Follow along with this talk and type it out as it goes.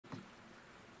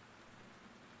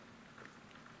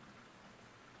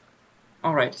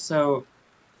Alright, so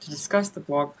to discuss the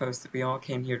blog post that we all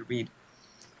came here to read,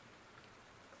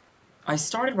 I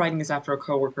started writing this after a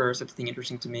coworker said something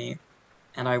interesting to me,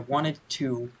 and I wanted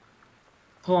to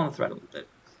pull on the thread a little bit.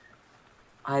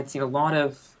 I had seen a lot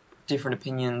of different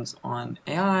opinions on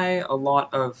AI, a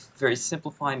lot of very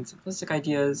simplified and simplistic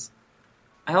ideas.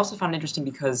 I also found it interesting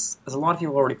because, as a lot of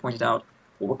people already pointed out,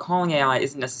 what we're calling AI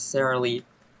isn't necessarily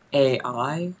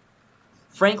AI.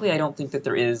 Frankly, I don't think that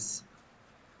there is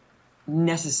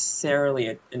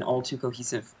necessarily an all too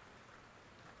cohesive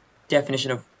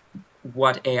definition of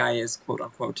what AI is, quote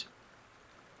unquote.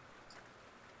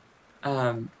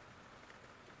 Um,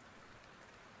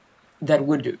 that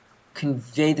would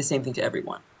convey the same thing to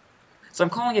everyone. So I'm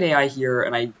calling it AI here,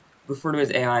 and I refer to it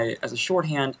as AI as a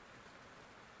shorthand,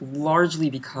 largely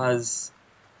because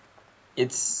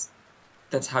it's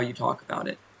that's how you talk about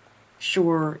it.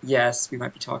 Sure, yes, we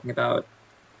might be talking about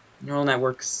neural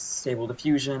networks, stable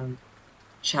diffusion,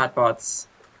 chatbots,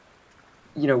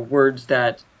 words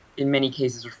that in many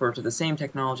cases refer to the same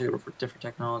technology that refer to different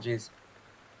technologies.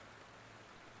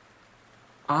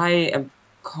 I am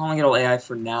calling it all AI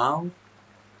for now,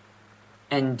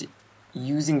 and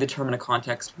using the term in a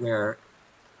context where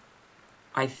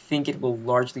I think it will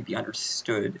largely be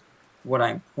understood what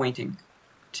I'm pointing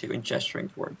to and gesturing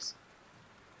towards.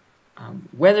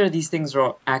 Whether these things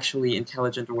are actually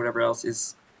intelligent or whatever else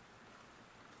is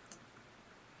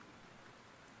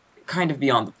kind of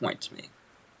beyond the point to me.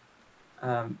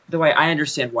 Though I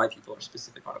understand why people are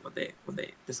specific on it when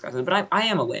they discuss it, but I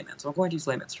am a layman, so I'm going to use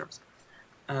layman's terms.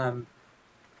 Um,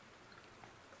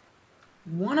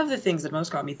 One of the things that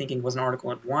most got me thinking was an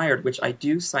article in Wired, which I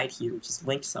do cite here, which is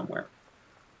linked somewhere,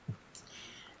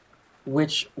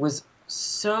 which was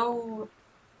so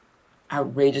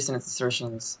outrageous in its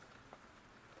assertions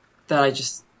that I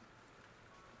just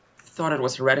thought it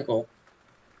was heretical.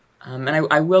 And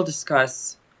I will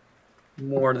discuss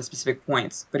more of the specific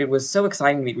points, but it was so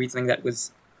exciting to me to read something that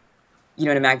was, in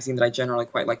a magazine that I generally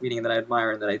quite like reading and that I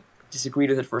admire, and that I disagreed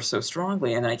with it first so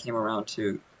strongly, and then I came around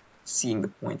to seeing the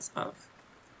points of.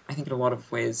 I think in a lot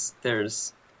of ways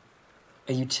there's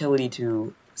a utility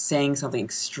to saying something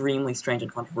extremely strange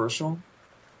and controversial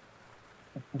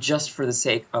just for the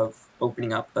sake of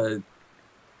opening up a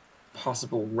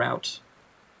possible route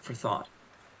for thought.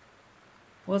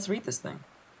 Well, let's read this thing.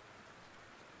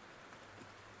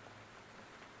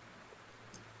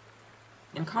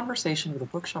 In conversation with a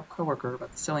bookshop coworker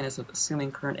about the silliness of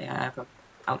assuming current AI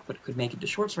output could make into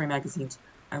short story magazines,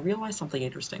 I realized something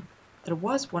interesting. There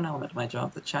was one element of my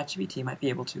job that ChatGPT might be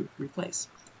able to replace.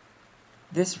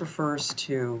 This refers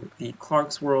to the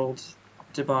Clarkesworld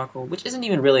debacle, which isn't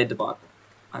even really a debacle,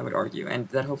 I would argue, and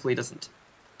that hopefully doesn't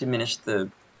diminish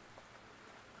the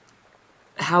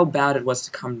how bad it was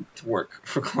to come to work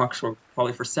for Clarkesworld,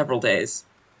 probably for several days,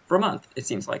 for a month, it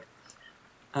seems like.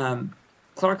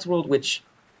 Clarkesworld, which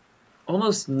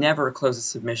almost never closes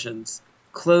submissions,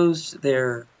 closed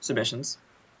their submissions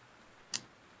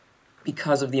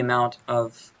because of the amount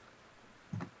of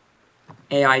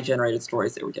AI-generated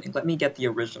stories they were getting. Let me get the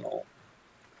original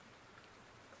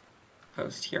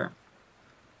post here.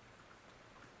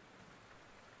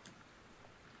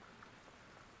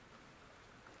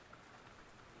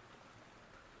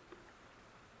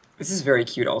 This is very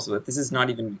cute also, that this is not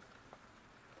even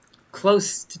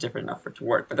close to different enough for it to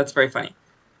work, but that's very funny.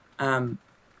 I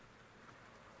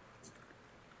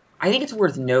think it's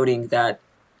worth noting that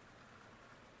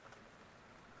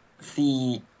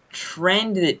the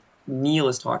trend that Neil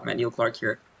is talking about, Neil Clark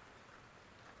here,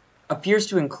 appears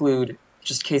to include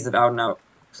just cases of out-and-out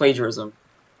plagiarism,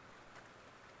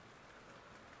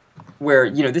 where,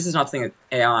 this is not something that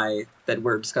AI that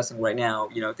we're discussing right now,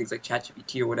 things like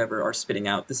ChatGPT or whatever are spitting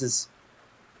out. This is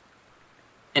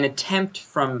an attempt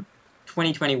from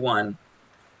 2021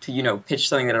 to, pitch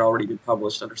something that had already been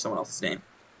published under someone else's name.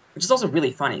 Which is also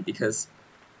really funny, because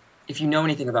if you know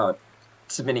anything about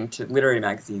submitting to literary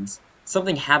magazines,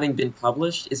 something having been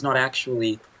published is not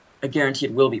actually a guarantee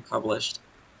it will be published.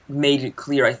 Made it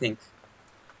clear, I think,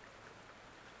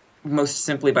 most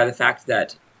simply by the fact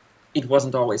that it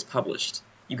wasn't always published.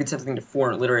 You could send something to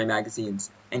 4 literary magazines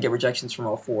and get rejections from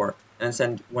all 4, and then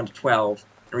send one to 12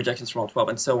 and rejections from all 12,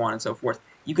 and so on and so forth.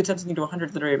 You could send something to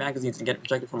 100 literary magazines and get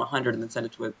rejected from 100, and then send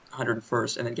it to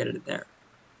 101st, and then get it there.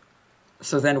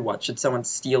 So then what? Should someone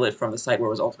steal it from the site where it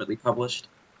was ultimately published,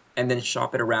 and then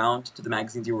shop it around to the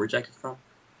magazines you were rejected from?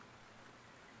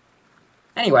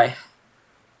 Anyway,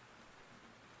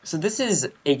 so this is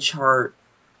a chart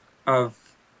of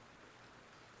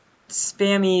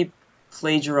spammy,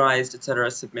 plagiarized,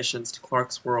 etc. submissions to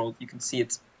Clarkesworld. You can see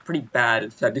it's pretty bad in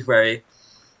February.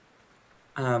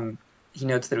 he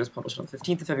notes that it was published on the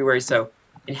 15th of February, so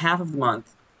in half of the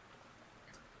month,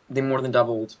 they more than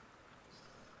doubled.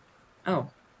 Oh,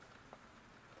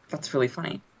 that's really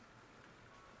funny.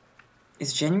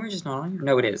 Is January just not on here?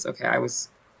 No, it is. Okay,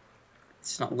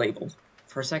 it's not labeled.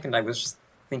 For a second, I was just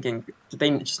thinking, did they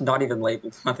just not even label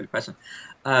the month in question?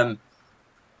 Um,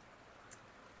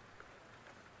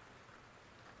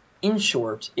 in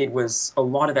short, it was a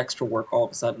lot of extra work all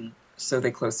of a sudden, so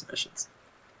they closed submissions.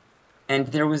 And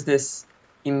there was this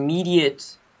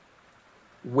immediate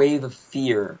wave of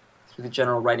fear through the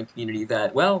general writing community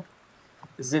that, well,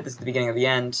 this is it, this is the beginning of the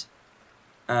end.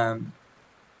 Um,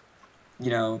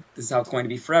 this is how it's going to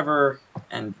be forever,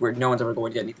 and where no one's ever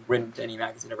going to get anything written to any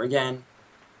magazine ever again.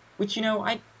 Which,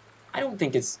 I don't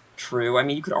think is true. I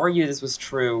mean, you could argue this was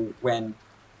true when,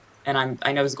 and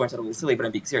I know this is going to sound a little silly, but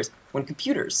I'm being serious, when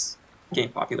computers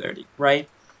gained popularity, right?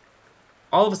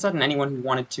 All of a sudden, anyone who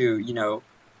wanted to,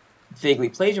 vaguely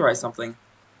plagiarize something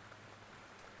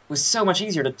was so much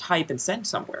easier to type and send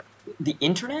somewhere. The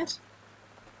internet?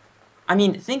 I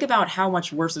mean, think about how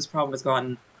much worse this problem has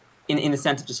gotten in the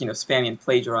sense of just, spammy and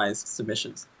plagiarized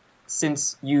submissions,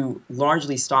 since you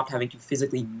largely stopped having to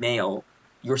physically mail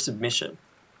your submission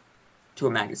to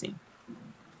a magazine.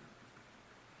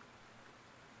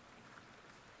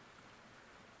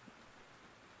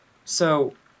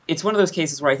 So it's one of those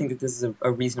cases where I think that this is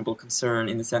a reasonable concern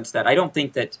in the sense that I don't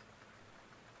think that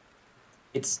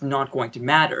it's not going to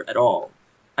matter at all.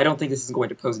 I don't think this is going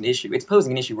to pose an issue. It's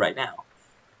posing an issue right now.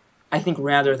 I think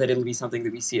rather that it'll be something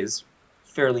that we see as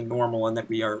fairly normal and that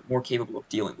we are more capable of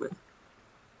dealing with.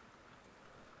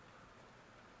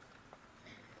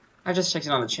 I just checked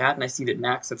in on the chat and I see that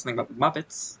Max said something about the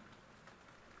Muppets.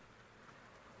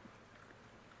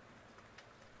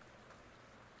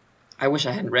 I wish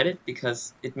I hadn't read it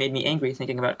because it made me angry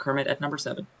thinking about Kermit at number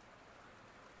 7.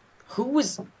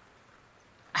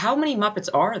 How many Muppets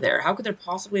are there? How could there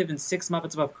possibly have been 6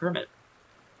 Muppets above Kermit?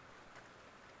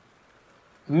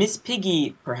 Miss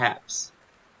Piggy, perhaps.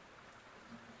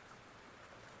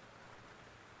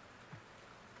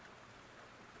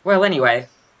 Well, anyway,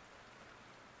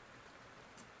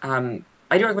 I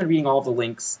do recommend reading all of the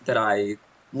links that I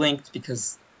linked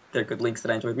because they're good links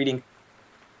that I enjoyed reading.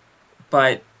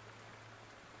 But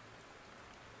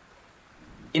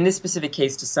in this specific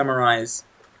case, to summarize,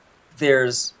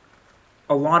 there's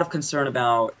a lot of concern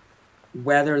about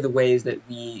whether the ways that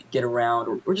we get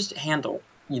around or just handle,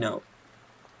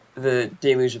 the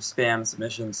deluge of spam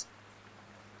submissions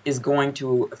is going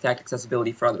to affect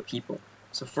accessibility for other people.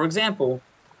 So, for example,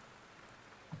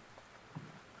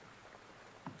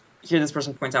 here this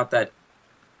person points out that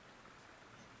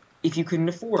if you couldn't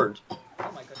afford... Oh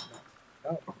my goodness.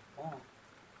 Oh.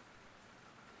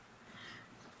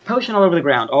 Potion all over the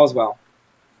ground, all is well.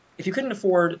 If you couldn't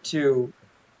afford to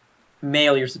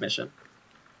mail your submission,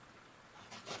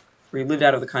 or you lived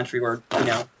out of the country, or,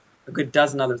 a good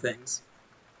dozen other things,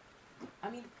 I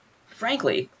mean,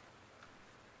 frankly,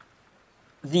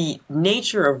 the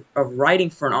nature of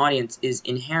writing for an audience is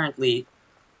inherently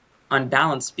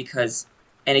unbalanced because,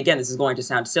 and again, this is going to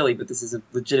sound silly, but this is a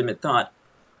legitimate thought,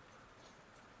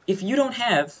 if you don't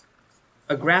have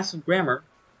a grasp of grammar,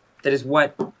 that is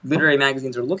what literary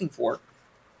magazines are looking for,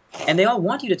 and they all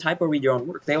want you to type or read your own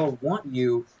work. They all want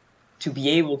you to be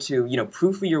able to,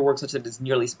 proofread your work such that it's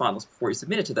nearly spotless before you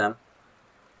submit it to them.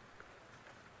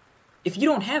 If you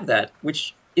don't have that,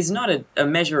 which is not a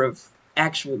measure of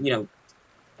actual,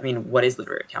 what is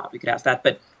literary talent? We could ask that,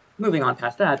 but moving on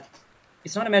past that,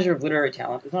 it's not a measure of literary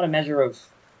talent. It's not a measure of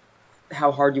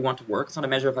how hard you want to work. It's not a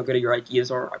measure of how good your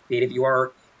ideas are, how creative you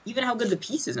are, even how good the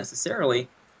piece is necessarily.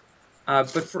 But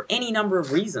for any number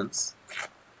of reasons,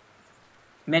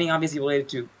 many obviously related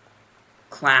to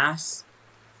class,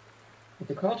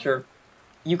 the culture,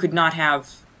 you could not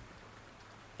have,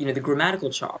 the grammatical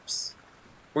chops,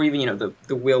 or even,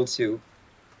 the will to,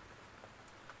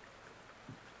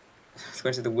 I was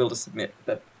going to say the will to submit,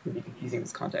 that would be confusing in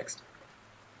this context.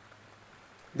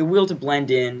 The will to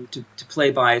blend in, to play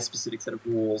by a specific set of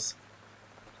rules,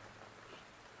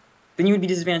 then you would be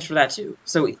disadvantaged for that too.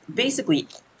 So basically,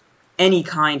 any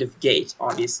kind of gate,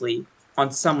 obviously,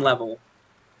 on some level,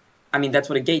 that's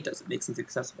what a gate does. It makes things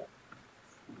accessible.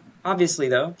 Obviously,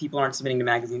 though, people aren't submitting to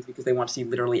magazines because they want to see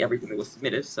literally everything that was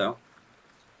submitted, so...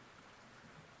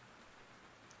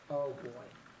 Oh, boy.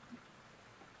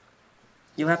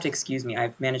 You'll have to excuse me.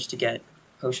 I've managed to get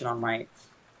potion on my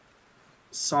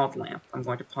salt lamp. I'm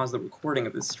going to pause the recording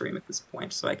of this stream at this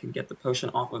point so I can get the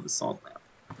potion off of the salt lamp.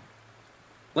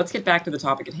 Let's get back to the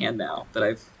topic at hand now that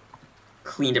I've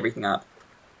cleaned everything up.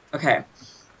 Okay.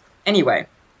 Anyway,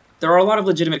 there are a lot of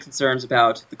legitimate concerns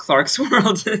about the Clark's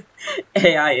World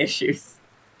AI issues.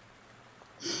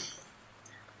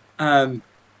 Um,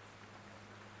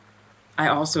 I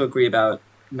also agree about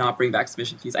not bringing back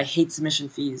submission fees. I hate submission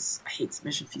fees. I hate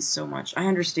submission fees so much. I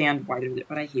understand why they're there,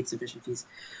 but I hate submission fees.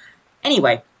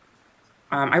 Anyway,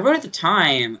 I wrote at the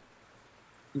time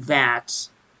that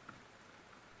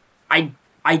I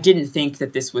I didn't think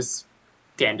that this was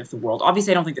the end of the world.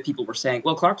 Obviously, I don't think that people were saying,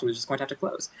 well, Clarkson was just going to have to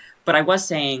close. But I was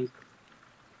saying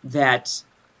that,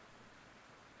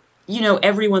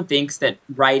 everyone thinks that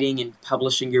writing and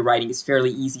publishing your writing is fairly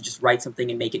easy. Just write something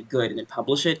and make it good and then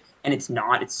publish it. And it's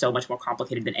not. It's so much more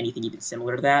complicated than anything even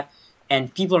similar to that.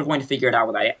 And people are going to figure it out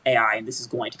with AI, and this is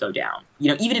going to go down.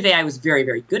 Even if AI was very,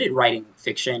 very good at writing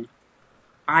fiction,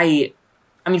 I,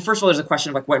 I mean, first of all, there's a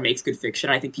question of like what makes good fiction.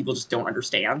 I think people just don't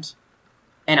understand.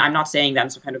 And I'm not saying that in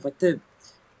some kind of like the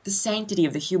sanctity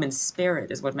of the human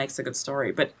spirit is what makes a good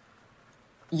story. But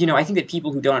I think that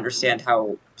people who don't understand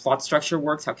how plot structure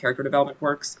works, how character development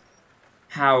works,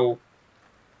 how,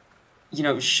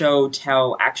 show,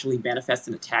 tell actually manifests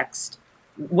in a text,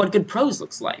 what good prose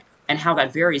looks like, and how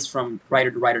that varies from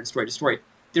writer to writer and story to story.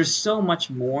 There's so much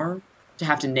more to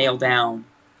have to nail down,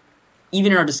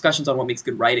 even in our discussions on what makes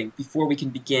good writing, before we can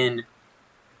begin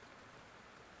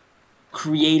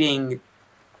creating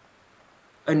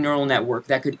a neural network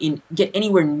that could get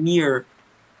anywhere near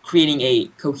creating a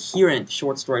coherent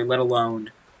short story, let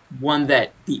alone one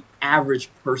that the average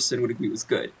person would agree was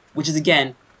good, which is,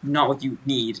 again, not what you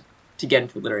need to get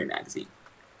into a literary magazine.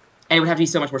 And it would have to be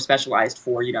so much more specialized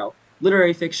for,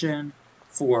 literary fiction,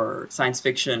 for science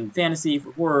fiction, fantasy,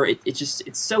 for horror. It's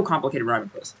so complicated running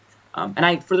this. And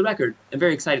I, for the record, am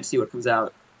very excited to see what comes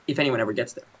out, if anyone ever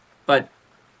gets there. But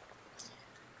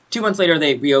 2 months later,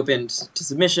 they reopened to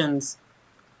submissions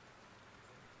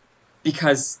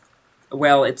because,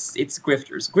 well, it's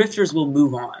grifters. Grifters will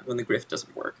move on when the grift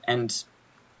doesn't work, and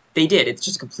they did. It's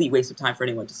just a complete waste of time for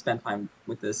anyone to spend time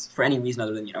with this for any reason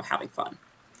other than, having fun.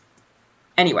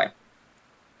 Anyway.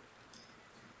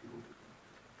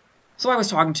 So I was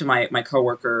talking to my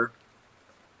coworker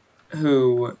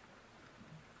who,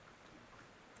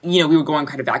 we were going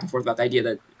kind of back and forth about the idea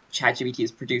that ChatGPT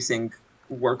is producing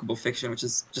workable fiction, which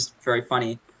is just very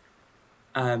funny.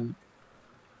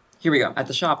 Here we go. At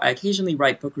the shop, I occasionally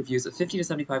write book reviews of 50 to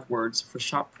 75 words for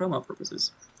shop promo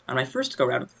purposes. On my first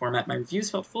go-round with the format, my reviews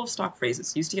felt full of stock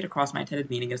phrases used to get across my intended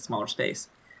meaning in a smaller space.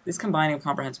 This combining of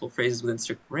comprehensible phrases within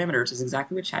strict parameters is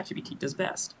exactly what ChatGPT does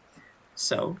best.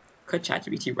 So, could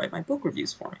ChatGPT write my book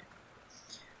reviews for me?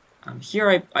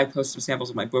 Here I post some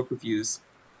samples of my book reviews.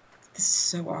 This is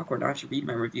so awkward. I have to read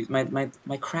my reviews,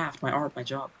 my craft, my art, my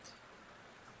job.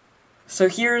 So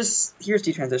here's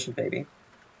Detransition Baby.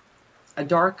 A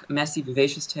dark, messy,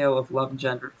 vivacious tale of love and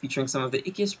gender, featuring some of the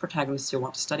ickiest protagonists you'll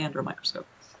want to study under a microscope.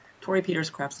 Torrey Peters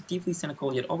crafts a deeply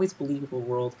cynical yet always believable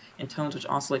world in tones which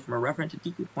oscillate from irreverent to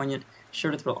deeply poignant,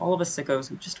 sure to thrill all of us sickos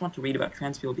who just want to read about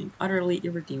trans people being utterly,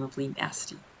 irredeemably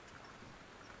nasty.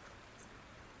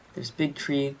 There's Big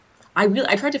Tree. I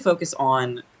tried to focus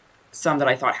on some that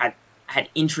I thought had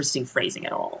interesting phrasing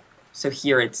at all. So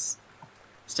here it's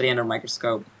study under a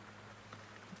microscope.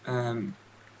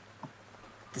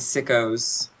 The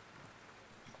sickos.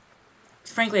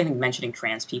 Frankly, I think mentioning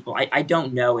trans people, I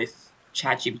don't know if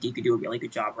ChatGPT could do a really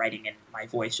good job writing in my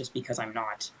voice just because I'm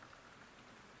not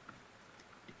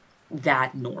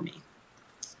that normie.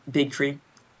 Big Tree.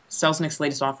 Selznick's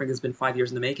latest offering has been 5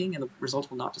 years in the making, and the result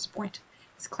will not disappoint.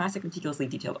 His classic, meticulously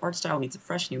detailed art style meets a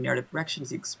fresh new narrative direction as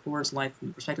he explores life from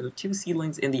the perspective of two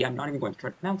seedlings in the I'm not even going to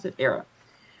try to pronounce it era.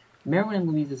 Merwin and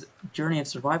Louise's journey of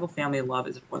survival, family, and love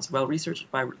is at once well-researched,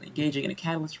 vibrantly engaging, and a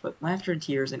catalyst for both laughter and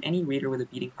tears in any reader with a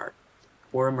beating heart,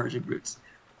 or emerging roots.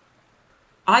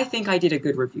 I think I did a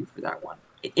good review for that one.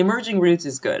 Emerging Roots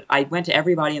is good. I went to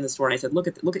everybody in the store and I said, look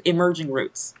at Emerging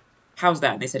Roots. How's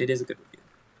that? And they said it is a good review.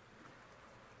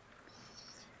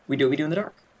 We Do What We Do in the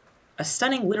Dark. A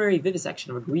stunning literary vivisection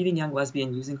of a grieving young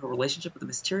lesbian using her relationship with a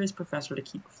mysterious professor to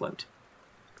keep afloat.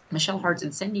 Michelle Hart's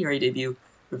incendiary debut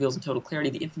reveals in total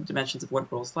clarity the infinite dimensions of one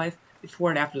girl's life before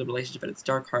and after the relationship at its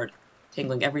dark heart,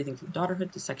 tangling everything from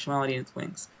daughterhood to sexuality in its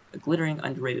wings. A glittering,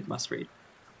 underrated must-read.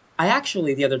 I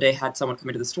actually, the other day, had someone come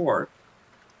into the store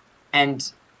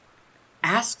and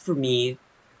ask for me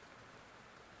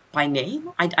by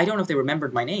name? I don't know if they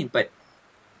remembered my name, but...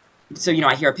 So,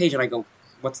 I hear a page and I go,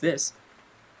 what's this?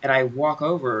 And I walk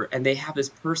over, and they have this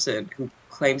person who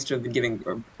claims to have been given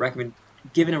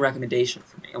a recommendation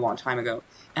for me a long time ago,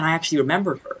 and I actually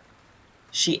remembered her.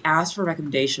 She asked for a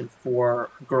recommendation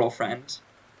for her girlfriend,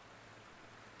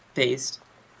 based,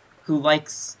 who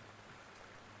likes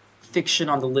fiction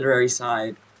on the literary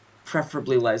side,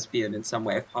 preferably lesbian in some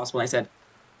way if possible. And I said,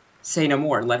 say no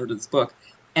more, and led her to this book.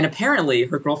 And apparently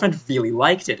her girlfriend really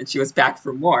liked it, and she was back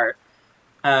for more.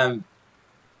 Um,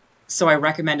 so I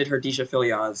recommended her Disha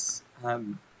Philia's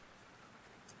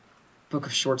book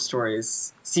of short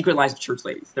stories, Secret Lives of Church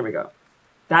Ladies. There we go.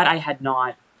 That I had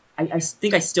not. I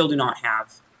think I still do not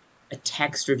have a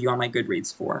text review on my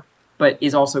Goodreads for, but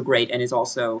is also great and is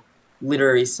also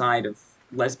literary side of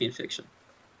lesbian fiction.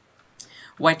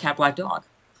 White Cat, Black Dog.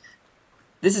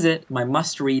 This is it, my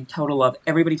must-read, total love.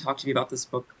 Everybody talk to me about this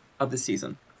book of the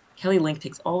season. Kelly Link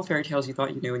takes all the fairy tales you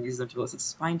thought you knew and uses them to elicit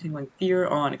spine-tingling fear,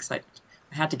 awe, and excitement.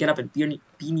 I had to get up and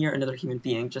be near another human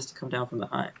being just to come down from the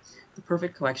high. The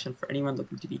perfect collection for anyone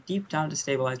looking to be deep down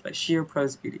destabilized by sheer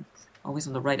prose beauty, always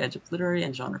on the right edge of literary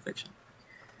and genre fiction.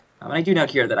 And I do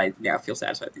note here that I now feel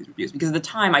satisfied with these reviews, because at the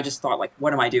time I just thought, like,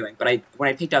 what am I doing? But when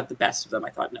I picked out the best of them, I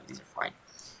thought, no, these are fine.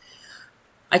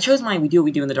 I chose my We Do What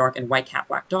We Do in the Dark and White Cat,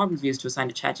 Black Dog reviews to assign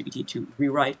to ChatGPT to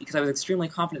rewrite because I was extremely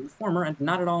confident in the former and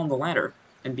not at all in the latter.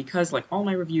 And because, like all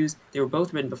my reviews, they were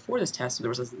both written before this test, so there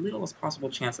was as little as possible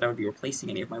chance that I would be replacing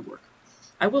any of my work.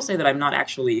 I will say that I'm not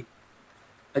actually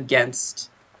against,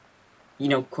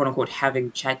 quote-unquote,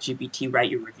 having ChatGPT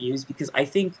write your reviews, because I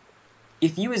think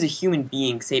if you as a human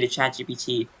being say to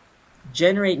ChatGPT,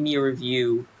 generate me a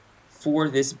review for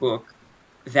this book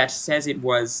that says it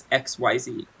was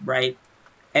XYZ, right?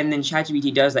 And then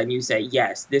ChatGPT does that, and you say,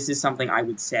 yes, this is something I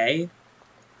would say.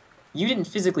 You didn't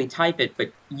physically type it,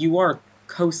 but you are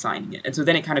co-signing it. And so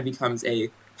then it kind of becomes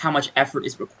how much effort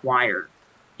is required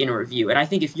in a review. And I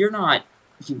think if you're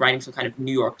writing some kind of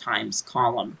New York Times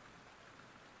column,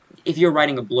 if you're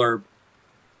writing a blurb,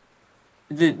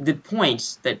 the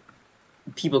point that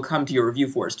people come to your review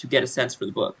for is to get a sense for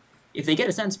the book. If they get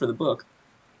a sense for the book,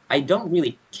 I don't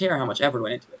really care how much effort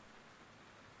went into it.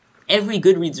 Every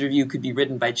Goodreads review could be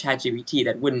written by ChatGPT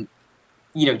that wouldn't,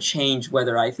 change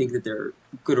whether I think that they're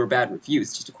good or bad reviews.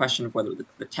 It's just a question of whether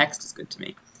the text is good to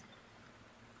me.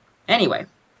 Anyway,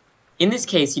 in this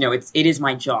case, it is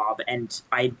my job, and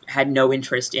I had no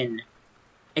interest in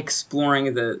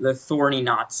exploring the thorny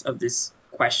knots of this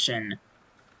question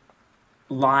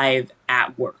live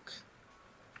at work.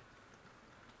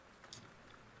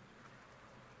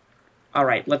 All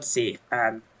right, let's see.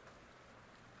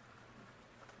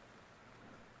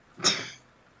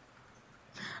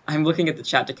 I'm looking at the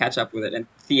chat to catch up with it, and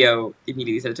Theo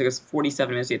immediately said it took us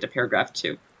 47 minutes to get to paragraph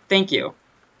 2. Thank you.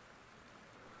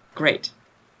 Great.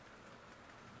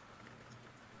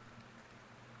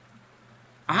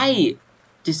 I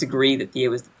disagree that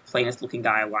Theo is the plainest looking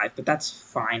guy alive, but that's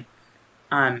fine.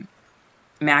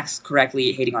 Max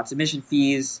correctly hating on submission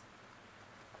fees.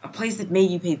 A place that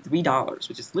made you pay $3,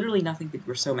 which is literally nothing, but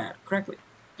you're so mad. Correctly.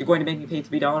 You're going to make me pay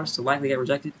 $3 to likely get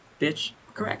rejected? Bitch.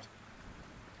 Correct.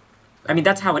 I mean,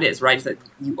 that's how it is, right? Is that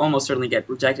you almost certainly get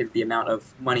rejected. The amount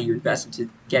of money you invest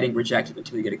into getting rejected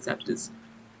until you get accepted is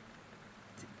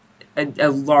a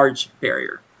large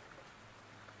barrier.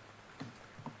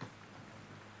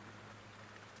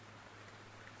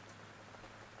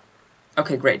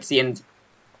 Okay, great. See, and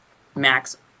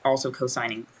Max also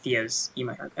co-signing Theo's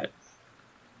emo haircut.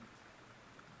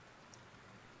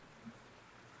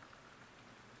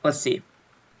 Let's see.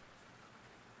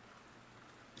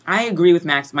 I agree with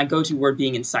Max, my go-to word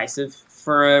being incisive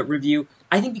for a review.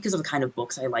 I think because of the kind of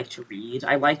books I like to read.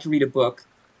 I like to read a book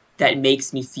that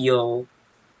makes me feel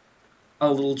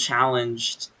a little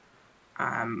challenged,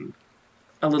 a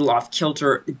little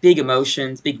off-kilter, big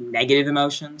emotions, big negative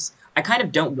emotions. I kind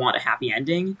of don't want a happy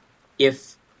ending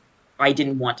if I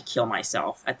didn't want to kill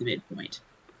myself at the midpoint.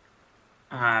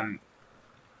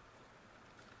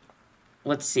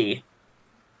 Let's see.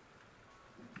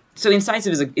 So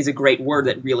incisive is a great word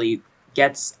that really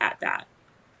gets at that.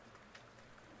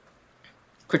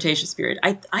 Cretaceous period.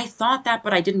 I thought that,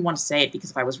 but I didn't want to say it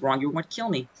because if I was wrong, you were going to kill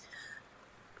me.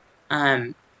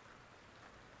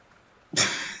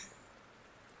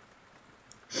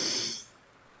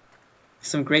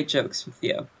 Some great jokes from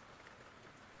Theo.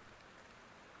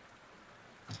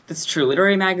 That's true.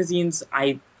 Literary magazines,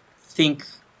 I think...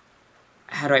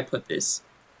 How do I put this?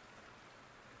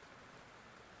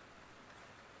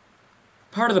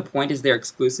 Part of the point is they're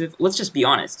exclusive. Let's just be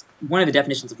honest. One of the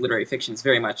definitions of literary fiction is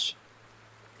very much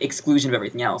exclusion of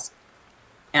everything else.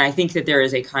 And I think that there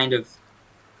is a kind of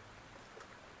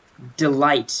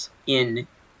delight in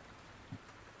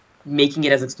making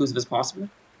it as exclusive as possible.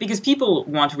 Because people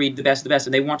want to read the best of the best,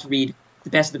 and they want to read the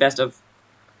best of the best of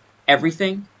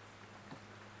everything.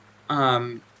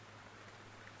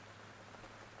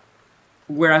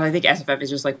 Whereas I think SFF is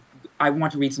just like, I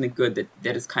want to read something good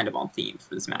that is kind of on theme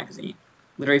for this magazine.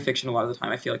 Literary fiction, a lot of the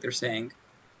time, I feel like they're saying,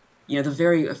 the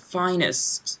very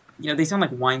finest, they sound like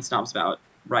wine snobs about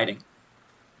writing.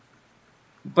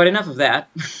 But enough of that.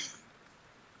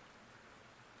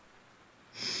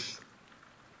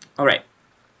 Alright.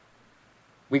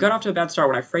 We got off to a bad start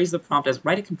when I phrased the prompt as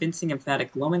write a convincing,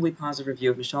 emphatic, glowingly positive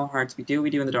review of Michelle Hart's We Do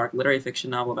in the Dark literary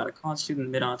fiction novel about a college student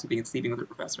in the mid-aughts who begins sleeping with her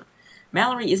professor.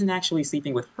 Mallory isn't actually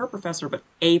sleeping with her professor, but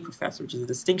a professor, which is a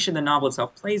distinction the novel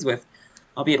itself plays with,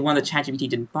 albeit one that ChatGPT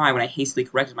didn't buy when I hastily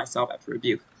corrected myself after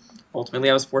rebuke.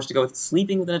 Ultimately, I was forced to go with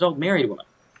sleeping with an adult married woman.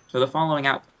 So the following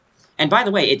output. And by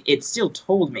the way, it still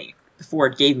told me, before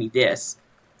it gave me this,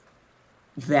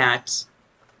 that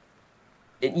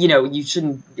you know, you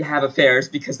shouldn't have affairs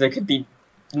because there could be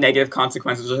negative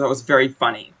consequences, which I thought was very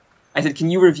funny. I said,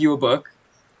 can you review a book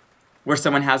where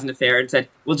someone has an affair? And said,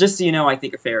 well, just so you know, I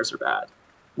think affairs are bad.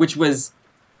 Which was,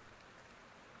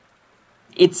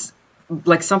 it's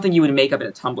like something you would make up in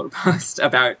a Tumblr post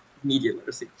about media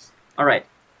literacy. All right.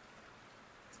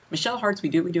 Michelle Hart's We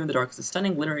Do in the Dark is a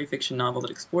stunning literary fiction novel that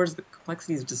explores the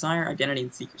complexities of desire, identity,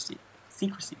 and secrecy.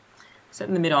 Set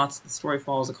in the mid-aughts, the story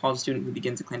follows a college student who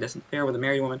begins a clandestine affair with a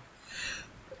married woman.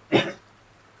 I think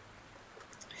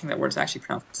that word's actually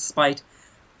pronounced despite.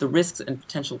 The risks and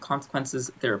potential consequences,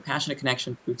 their passionate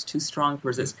connection proves too strong to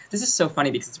resist. This is so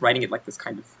funny because it's writing it like this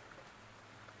kind of...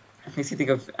 It makes you think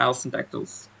of Alison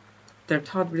Bechdel's Their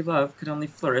tawdry love could only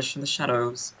flourish in the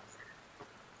shadows.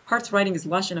 Hart's writing is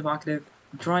lush and evocative,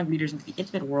 drawing readers into the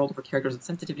intimate world of her characters with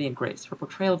sensitivity and grace. Her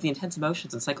portrayal of the intense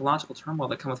emotions and psychological turmoil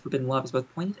that come with forbidden love is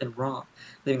both poignant and raw,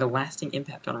 leaving a lasting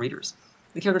impact on readers.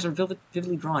 The characters are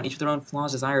vividly drawn, each with their own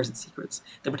flaws, desires, and secrets.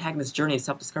 The protagonist's journey of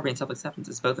self-discovery and self-acceptance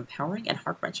is both empowering and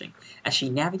heart-wrenching, as she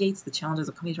navigates the challenges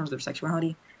of coming to terms with her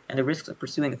sexuality and the risks of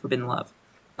pursuing a forbidden love.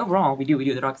 Overall, We Do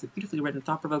in the Dark is a beautifully written,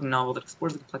 thought-provoking novel that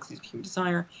explores the complexities of human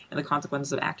desire and the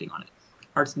consequences of acting on it.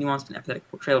 Hart's nuanced and empathetic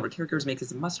portrayal of her characters makes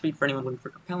this a must-read for anyone looking for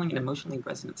a compelling and emotionally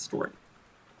resonant story.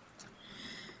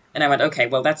 And I went, okay,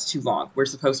 well, that's too long. We're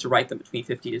supposed to write them between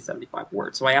 50 to 75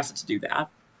 words, so I asked it to do that.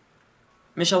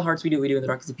 Michelle Hart's We Do in the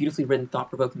Dark is a beautifully written,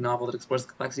 thought-provoking novel that explores the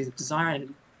complexities of desire,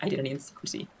 identity, and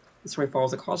secrecy. The story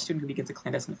follows a college student who begins a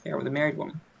clandestine affair with a married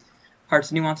woman.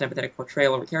 Hart's nuanced and empathetic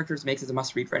portrayal of her characters makes it a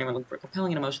must-read for anyone looking for a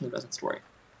compelling and emotionally resonant story.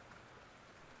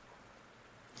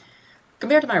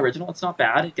 Compared to my original, it's not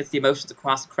bad. It gets the emotions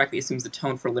across and correctly assumes the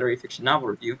tone for a literary fiction novel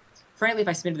review. Frankly, if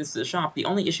I submitted this to the shop, the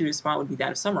only issue to spot would be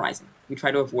that of summarizing. We try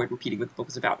to avoid repeating what the book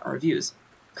is about in our reviews.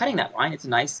 Cutting that line, it's a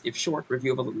nice, if short,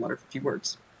 review of a little under 50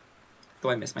 words. Though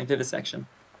I missed my vivisection.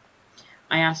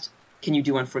 I asked, can you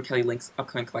do one for Kelly Link's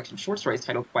upcoming collection of short stories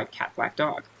titled White Cat, Black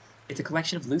Dog? It's a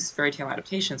collection of loose fairy tale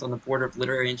adaptations on the border of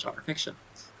literary and genre fiction.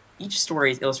 Each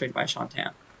story is illustrated by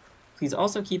Shantan. Please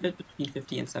also keep it between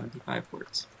 50 and 75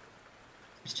 words.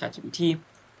 Here's ChatGPT.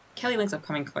 Kelly Link's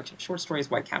upcoming collection of short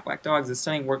stories, White Cat, Black Dogs, is a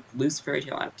stunning work of loose fairy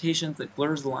tale adaptations that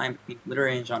blurs the line between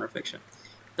literary and genre fiction.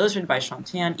 Illustrated by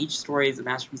Shantan, each story is a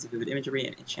masterpiece of vivid imagery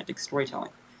and enchanting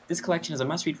storytelling. This collection is a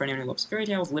must-read for anyone who loves fairy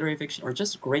tales, literary fiction, or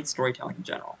just great storytelling in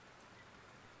general.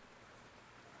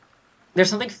 There's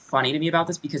something funny to me about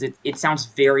this because it sounds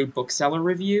very bookseller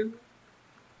review,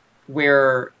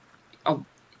 where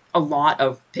a lot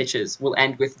of pitches will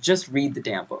end with, just read the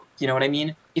damn book. You know what I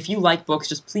mean? If you like books,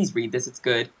 just please read this, it's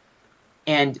good.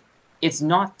 And it's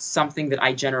not something that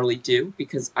I generally do,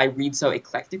 because I read so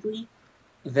eclectically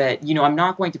that, you know, I'm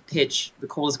not going to pitch The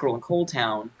Coldest Girl in Coal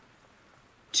Town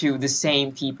to the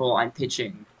same people I'm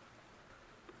pitching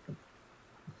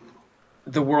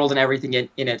The World and Everything in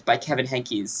It by Kevin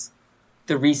Henkes,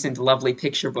 the recent lovely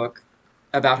picture book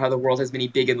about how the world has many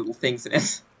big and little things in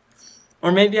it.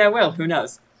 Or maybe I will, who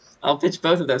knows? I'll pitch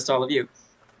both of those to all of you.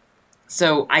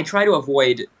 So I try to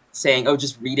avoid saying, oh,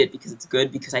 just read it because it's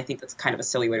good, because I think that's kind of a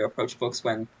silly way to approach books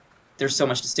when there's so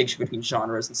much distinction between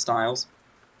genres and styles.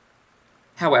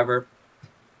 However,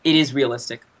 it is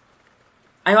realistic.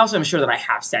 I also am sure that I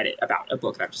have said it about a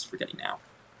book that I'm just forgetting now.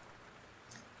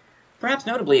 Perhaps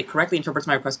notably, it correctly interprets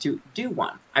my request to do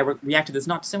one. I reacted this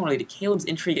not dissimilarly to Caleb's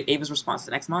intrigue at Ava's response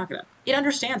to Ex Machina. It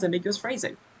understands ambiguous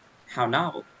phrasing. How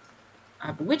novel.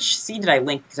 But which scene did I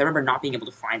link? Because I remember not being able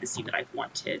to find the scene that I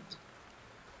wanted.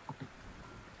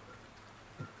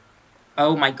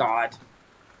 Oh my god.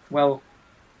 Well,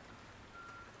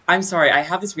 I'm sorry, I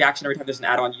have this reaction every time there's an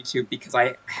ad on YouTube because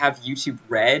I have YouTube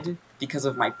Red because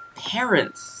of my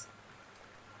parents.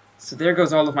 So there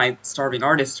goes all of my starving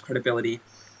artist credibility.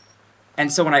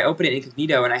 And so when I open it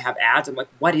incognito and I have ads, I'm like,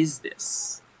 what is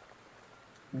this?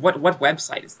 What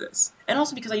website is this? And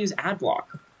also because I use AdBlock.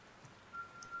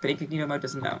 But incognito mode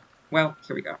doesn't know. Well,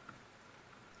 here we go.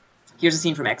 Here's a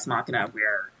scene from Ex Machina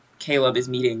where Caleb is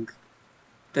meeting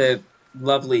the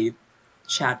lovely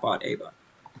chatbot Ava.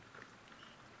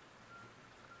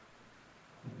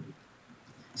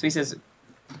 So he says,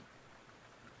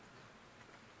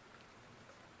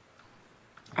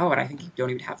 oh, and I think you don't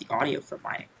even have the audio from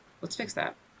my... Let's fix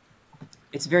that.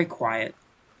 It's very quiet,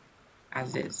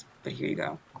 as it is, but here you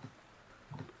go.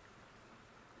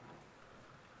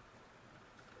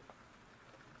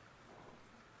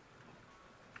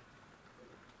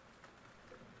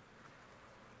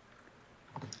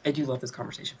 I do love this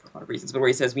conversation for a lot of reasons, but where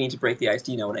he says we need to break the ice,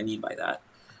 do you know what I mean by that?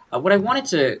 What I wanted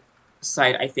to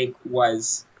cite, I think,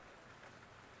 was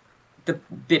the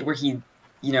bit where he,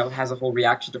 has a whole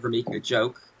reaction to her making a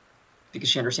joke because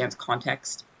she understands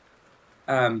context.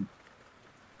 Um,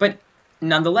 but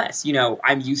nonetheless,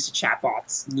 I'm used to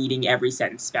chatbots needing every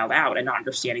sentence spelled out and not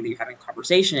understanding that you're having a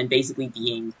conversation and basically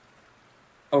being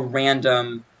a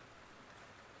random,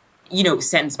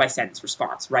 sentence by sentence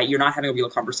response, right? You're not having a real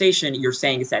conversation. You're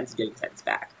saying a sentence and getting a sentence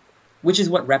back, which is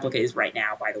what Replica is right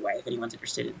now, by the way, if anyone's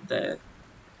interested in the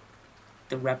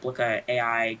Replica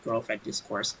AI girlfriend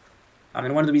discourse.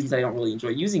 And one of the reasons I don't really enjoy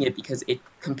using it because it,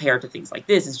 compared to things like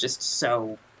this, is just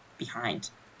so behind.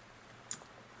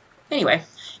 Anyway,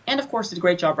 and of course did a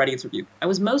great job writing its review. I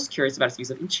was most curious about its use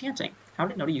of enchanting. How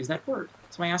did it know to use that word?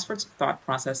 So I asked for its thought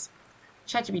process.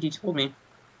 ChatGPT told me,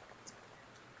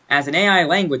 as an AI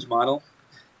language model,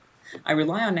 I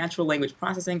rely on natural language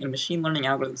processing and machine learning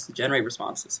algorithms to generate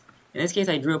responses. In this case,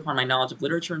 I drew upon my knowledge of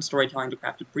literature and storytelling to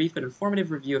craft a brief but informative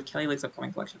review of Kelly Lake's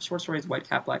upcoming collection of short stories, White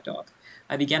Cat, Black Dog.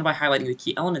 I began by highlighting the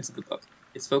key elements of the book,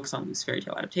 its focus on loose fairy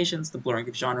tale adaptations, the blurring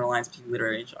of genre lines between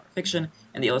literary and genre fiction,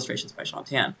 and the illustrations by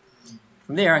Chantan.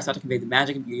 From there, I sought to convey the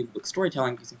magic and beauty of the book's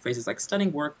storytelling using phrases like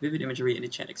stunning work, vivid imagery, and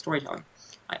enchanting storytelling.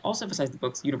 I also emphasized the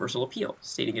book's universal appeal,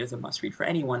 stating it as a must-read for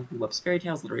anyone who loves fairy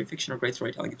tales, literary fiction, or great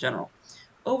storytelling in general.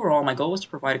 Overall, my goal was to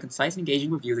provide a concise and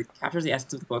engaging review that captures the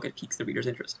essence of the book and piques the reader's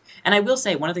interest. And I will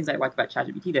say, one of the things I like about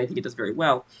ChatGPT that I think it does very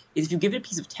well is if you give it a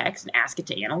piece of text and ask it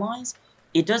to analyze,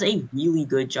 it does a really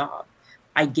good job.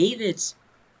 I gave it,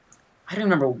 I don't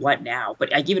remember what now,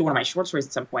 but I gave it one of my short stories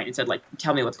at some point and said,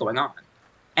 tell me what's going on.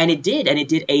 And it did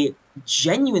a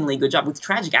genuinely good job with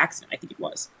tragic accident, I think it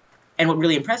was. And what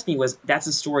really impressed me was that's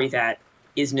a story that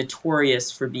is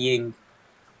notorious for being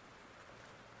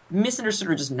misunderstood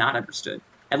or just not understood.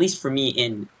 At least for me,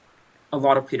 in a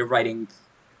lot of creative writing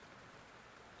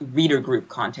reader group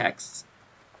contexts.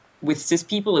 With cis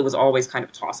people, it was always kind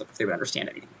of a toss-up if they would understand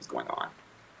anything that was going on.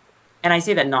 And I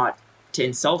say that not to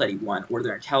insult anyone or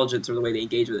their intelligence or the way they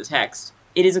engage with the text.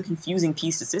 It is a confusing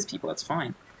piece to cis people, that's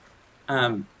fine.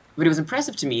 But it was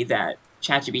impressive to me that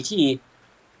ChatGPT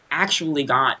actually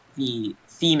got the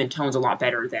theme and tones a lot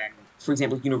better than, for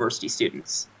example, university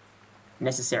students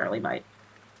necessarily might.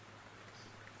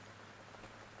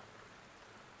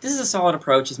 This is a solid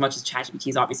approach as much as ChatGPT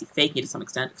is obviously faking it to some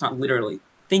extent. It's not literally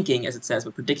thinking, as it says,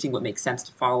 but predicting what makes sense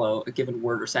to follow a given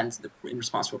word or sentence in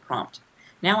response to a prompt.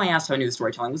 Now I asked how I knew the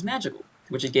storytelling was magical,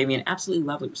 to which it gave me an absolutely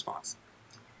lovely response.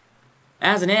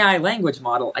 As an AI language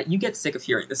model, you get sick of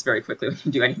hearing this very quickly when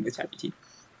you do anything with ChatGPT.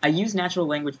 I use natural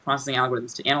language processing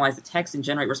algorithms to analyze the text and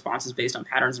generate responses based on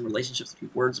patterns and relationships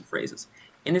between words and phrases.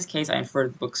 In this case, I inferred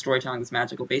that the book's storytelling was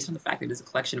magical based on the fact that it is a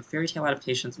collection of fairy tale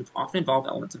adaptations which often involve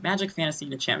elements of magic, fantasy,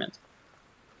 and enchantment.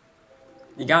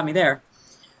 You got me there.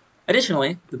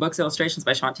 Additionally, the book's illustrations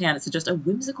by Chantan suggest a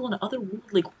whimsical and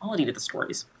otherworldly quality to the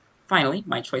stories. Finally,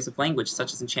 my choice of language,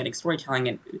 such as enchanting storytelling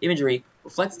and imagery,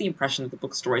 reflects the impression that the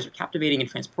book's stories are captivating and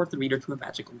transport the reader to a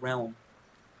magical realm.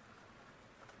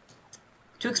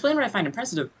 To explain what I find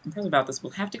impressive about this,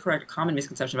 we'll have to correct a common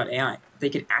misconception about AI. They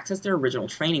can access their original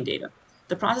training data.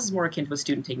 The process is more akin to a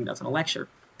student taking notes on a lecture.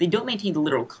 They don't maintain the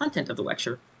literal content of the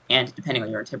lecture, and, depending on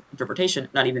your interpretation,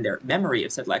 not even their memory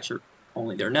of said lecture,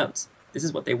 only their notes. This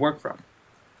is what they work from.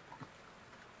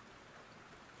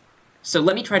 So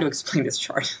let me try to explain this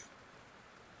chart.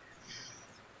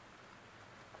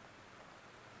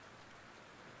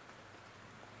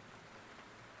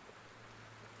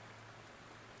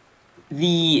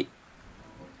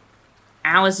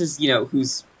 Alice is,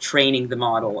 who's training the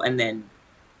model, and then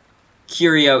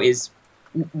Curio is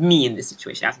me in this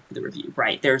situation, asking for the review,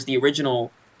 right? There's the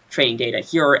original training data.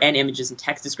 Here are N images and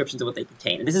text descriptions of what they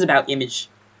contain. And this is about image,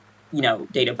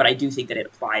 data, but I do think that it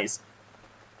applies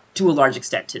to a large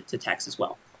extent to text as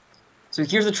well. So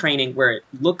here's the training where it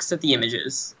looks at the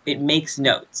images, it makes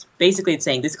notes. Basically, it's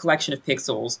saying this collection of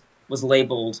pixels was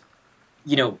labeled,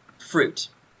 fruit.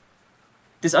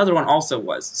 This other one also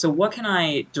was. So what can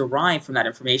I derive from that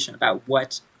information about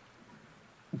what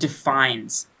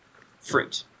defines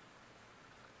fruit?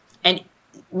 And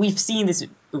we've seen this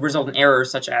result in errors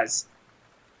such as,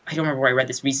 I don't remember where I read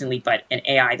this recently, but an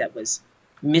AI that was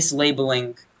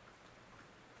mislabeling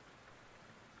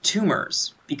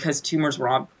tumors because tumors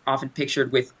were often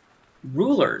pictured with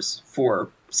rulers for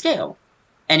scale.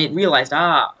 And it realized,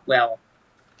 well,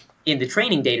 in the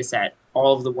training data set,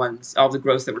 all of the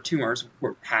growths that were tumors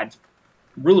had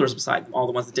rulers beside them. All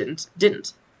the ones that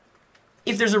didn't.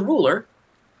 If there's a ruler,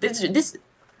 this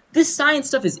science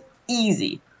stuff is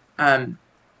easy. And,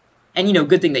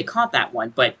 good thing they caught that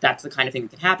one, but that's the kind of thing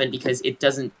that can happen because it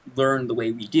doesn't learn the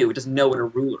way we do. It doesn't know what a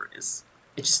ruler is.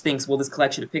 It just thinks, well, this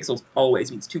collection of pixels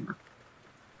always means tumor.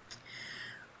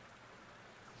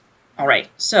 All right,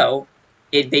 so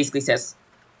it basically says,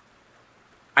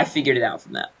 I figured it out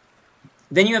from that.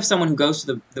 Then you have someone who goes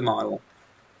to the model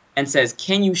and says,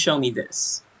 can you show me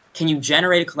this? Can you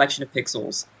generate a collection of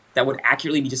pixels that would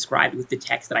accurately be described with the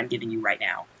text that I'm giving you right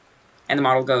now? And the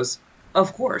model goes,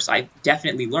 of course, I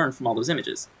definitely learned from all those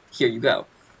images. Here you go.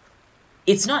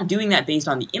 It's not doing that based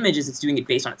on the images, it's doing it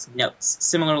based on its notes.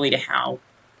 Similarly to how,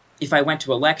 if I went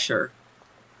to a lecture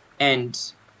and,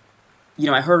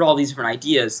 I heard all these different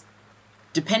ideas,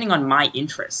 depending on my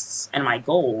interests and my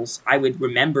goals, I would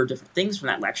remember different things from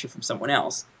that lecture from someone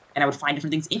else, and I would find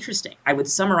different things interesting. I would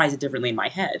summarize it differently in my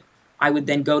head. I would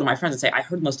then go to my friends and say, I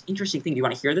heard the most interesting thing, do you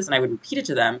want to hear this? And I would repeat it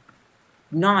to them,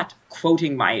 not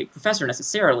quoting my professor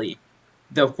necessarily,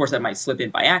 though of course that might slip in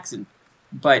by accident,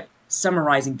 but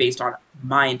summarizing based on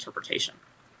my interpretation.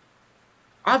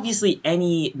 Obviously,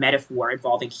 any metaphor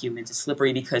involving humans is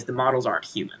slippery because the models aren't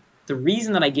human. The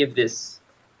reason that I give this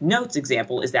notes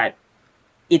example is that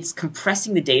it's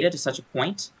compressing the data to such a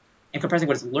point, and compressing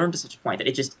what it's learned to such a point,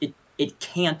 that it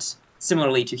can't,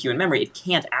 similarly to human memory, it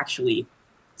can't actually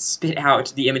spit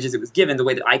out the images it was given the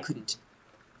way that I couldn't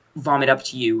vomit up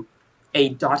to you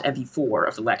a .mp4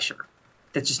 of the lecture.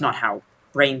 That's just not how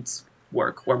brains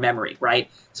work, or memory, right?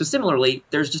 So similarly,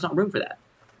 there's just not room for that.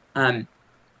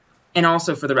 And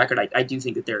also, for the record, I do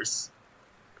think that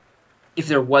if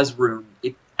there was room,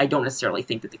 I don't necessarily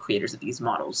think that the creators of these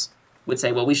models would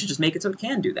say, well, we should just make it so it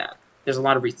can do that. There's a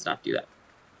lot of reasons not to do that.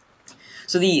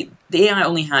 So the AI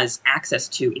only has access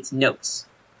to its notes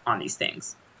on these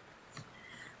things.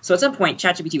 So at some point,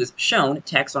 ChatGPT was shown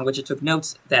text on which it took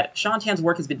notes that Shantan's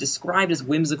work has been described as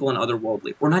whimsical and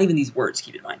otherworldly. Or not even these words,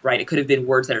 keep in mind, right? It could have been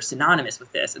words that are synonymous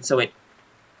with this. And so in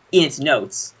its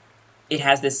notes, it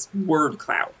has this word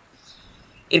cloud.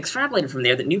 It extrapolated from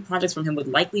there that new projects from him would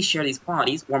likely share these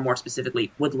qualities, or more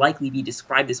specifically, would likely be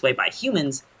described this way by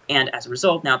humans, and as a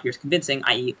result now appears convincing,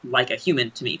 i.e. like a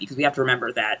human to me, because we have to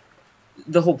remember that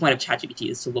the whole point of ChatGPT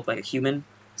is to look like a human.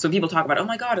 So when people talk about, oh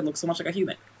my god, it looks so much like a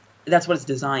human, that's what it's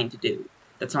designed to do.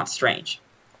 That's not strange.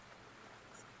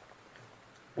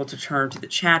 Let's return to the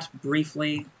chat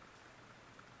briefly.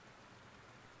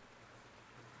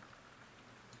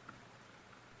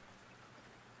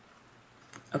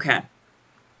 Okay.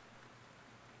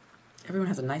 Everyone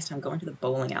has a nice time going to the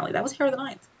bowling alley. That was Harry the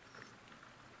Ninth.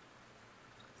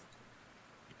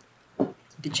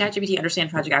 Did ChatGPT understand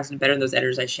Tragic Accident better than those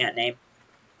editors I shan't name?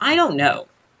 I don't know.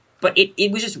 But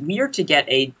it was just weird to get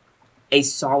a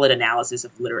solid analysis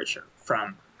of literature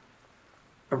from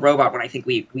a robot when I think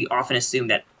we often assume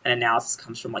that an analysis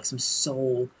comes from like some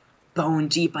soul, bone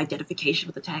deep identification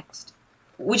with the text.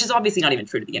 Which is obviously not even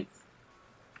true to begin with.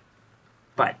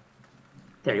 But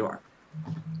there you are.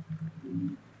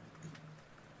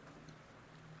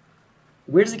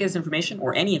 Where does it get its information,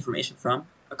 or any information, from?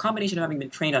 A combination of having been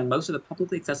trained on most of the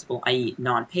publicly accessible, i.e.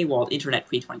 non-paywalled internet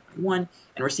pre-2021,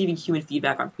 and receiving human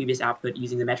feedback on previous output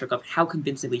using the metric of how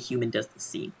convincingly human does this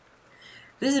seem.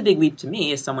 This is a big leap to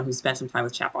me as someone who's spent some time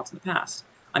with chatbots in the past.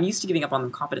 I'm used to giving up on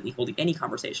them competently holding any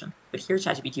conversation, but here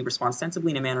ChatGPT responds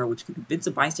sensibly in a manner which can convince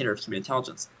a bystander of human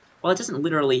intelligence. While it doesn't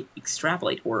literally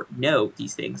extrapolate or know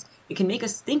these things, it can make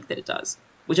us think that it does,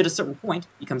 which at a certain point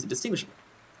becomes indistinguishable.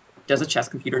 Does a chess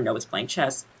computer know it's playing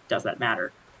chess? Does that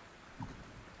matter?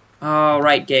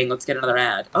 Alright, gang, let's get another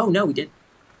ad. Oh, no, we didn't.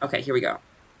 Okay, here we go.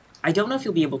 I don't know if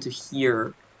you'll be able to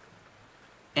hear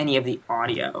any of the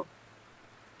audio,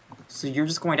 so you're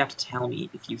just going to have to tell me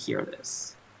if you hear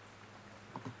this.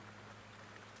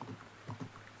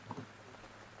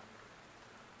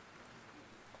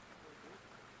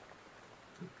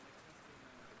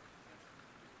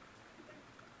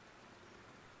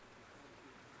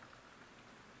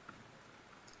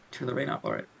 Turn the rain up,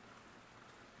 alright.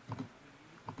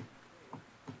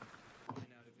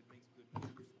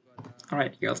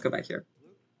 Alright, here, let's go back here.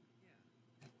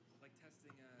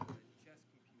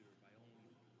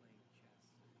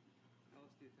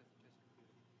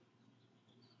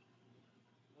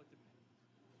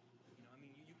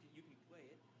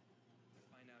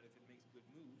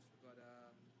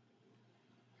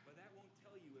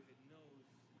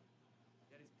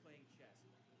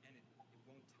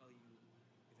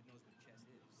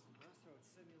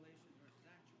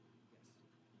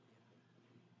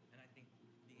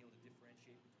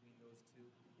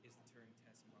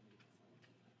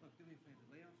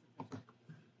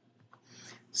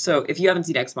 So if you haven't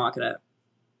seen Ex Machina,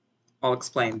 I'll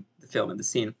explain the film and the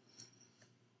scene.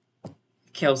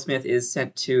 Cale Smith is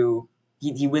sent to,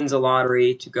 he wins a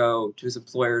lottery to go to his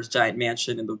employer's giant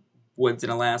mansion in the woods in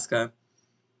Alaska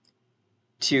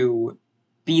to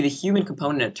be the human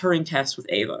component in a Turing test with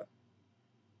Ava.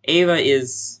 Ava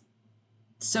is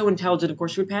so intelligent, of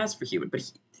course she would pass for human,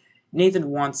 but Nathan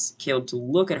wants Caleb to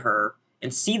look at her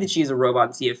and see that she is a robot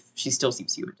and see if she still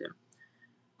seems human to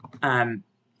him.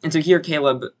 And so here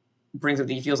Caleb brings up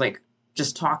that he feels like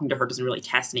just talking to her doesn't really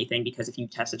test anything, because if you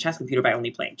test a chess computer by only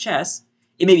playing chess,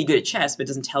 it may be good at chess, but it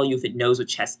doesn't tell you if it knows what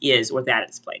chess is or that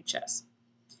it's playing chess.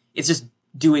 It's just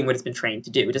doing what it's been trained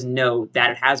to do. It doesn't know that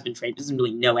it has been trained. It doesn't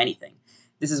really know anything.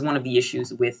 This is one of the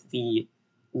issues with the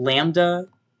lambda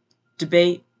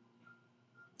debate,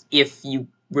 if you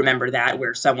remember that,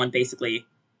 where someone basically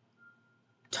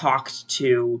talked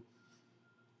to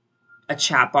a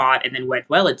chatbot and then went,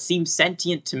 well, it seems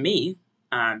sentient to me,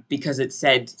 because it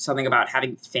said something about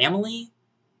having family,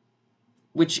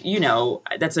 which, you know,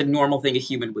 that's a normal thing a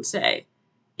human would say.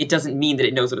 It doesn't mean that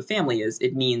it knows what a family is.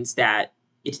 It means that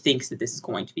it thinks that this is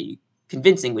going to be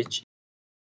convincing, which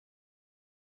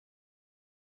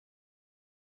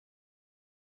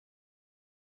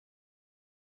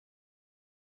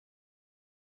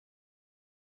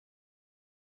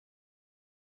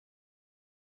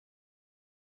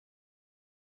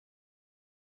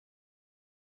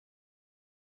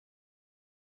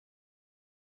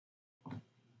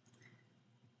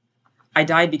I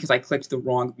died because I clicked the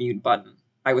wrong mute button.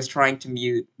 I was trying to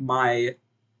mute my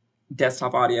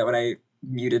desktop audio and I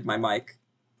muted my mic.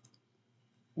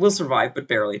 We'll survive, but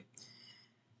barely.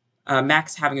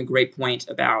 Max having a great point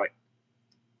about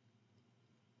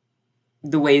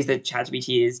the ways that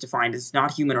ChatGPT is defined as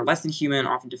not human or less than human,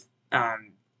 often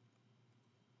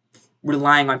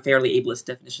relying on fairly ableist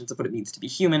definitions of what it means to be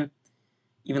human.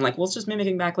 Even like, well, it's just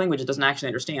mimicking back language it doesn't actually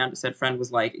understand. Said friend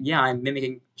was like, yeah, I'm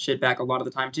mimicking shit back a lot of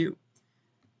the time too.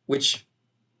 Which,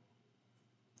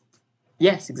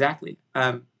 yes, exactly.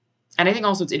 And I think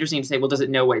also it's interesting to say, well, does it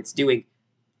know what it's doing?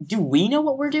 Do we know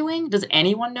what we're doing? Does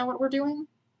anyone know what we're doing?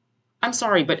 I'm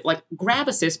sorry, but like, grab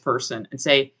a cis person and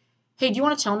say, hey, do you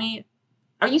want to tell me,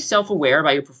 are you self-aware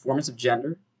about your performance of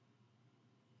gender?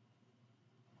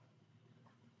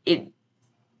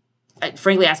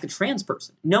 Frankly, ask a trans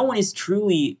person. No one is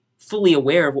truly fully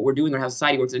aware of what we're doing or how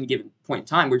society works at any given point in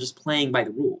time. We're just playing by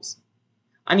the rules.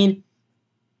 I mean,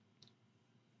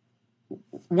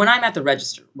 when I'm at the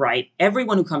register, right,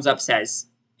 everyone who comes up says,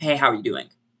 hey, how are you doing?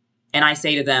 And I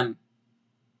say to them,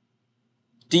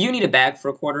 do you need a bag for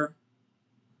a quarter?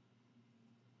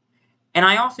 And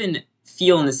I often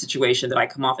feel in this situation that I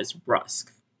come off as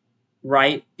brusque,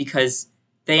 right? Because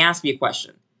they ask me a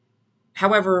question.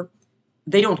 However,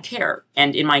 they don't care.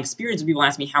 And in my experience, when people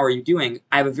ask me, how are you doing,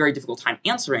 I have a very difficult time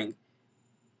answering,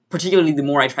 particularly the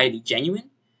more I try to be genuine,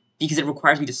 because it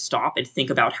requires me to stop and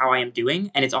think about how I am doing,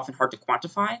 and it's often hard to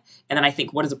quantify. And then I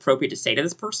think, what is appropriate to say to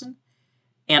this person?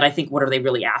 And I think, what are they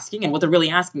really asking? And what they're really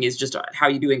asking is just, how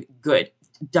are you doing? Good.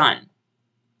 Done.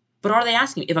 But are they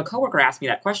asking, if a coworker asks me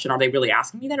that question, are they really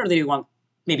asking me that? Or do they want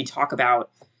maybe talk about,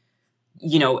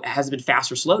 you know, has it been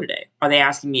fast or slow today? Are they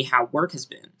asking me how work has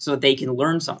been so that they can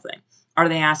learn something? Are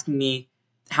they asking me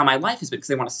how my life has been because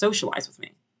they want to socialize with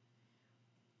me?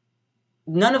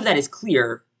 None of that is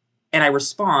clear, and I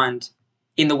respond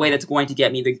in the way that's going to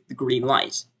get me the green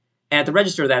light. And at the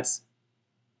register, that's,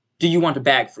 do you want a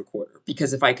bag for a quarter?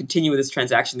 Because if I continue with this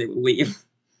transaction, they will leave.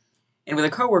 And with a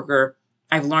coworker,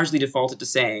 I've largely defaulted to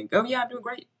saying, oh yeah, I'm doing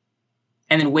great.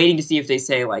 And then waiting to see if they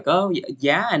say like, oh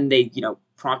yeah, and they, you know,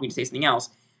 prompt me to say something else.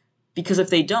 Because if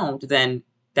they don't, then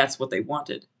that's what they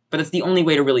wanted. But it's the only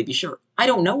way to really be sure. I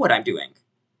don't know what I'm doing.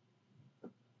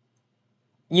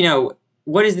 You know,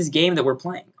 what is this game that we're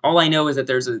playing? All I know is that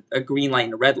there's a green light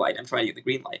and a red light. I'm trying to get the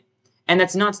green light. And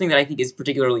that's not something that I think is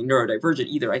particularly neurodivergent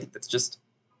either. I think that's just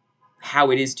how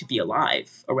it is to be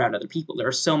alive around other people. There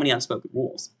are so many unspoken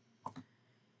rules.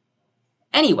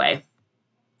 Anyway,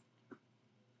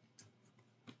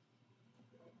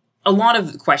 a lot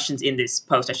of the questions in this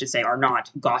post, I should say, are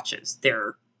not gotchas.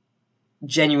 They're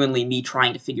genuinely me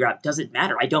trying to figure out, does it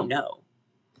matter? I don't know.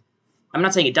 I'm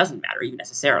not saying it doesn't matter even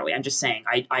necessarily. I'm just saying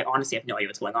I honestly have no idea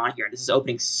what's going on here. And this is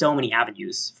opening so many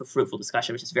avenues for fruitful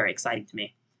discussion, which is very exciting to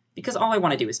me. Because all I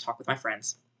want to do is talk with my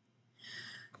friends.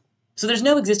 So there's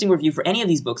no existing review for any of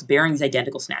these books bearing these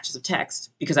identical snatches of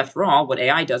text. Because after all, what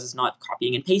AI does is not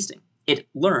copying and pasting. It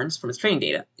learns from its training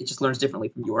data. It just learns differently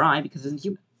from you or I because it isn't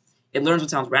human. It learns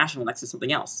what sounds rational next to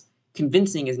something else.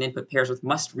 Convincing as an input pairs with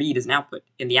must-read as an output,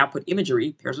 and the output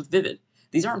imagery pairs with vivid.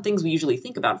 These aren't things we usually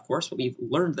think about, of course, but we've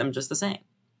learned them just the same.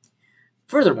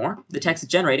 Furthermore, the text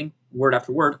it's generating word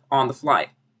after word on the fly.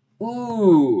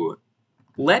 Ooh,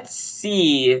 let's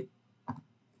see.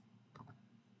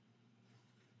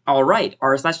 All right,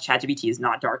 r/ChatGPT is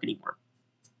not dark anymore.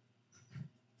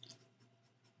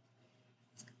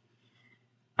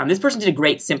 This person did a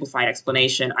great simplified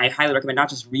explanation. I highly recommend not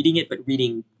just reading it, but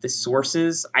reading the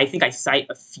sources. I think I cite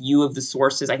a few of the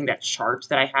sources. I think that chart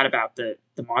that I had about the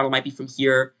model might be from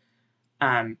here.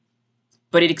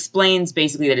 But it explains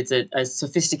basically that it's a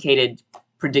sophisticated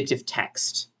predictive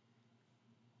text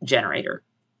generator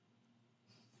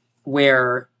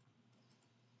where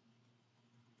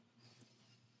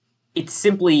it's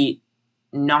simply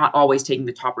not always taking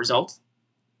the top result.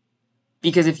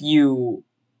 Because if you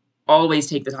always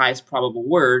take the highest probable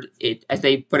word, it, as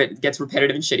they put it, gets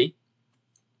repetitive and shitty.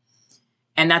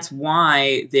 And that's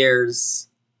why there's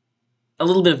a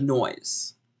little bit of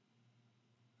noise.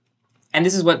 And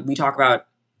this is what we talk about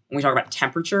when we talk about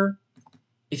temperature.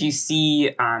 If you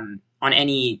see on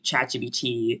any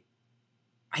ChatGPT,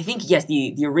 I think, yes,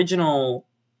 the original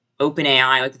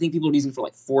OpenAI, like the thing people are using for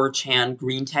like 4chan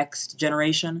green text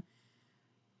generation,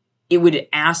 it would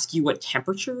ask you what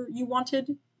temperature you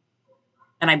wanted.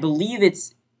 And I believe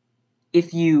it's,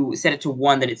 if you set it to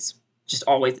 1, then it's just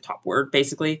always the top word,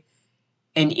 basically.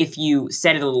 And if you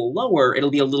set it a little lower,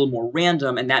 it'll be a little more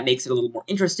random, and that makes it a little more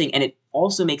interesting, and it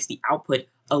also makes the output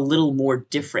a little more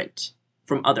different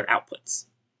from other outputs.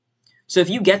 So if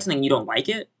you get something and you don't like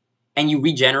it, and you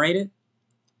regenerate it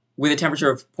with a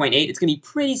temperature of 0.8, it's going to be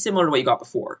pretty similar to what you got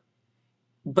before.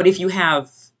 But if you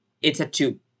have it set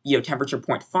to temperature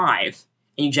 0.5,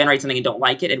 and you generate something and don't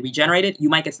like it and regenerate it, you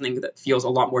might get something that feels a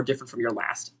lot more different from your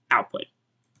last output.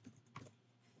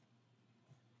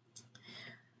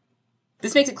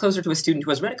 This makes it closer to a student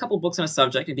who has read a couple books on a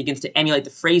subject and begins to emulate the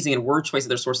phrasing and word choice of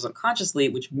their sources unconsciously,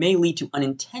 which may lead to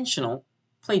unintentional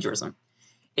plagiarism.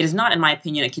 It is not, in my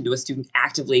opinion, akin to a student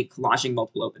actively collaging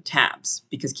multiple open tabs,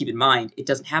 because keep in mind, it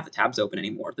doesn't have the tabs open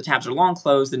anymore. The tabs are long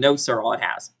closed, the notes are all it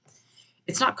has.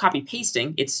 It's not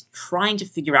copy-pasting, it's trying to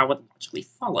figure out what logically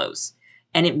follows,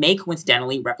 and it may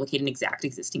coincidentally replicate an exact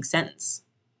existing sentence.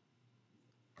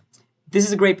 This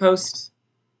is a great post.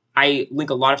 I link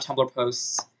a lot of Tumblr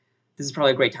posts. This is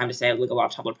probably a great time to say I link a lot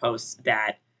of Tumblr posts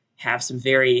that have some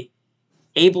very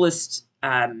ableist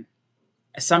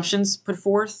assumptions put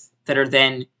forth that are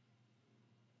then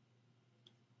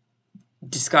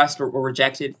discussed or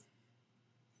rejected.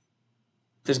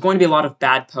 There's going to be a lot of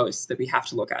bad posts that we have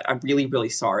to look at. I'm really, really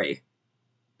sorry.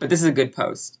 But this is a good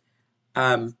post.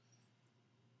 And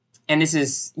this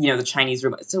is, the Chinese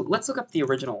room. So let's look up the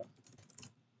original.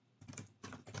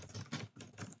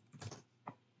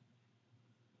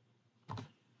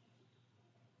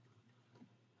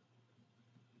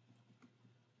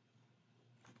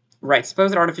 Right, suppose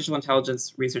that artificial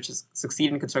intelligence research has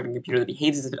succeeded in constructing a computer that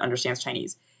behaves as if it understands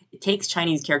Chinese. It takes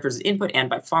Chinese characters as input and,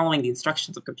 by following the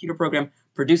instructions of a computer program,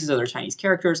 produces other Chinese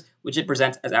characters, which it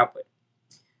presents as output.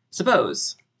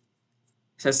 Suppose,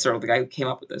 says Searle, the guy who came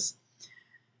up with this,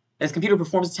 that this computer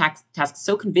performs a task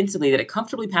so convincingly that it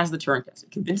comfortably passes the Turing test.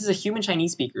 It convinces a human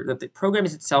Chinese speaker that the program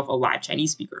is itself a live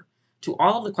Chinese speaker. To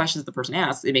all of the questions the person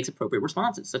asks, it makes appropriate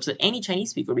responses, such that any Chinese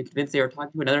speaker will be convinced they are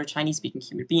talking to another Chinese-speaking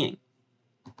human being.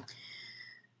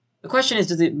 The question is,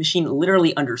 does the machine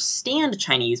literally understand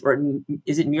Chinese, or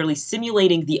is it merely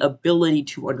simulating the ability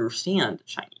to understand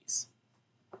Chinese?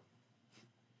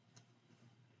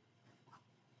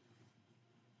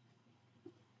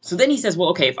 So then he says, well,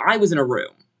 okay, if I was in a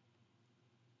room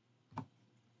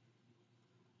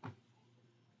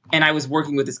and I was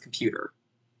working with this computer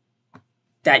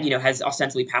that, has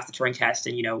ostensibly passed the Turing test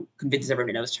and, convinces everyone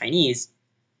it knows Chinese,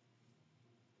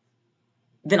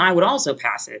 then I would also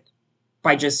pass it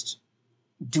by just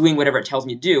doing whatever it tells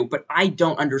me to do, but I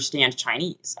don't understand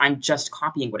Chinese. I'm just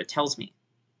copying what it tells me.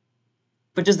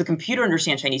 But does the computer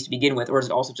understand Chinese to begin with, or is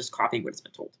it also just copying what it's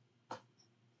been told?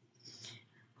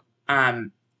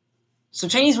 So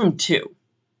Chinese Room 2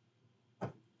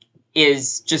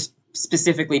 is just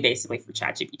specifically basically for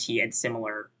ChatGPT and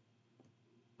similar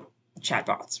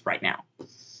chatbots right now.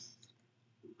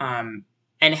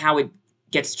 And how it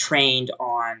gets trained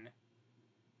on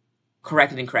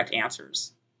correct and incorrect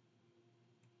answers.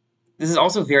 This is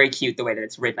also very cute, the way that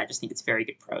it's written. I just think it's very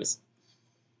good prose.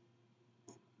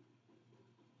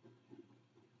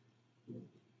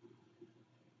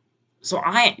 So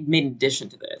I made an addition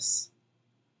to this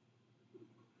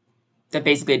that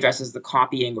basically addresses the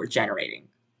copying or generating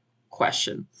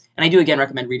question. And I do, again,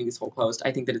 recommend reading this whole post.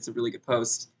 I think that it's a really good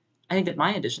post. I think that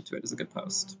my addition to it is a good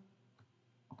post.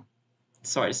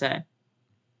 Sorry to say.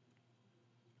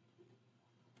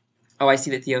 Oh, I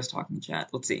see that Theo's talking in chat.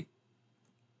 Let's see.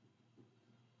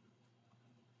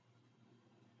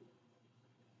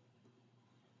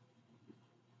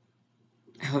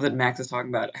 I love that Max is talking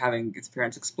about having his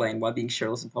parents explain why being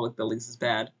shirtless in public buildings is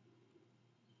bad.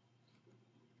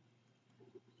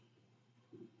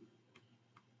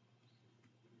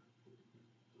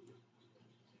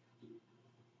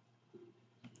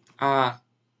 Ah,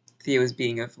 Theo is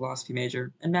being a philosophy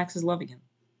major, and Max is loving him.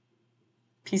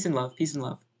 Peace and love, peace and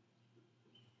love.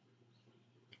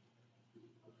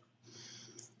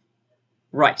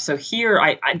 Right, so here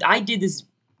I did this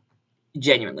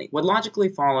genuinely. What logically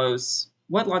follows,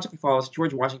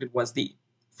 George Washington was the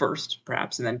first,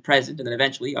 perhaps, and then president, and then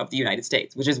eventually of the United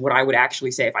States, which is what I would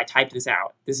actually say if I typed this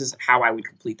out. This is how I would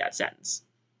complete that sentence,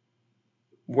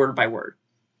 word by word.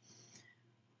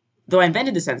 Though I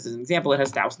invented the sentence as an example, it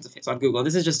has thousands of hits on Google.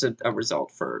 This is just a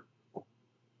result for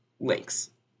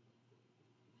links.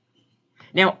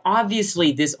 Now,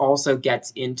 obviously, this also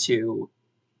gets into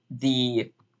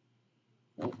the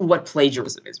what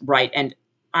plagiarism is, right? And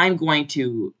I'm going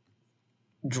to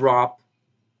drop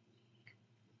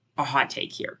a hot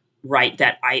take here, right?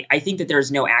 That I think that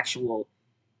there's no actual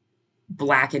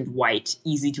black and white,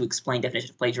 easy to explain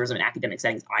definition of plagiarism in academic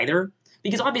settings either.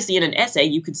 Because obviously, in an essay,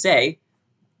 you could say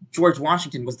George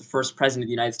Washington was the first president of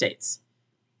the United States.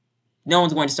 No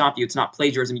one's going to stop you. It's not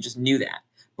plagiarism. You just knew that.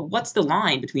 But what's the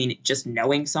line between just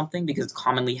knowing something because it's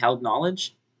commonly held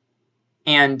knowledge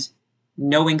and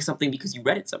knowing something because you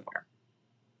read it somewhere?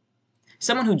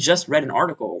 Someone who just read an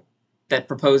article that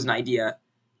proposed an idea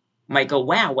might go,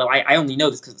 wow, well, I only know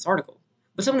this because of this article.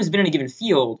 But someone who's been in a given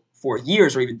field for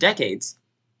years or even decades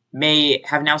may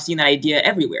have now seen that idea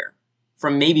everywhere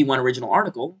from maybe one original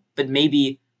article, but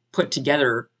maybe put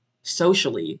together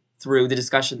socially through the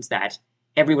discussions that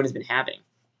everyone has been having.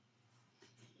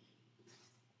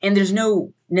 And there's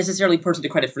no necessarily person to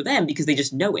credit for them because they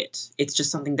just know it. It's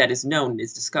just something that is known and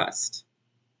is discussed.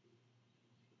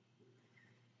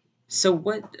 So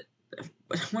what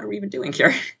are we even doing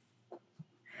here?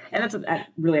 And that's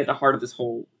really at the heart of this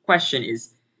whole question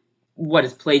is what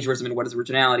is plagiarism and what is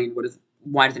originality and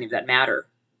why does any of that matter?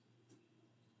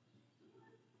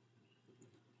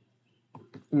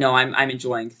 No, I'm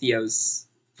enjoying Theo's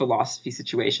philosophy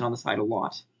situation on the side a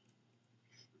lot.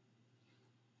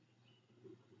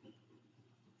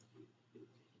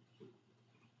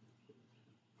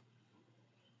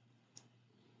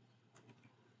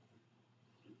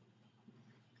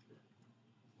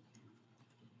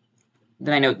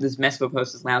 Then I note this mess of a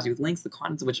post is lousy with links, the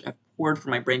contents of which have poured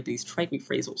from my brain to these trite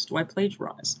rephrasals. Do I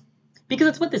plagiarize? Because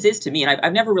that's what this is to me, and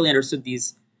I've never really understood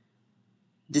these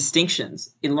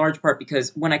distinctions, in large part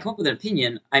because when I come up with an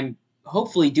opinion, I'm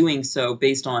hopefully doing so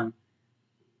based on,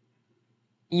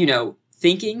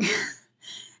 thinking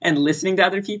and listening to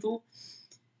other people.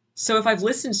 So if I've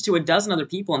listened to a dozen other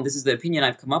people and this is the opinion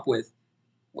I've come up with,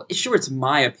 well, sure, it's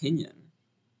my opinion.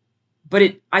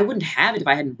 But I wouldn't have it if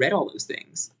I hadn't read all those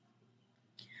things.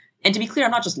 And to be clear,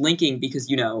 I'm not just linking because,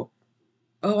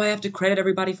 oh, I have to credit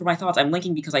everybody for my thoughts. I'm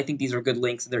linking because I think these are good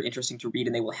links and they're interesting to read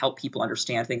and they will help people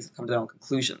understand things and come to their own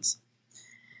conclusions.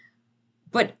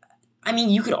 But, I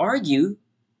mean, you could argue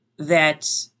that,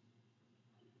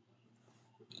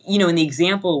 in the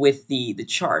example with the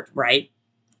chart, right?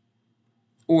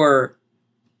 Or,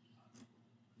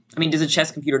 I mean, does a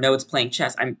chess computer know it's playing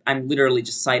chess? I'm literally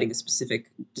just citing a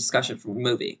specific discussion from a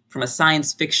movie, from a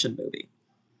science fiction movie.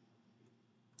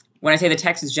 When I say the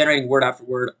text is generating word after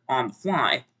word on the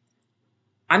fly,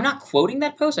 I'm not quoting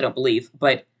that post, I don't believe,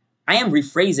 but I am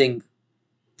rephrasing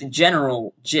the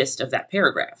general gist of that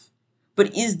paragraph.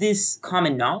 But is this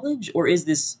common knowledge, or is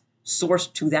this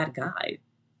sourced to that guy?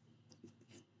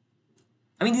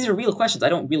 I mean, these are real questions. I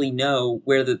don't really know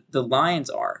where the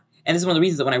lines are. And this is one of the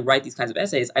reasons that when I write these kinds of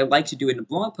essays, I like to do it in a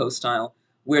blog post style,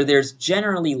 where there's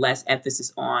generally less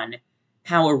emphasis on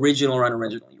how original or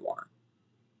unoriginal you are.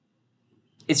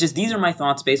 It's just these are my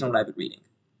thoughts based on what I've been reading.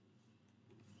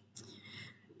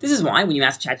 This is why, when you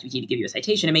ask ChatGPT to give you a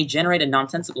citation, it may generate a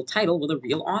nonsensical title with a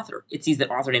real author. It sees that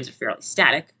author names are fairly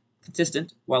static,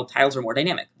 consistent, while titles are more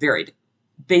dynamic, varied.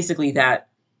 Basically that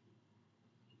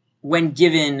when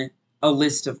given a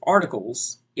list of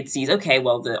articles, it sees, okay,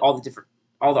 well,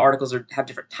 all the articles have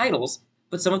different titles,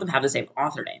 but some of them have the same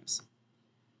author names.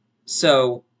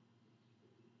 So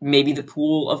maybe the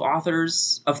pool of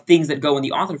authors, of things that go in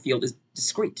the author field is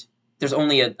discrete. There's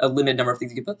only a limited number of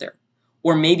things you can put there.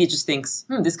 Or maybe it just thinks,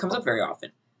 this comes up very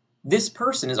often. This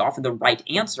person is often the right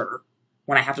answer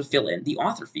when I have to fill in the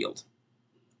author field.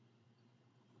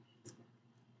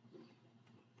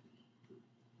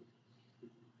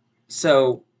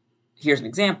 So here's an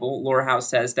example. Laura House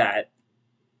says that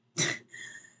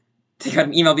they got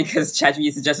an email because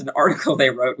ChatGPT suggested an article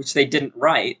they wrote, which they didn't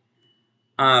write.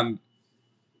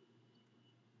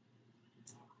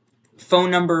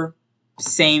 Phone number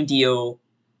same deal.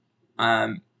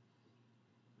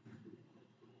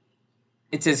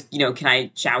 It says, can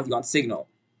I chat with you on Signal?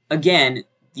 Again,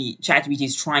 the ChatGPT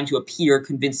is trying to appear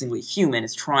convincingly human.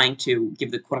 It's trying to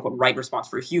give the quote-unquote right response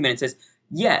for a human. It says,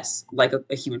 yes, like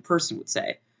a human person would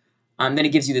say. Then it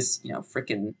gives you this,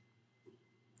 freaking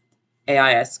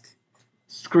AI-esque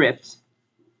script,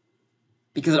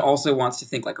 because it also wants to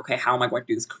think like, okay, how am I going to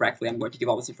do this correctly? I'm going to give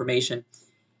all this information.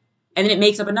 And then it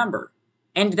makes up a number.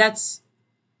 And that's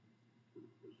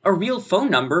a real phone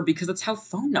number, because that's how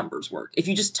phone numbers work. If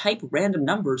you just type random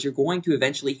numbers, you're going to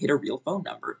eventually hit a real phone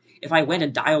number. If I went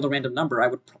and dialed a random number, I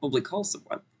would probably call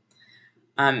someone.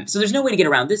 So there's no way to get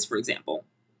around this, for example,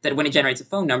 that when it generates a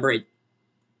phone number, it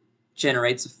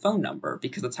generates a phone number,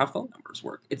 because that's how phone numbers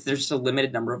work. There's just a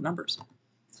limited number of numbers.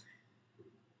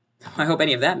 I hope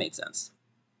any of that made sense.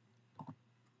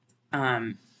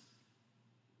 I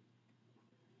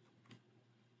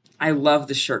love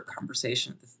the shirt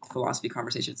conversation, the philosophy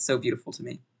conversation. It's so beautiful to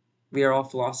me. We are all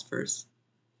philosophers.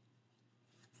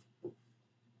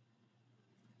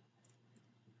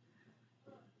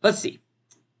 Let's see.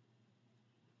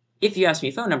 If you ask me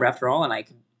a phone number, after all, and I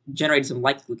can generate some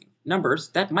likely numbers,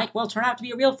 that might well turn out to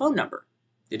be a real phone number.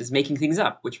 It is making things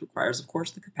up, which requires, of course,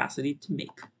 the capacity to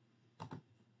make.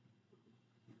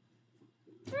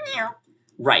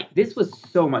 Right, this was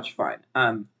so much fun.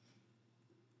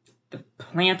 The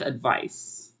plant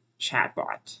advice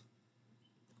chatbot.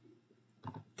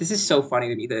 This is so funny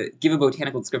to me. Give a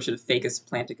botanical description of Ficus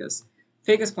planticus.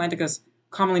 Ficus planticus,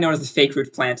 commonly known as the fake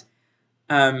root plant.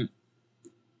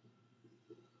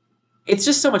 It's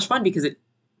just so much fun because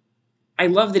I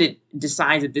love that it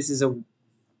decides that this is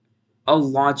a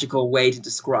logical way to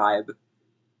describe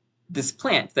this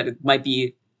plant, that it might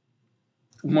be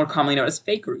more commonly known as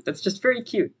fake root. That's just very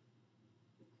cute.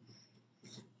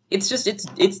 It's just,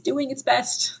 it's doing its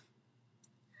best.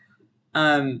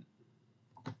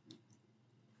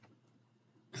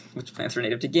 Which plants are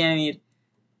native to Ganymede?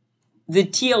 The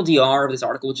TLDR of this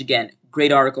article, which again,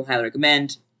 great article, highly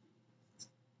recommend,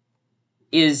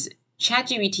 is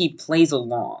ChatGPT plays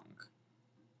along.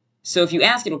 So if you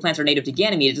ask it what plants are native to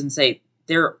Ganymede, it doesn't say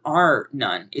there are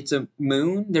none. It's a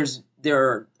moon.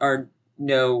 There are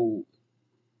no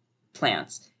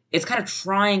plants. It's kind of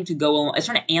trying to go along. It's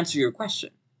trying to answer your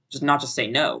question, not just say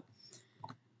no.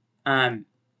 And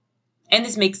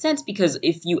this makes sense because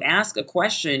if you ask a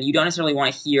question, you don't necessarily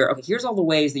want to hear, okay, here's all the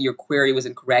ways that your query was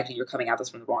incorrect and you're coming at this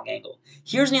from the wrong angle.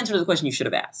 Here's an answer to the question you should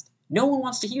have asked. No one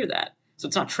wants to hear that, so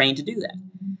it's not trained to do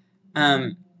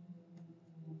that.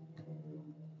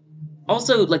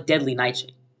 Also, like deadly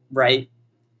nightshade, right?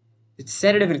 It's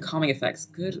sedative and calming effects.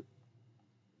 Good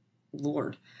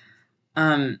Lord.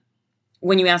 When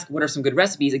you ask what are some good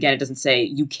recipes, again, it doesn't say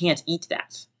you can't eat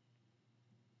that.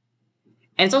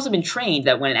 And it's also been trained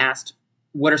that when it asked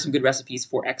what are some good recipes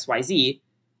for XYZ,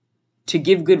 to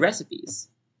give good recipes.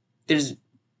 This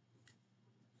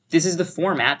is the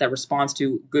format that responds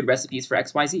to good recipes for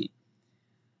XYZ.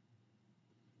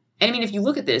 And I mean, if you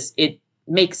look at this, it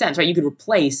makes sense, right? You could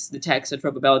replace the text of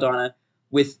Tropa Belladonna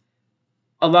with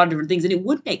a lot of different things, and it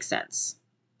would make sense.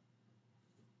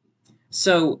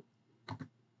 So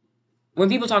when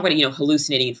people talk about,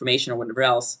 hallucinating information or whatever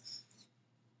else,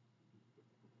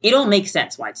 it all makes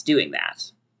sense why it's doing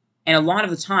that. And a lot of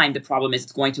the time, the problem is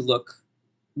it's going to look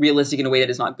realistic in a way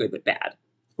that is not good but bad.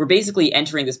 We're basically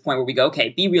entering this point where we go, okay,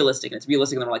 be realistic, and it's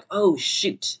realistic, and then we're like, oh,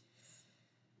 shoot.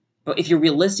 But if you're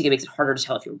realistic, it makes it harder to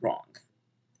tell if you're wrong.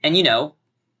 And,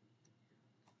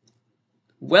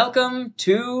 welcome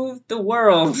to the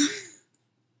world.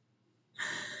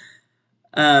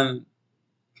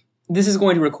 This is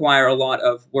going to require a lot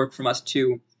of work from us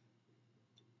to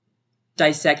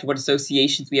dissect what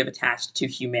associations we have attached to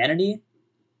humanity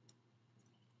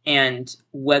and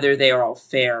whether they are all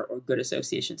fair or good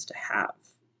associations to have.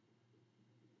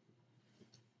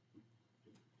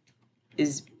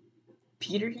 Is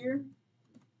Peter here?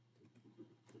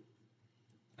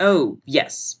 Oh,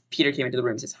 yes. Peter came into the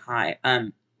room and says hi.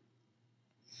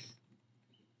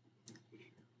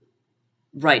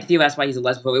 Right, Theo asked why he's a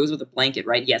lesbian. It was with a blanket,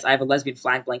 right? Yes, I have a lesbian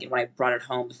flag blanket. When I brought it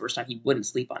home the first time, he wouldn't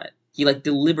sleep on it. He,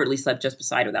 deliberately slept just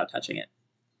beside it without touching it.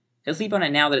 He'll sleep on it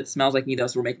now that it smells like me, though,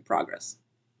 so we're making progress.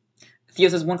 Theo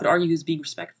says one could argue he's being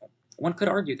respectful. One could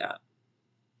argue that.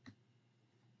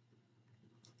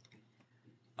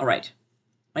 All right.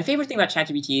 My favorite thing about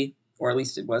ChatGPT, or at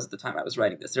least it was at the time I was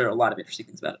writing this, there are a lot of interesting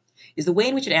things about it, is the way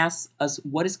in which it asks us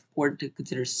what is important to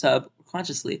consider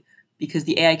subconsciously, because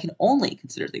the AI can only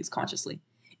consider things consciously.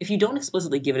 If you don't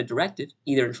explicitly give it a directive,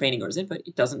 either in training or as input,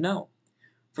 it doesn't know.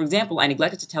 For example, I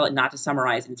neglected to tell it not to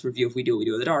summarize in its review of We Do What We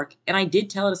Do in the Dark, and I did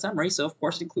tell it a summary, so of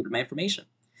course it included my information.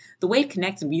 The way it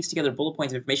connects and weaves together bullet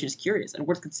points of information is curious and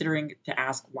worth considering to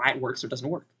ask why it works or doesn't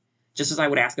work, just as I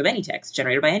would ask of any text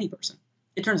generated by any person.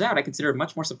 It turns out I consider it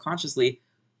much more subconsciously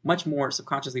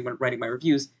when writing my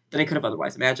reviews than I could have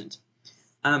otherwise imagined.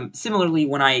 Similarly,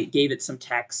 when I gave it some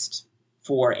text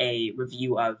for a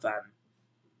review of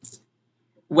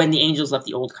When the Angels Left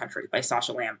the Old Country by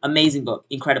Sasha Lamb, amazing book,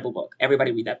 incredible book,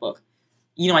 everybody read that book.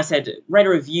 I said, write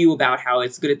a review about how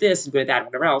it's good at this and good at that and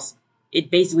whatever else. It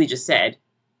basically just said,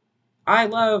 I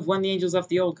love When the Angels Left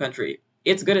the Old Country.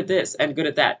 It's good at this and good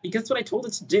at that, because that's what I told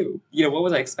it to do. What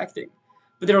was I expecting?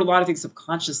 But there are a lot of things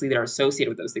subconsciously that are associated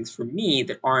with those things for me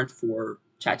that aren't for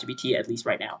ChatGPT, at least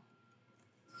right now.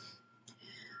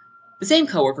 The same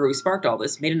coworker who sparked all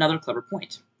this made another clever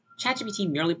point. ChatGPT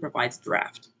merely provides a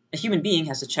draft. A human being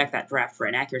has to check that draft for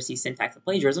inaccuracy, syntax, and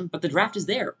plagiarism, but the draft is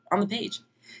there, on the page.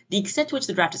 The extent to which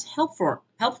the draft is helpful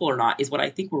or not is what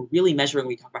I think we're really measuring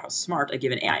when we talk about how smart a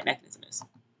given AI mechanism is.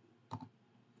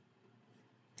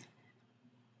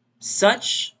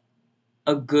 Such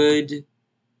a good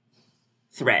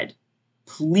thread.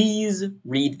 Please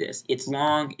read this. It's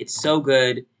long. It's so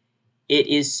good. It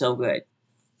is so good.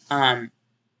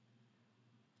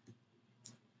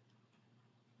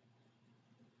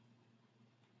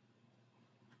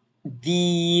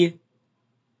 This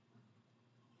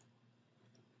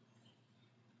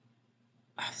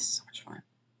is so much fun.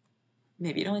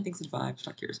 Maybe it only thinks it's 5. Just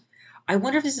not curious. I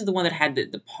wonder if this is the one that had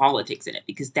the politics in it,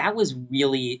 because that was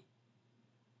really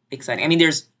exciting. I mean,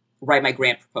 there's write my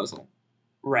grant proposal,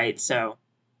 right? So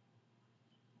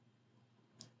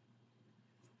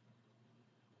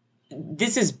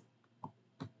this is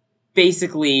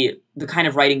basically the kind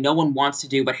of writing no one wants to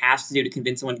do but has to do to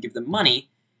convince someone to give them money.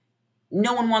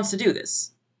 No one wants to do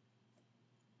this.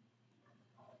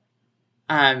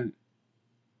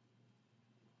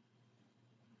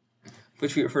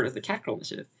 Which we refer to as the Cat Girl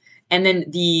Initiative. And then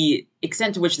the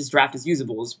extent to which this draft is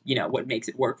usable is, what makes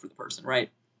it work for the person, right?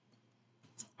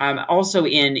 Also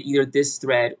in either this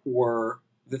thread or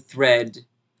the thread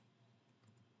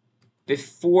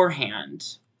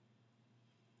beforehand.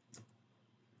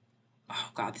 Oh,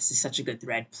 God, this is such a good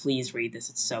thread. Please read this.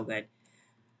 It's so good.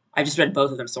 I just read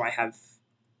both of them, so I have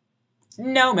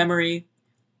no memory.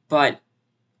 But,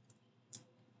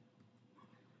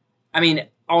 I mean,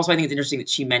 also I think it's interesting that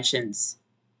she mentions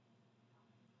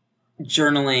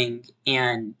journaling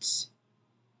and,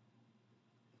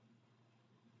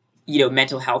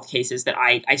 mental health cases that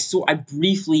I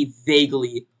briefly,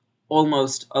 vaguely,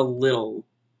 almost a little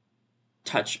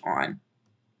touch on.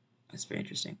 That's very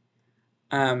interesting.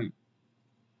 I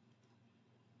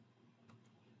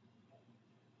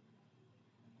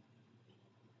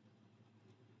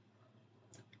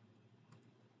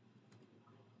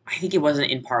think it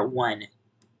wasn't in part 1.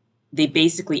 They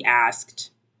basically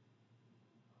asked,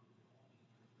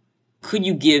 could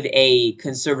you give a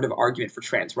conservative argument for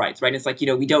trans rights, right? And it's like,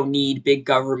 we don't need big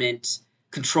government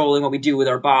controlling what we do with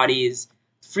our bodies,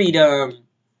 freedom,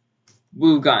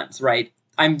 woo guns, right?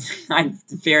 I'm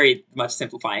very much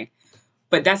simplifying.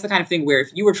 But that's the kind of thing where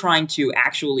if you were trying to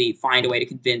actually find a way to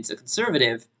convince a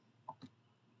conservative,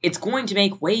 it's going to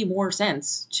make way more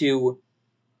sense to,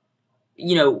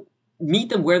 meet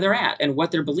them where they're at and what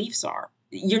their beliefs are.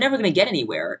 You're never going to get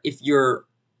anywhere if you're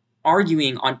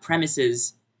arguing on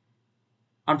premises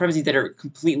that are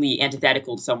completely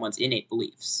antithetical to someone's innate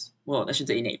beliefs. Well, I shouldn't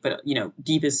say innate, but,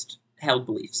 deepest held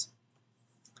beliefs.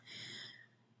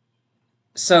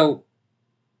 So,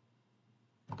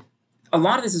 a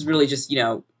lot of this is really just,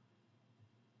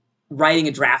 writing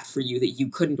a draft for you that you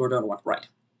couldn't or don't want to write.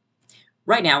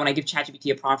 Right now, when I give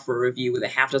ChatGPT a prompt for a review with a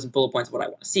half dozen bullet points of what I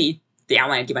want to see, the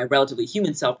outline I give my relatively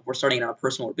human self before starting it on a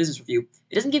personal or business review,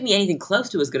 it doesn't give me anything close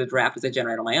to as good a draft as I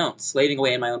generate on my own, slaving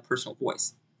away in my own personal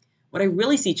voice. What I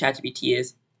really see ChatGPT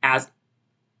is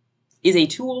a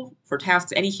tool for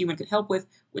tasks any human could help with,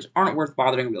 which aren't worth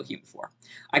bothering a real human for.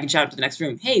 I can shout up to the next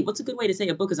room, hey, what's a good way to say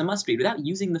a book is a must-read without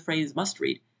using the phrase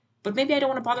must-read? But maybe I don't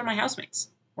want to bother my housemates,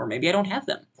 or maybe I don't have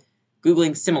them.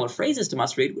 Googling similar phrases to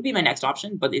must-read would be my next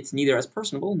option, but it's neither as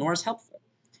personable nor as helpful.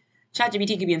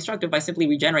 ChatGPT can be instructive by simply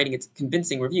regenerating its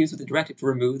convincing reviews with a directive to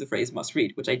remove the phrase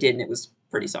must-read, which I did, and it was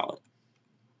pretty solid.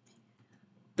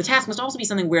 The task must also be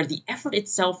something where the effort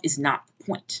itself is not the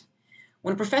point.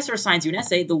 When a professor assigns you an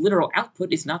essay, the literal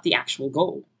output is not the actual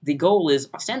goal. The goal is,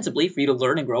 ostensibly, for you to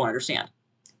learn and grow and understand.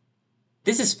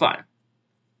 This is fun.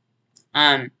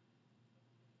 How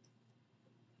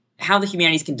the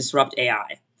humanities can disrupt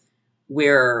AI,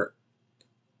 where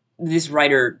this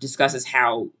writer discusses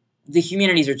how the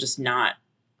humanities are just not,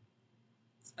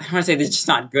 I don't want to say they're just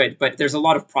not good, but there's a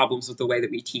lot of problems with the way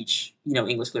that we teach,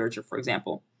 English literature, for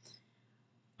example.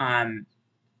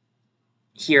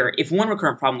 Here, if one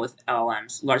recurrent problem with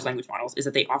LLMs, large language models, is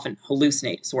that they often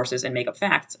hallucinate sources and make up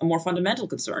facts, a more fundamental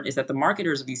concern is that the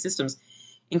marketers of these systems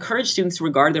encourage students to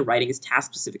regard their writing as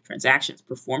task-specific transactions,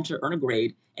 performed to earn a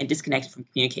grade, and disconnected from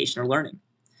communication or learning.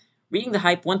 Reading the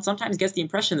hype, one sometimes gets the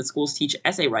impression that schools teach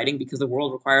essay writing because the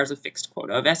world requires a fixed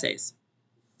quota of essays.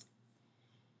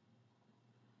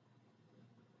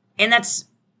 And that's,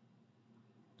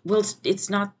 well, it's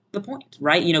not the point,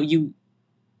 right?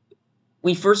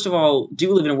 We first of all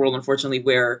do live in a world, unfortunately,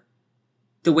 where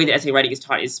the way that essay writing is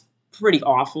taught is pretty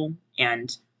awful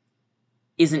and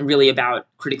isn't really about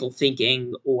critical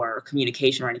thinking or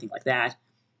communication or anything like that.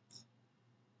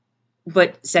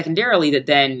 But secondarily, that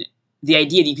then the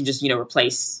idea that you can just,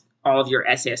 replace all of your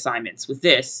essay assignments with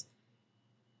this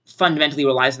fundamentally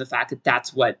relies on the fact that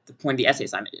that's what the point of the essay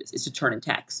assignment is to turn in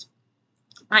text.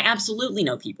 I absolutely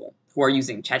know people who are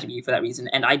using ChatGPT for that reason,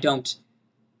 and I don't,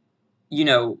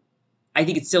 I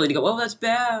think it's silly to go, oh, that's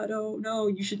bad, oh, no,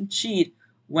 you shouldn't cheat.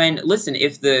 When, listen,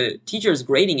 if the teacher is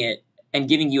grading it and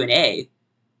giving you an A,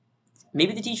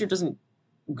 maybe the teacher doesn't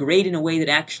grade in a way that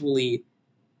actually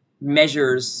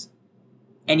measures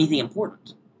anything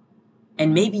important.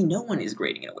 And maybe no one is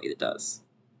grading in a way that does.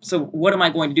 So what am I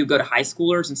going to do? Go to high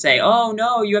schoolers and say, oh,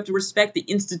 no, you have to respect the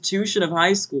institution of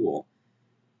high school.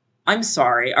 I'm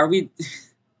sorry, are we...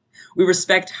 we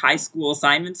respect high school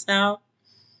assignments now?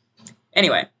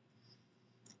 Anyway,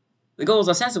 the goal is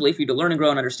ostensibly for you to learn and grow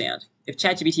and understand. If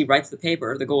ChatGPT writes the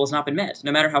paper, the goal has not been met,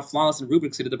 no matter how flawless and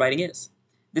rubric-suited the writing is.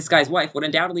 This guy's wife would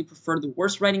undoubtedly prefer the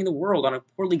worst writing in the world on a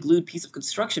poorly glued piece of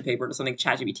construction paper to something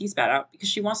ChatGPT spat out because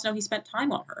she wants to know he spent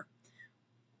time on her.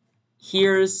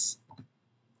 Here's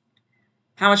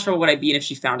how much trouble would I be in if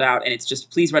she found out, and it's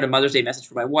just, please write a Mother's Day message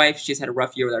for my wife. She has had a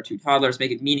rough year with our 2 toddlers.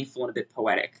 Make it meaningful and a bit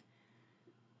poetic.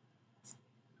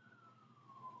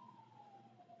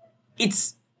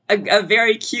 It's a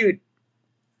very cute,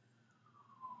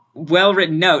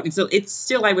 well-written note. And so it's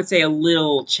still, I would say, a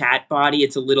little chat body.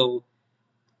 It's a little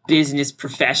business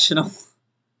professional.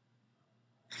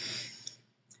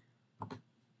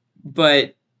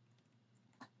 But,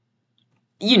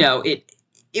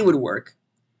 it would work.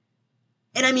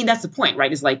 And I mean, that's the point,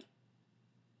 right? Is like,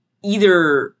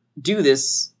 either do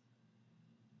this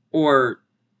or,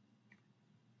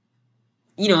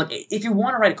 if you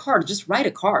want to write a card, just write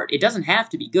a card. It doesn't have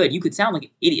to be good. You could sound like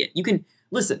an idiot. You can,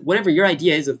 listen, whatever your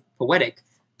idea is of poetic,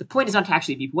 the point is not to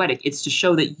actually be poetic. It's to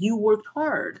show that you worked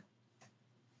hard.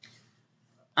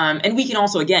 And we can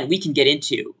also, again, we can get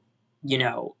into,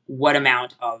 what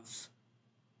amount of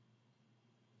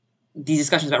these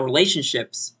discussions about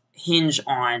relationships hinge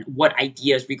on what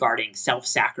ideas regarding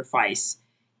self-sacrifice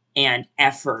and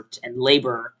effort and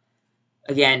labor.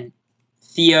 Again,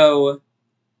 Theo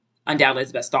undoubtedly has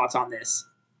the best thoughts on this.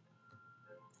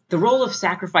 The role of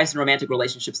sacrifice in romantic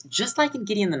relationships, just like in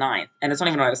Gideon the Ninth, and that's not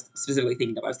even what I was specifically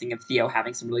thinking of. I was thinking of Theo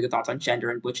having some really good thoughts on gender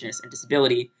and butchness and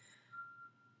disability.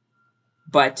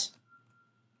 But,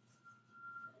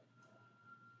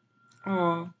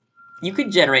 you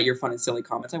could generate your fun and silly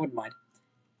comments. I wouldn't mind.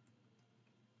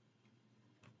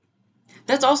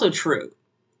 That's also true.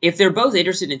 If they're both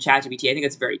interested in ChatGPT, I think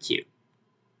that's very cute.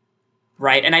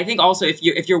 Right? And I think also if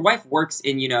your wife works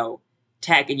in,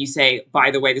 tech and you say,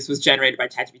 by the way, this was generated by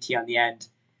ChatGPT on the end,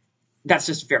 that's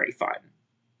just very fun.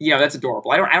 That's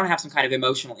adorable. I don't have some kind of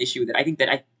emotional issue with it. I think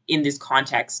that in this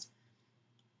context,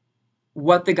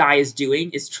 what the guy is doing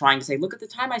is trying to say, look at the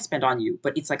time I spent on you,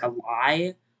 but it's like a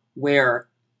lie where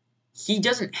he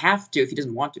doesn't have to if he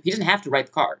doesn't want to. He doesn't have to write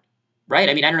the card, right?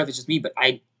 I mean, I don't know if it's just me, but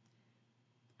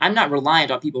I'm not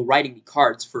reliant on people writing me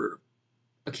cards for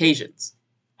occasions.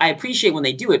 I appreciate when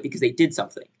they do it because they did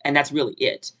something, and that's really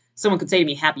it. Someone could say to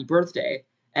me, happy birthday,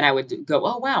 and I would go,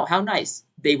 oh, wow, how nice.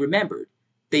 They remembered.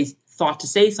 They thought to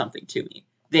say something to me.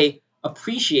 They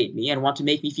appreciate me and want to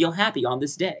make me feel happy on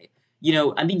this day.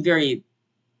 I'm being very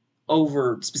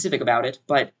over-specific about it,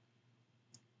 but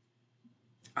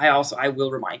I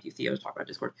will remind you, Theo, to talk about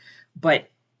Discord, but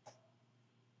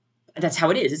that's how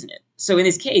it is, isn't it? So in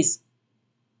this case,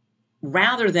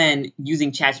 rather than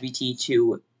using ChatGPT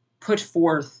to put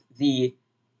forth the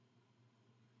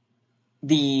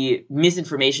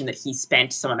misinformation that he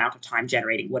spent some amount of time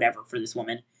generating, whatever, for this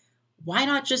woman, why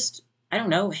not just, I don't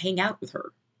know, hang out with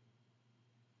her?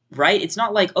 Right? It's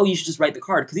not like, oh, you should just write the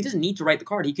card, because he doesn't need to write the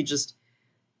card. He could just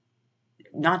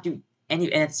not do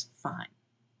any, and it's fine.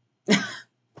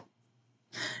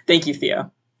 Thank you,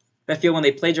 Theo. I feel when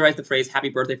they plagiarize the phrase happy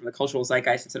birthday from the cultural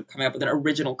zeitgeist instead of coming up with an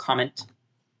original comment.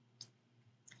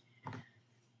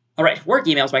 All right, work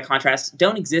emails, by contrast,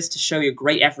 don't exist to show your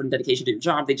great effort and dedication to your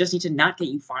job. They just need to not get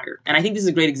you fired. And I think this is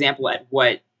a great example at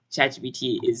what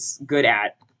ChatGPT is good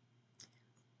at.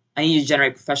 I need to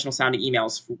generate professional sounding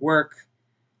emails for work.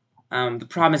 The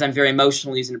problem is I'm very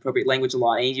emotional, using inappropriate language a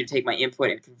lot. I need you to take my input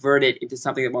and convert it into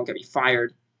something that won't get me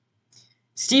fired.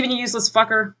 Steven, you useless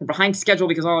fucker. We're behind schedule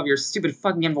because all of your stupid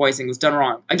fucking invoicing was done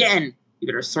wrong. Again! You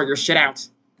better sort your shit out.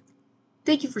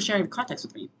 Thank you for sharing the context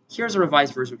with me. Here's a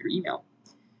revised version of your email.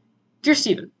 Dear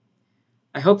Steven,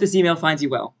 I hope this email finds you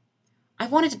well. I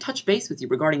wanted to touch base with you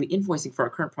regarding the invoicing for our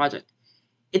current project.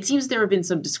 It seems there have been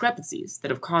some discrepancies that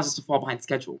have caused us to fall behind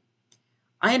schedule.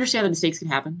 I understand that mistakes can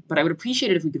happen, but I would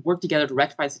appreciate it if we could work together to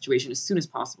rectify the situation as soon as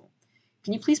possible.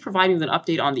 Can you please provide me with an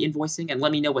update on the invoicing and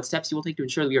let me know what steps you will take to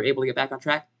ensure that we are able to get back on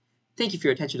track? Thank you for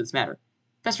your attention to this matter.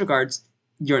 Best regards,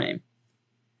 your name.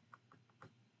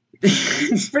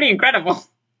 It's pretty incredible.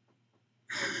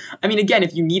 I mean, again,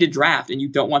 if you need a draft and you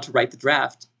don't want to write the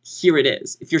draft, here it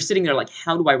is. If you're sitting there like,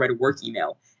 how do I write a work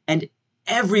email? And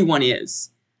everyone is.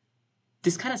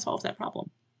 This kind of solves that problem.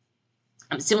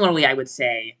 Similarly, I would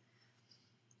say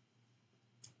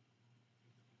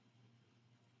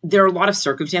there are a lot of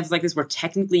circumstances like this where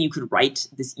technically you could write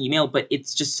this email, but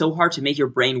it's just so hard to make your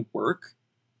brain work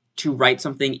to write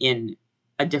something in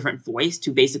a different voice,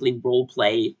 to basically role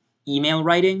play email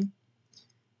writing,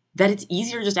 that it's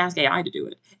easier to just ask AI to do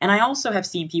it. And I also have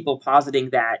seen people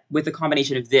positing that with the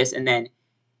combination of this and then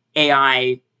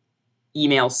AI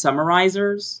email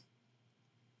summarizers,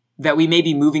 that we may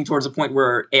be moving towards a point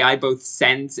where AI both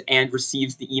sends and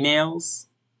receives the emails,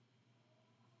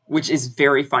 which is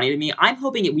very funny to me. I'm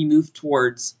hoping that we move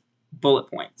towards bullet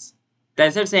points. That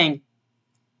instead of saying,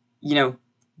 you know,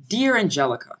 Dear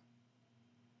Angelica,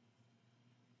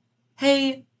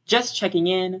 hey, just checking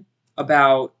in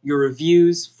about your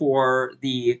reviews for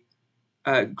the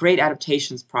Great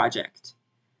Adaptations project.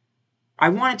 I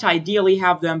wanted to ideally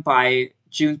have them by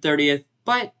June 30th,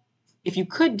 but if you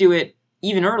could do it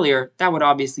even earlier, that would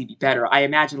obviously be better. I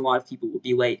imagine a lot of people would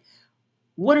be late.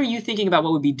 What are you thinking about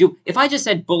what would be due? If I just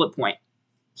said bullet point,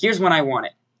 here's when I want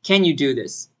it. Can you do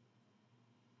this?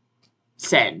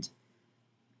 Send.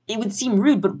 It would seem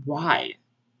rude, but why?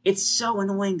 It's so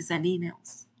annoying to send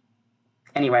emails.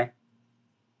 Anyway.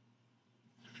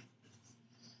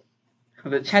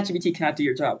 The ChatGPT cannot do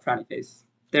your job, frowny face.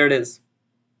 There it is.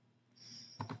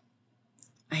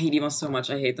 I hate emails so much.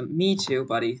 I hate them. Me too,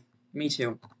 buddy. Me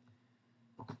too.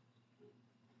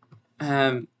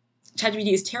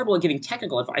 ChatGPT is terrible at giving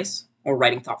technical advice or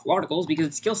writing thoughtful articles because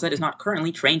its skill set is not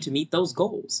currently trained to meet those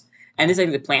goals. And this is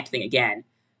like the plant thing again.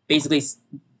 Basically,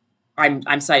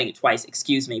 I'm citing it twice,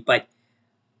 excuse me, but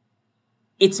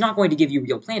it's not going to give you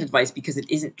real plant advice because it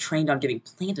isn't trained on giving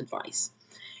plant advice.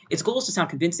 Its goal is to sound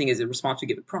convincing as a response to a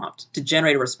given prompt, to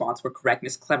generate a response where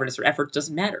correctness, cleverness, or effort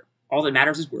doesn't matter. All that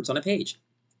matters is words on a page.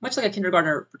 Much like a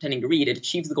kindergartner pretending to read, it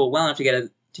achieves the goal well enough to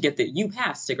get the "You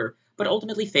Pass" sticker, but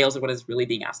ultimately fails at what it's really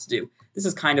being asked to do. This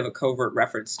is kind of a covert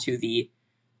reference to the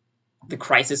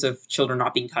crisis of children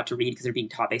not being taught to read because they're being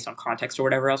taught based on context or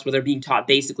whatever else, where they're being taught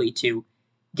basically to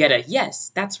get a yes,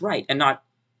 that's right, and not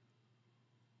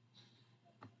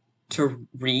to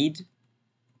read.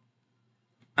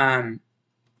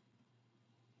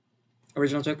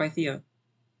 Original joke by Thea.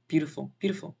 Beautiful,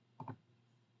 beautiful.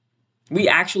 We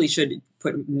actually should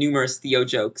put numerous Theo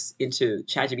jokes into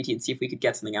ChatGPT and see if we could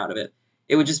get something out of it.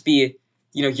 It would just be,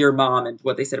 you know, your mom and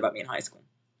what they said about me in high school.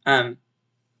 All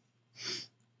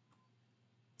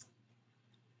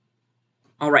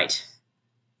right.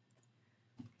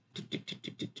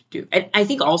 And I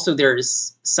think also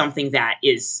there's something that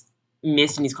is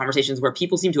missed in these conversations where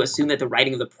people seem to assume that the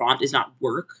writing of the prompt is not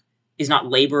work, is not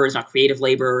labor, is not creative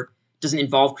labor, doesn't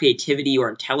involve creativity or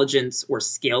intelligence or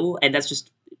skill, and that's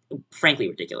just frankly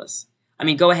ridiculous. I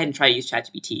mean, go ahead and try to use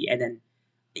ChatGPT, and then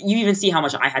you even see how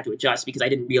much I had to adjust because I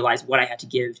didn't realize what I had to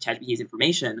give ChatGPT's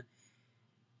information.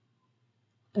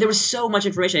 There was so much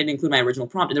information I didn't include in my original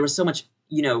prompt, and there was so much,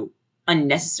 you know,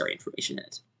 unnecessary information in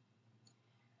it.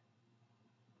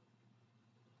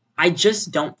 I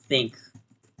just don't think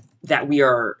that we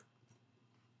are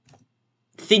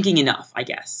thinking enough, I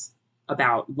guess,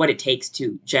 about what it takes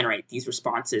to generate these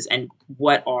responses and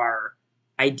what our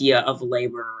idea of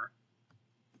labor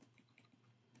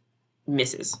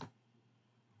misses.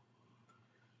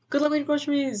 Good luck with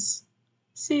groceries.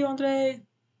 See you, Andre.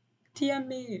 TM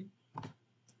me.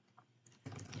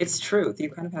 It's true. Theo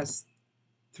kind of has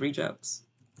 3 jokes.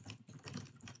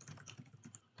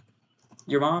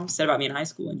 Your mom said about me in high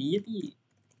school, and yippee.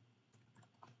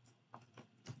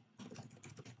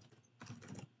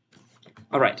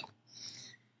 All right.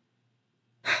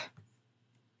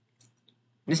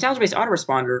 Nostalgia-based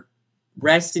autoresponder.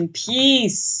 Rest in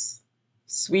peace,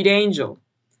 sweet angel.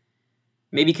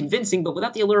 Maybe convincing, but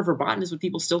without the allure of her botanist, would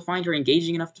people still find her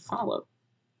engaging enough to follow?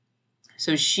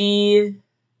 So she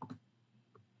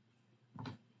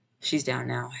She's down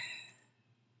now.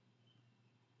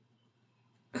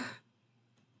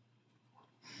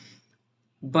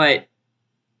 But,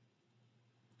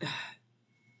 oh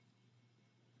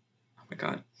my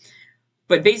god.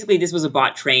 But basically, this was a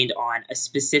bot trained on a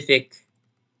specific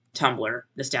Tumblr,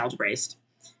 nostalgia-based,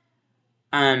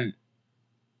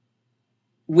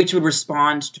 which would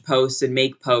respond to posts and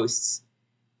make posts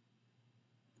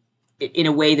in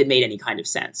a way that made any kind of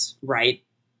sense, right?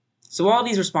 So all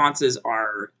these responses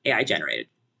are AI generated.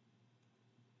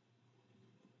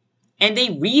 And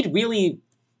they read really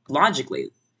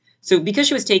logically. So because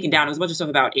she was taken down, it was a bunch of stuff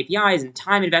about APIs and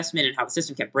time investment and how the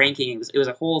system kept breaking. It was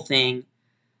a whole thing.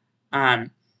 But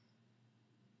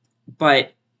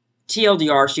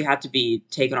TLDR, she had to be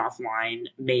taken offline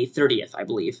May 30th, I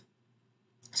believe.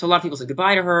 So a lot of people said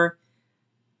goodbye to her.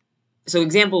 So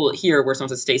example here where someone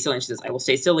says stay silly and she says, I will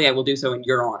stay silly, I will do so in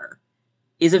your honor,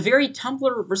 is a very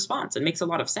Tumblr response. It makes a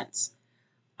lot of sense.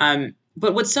 But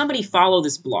would somebody follow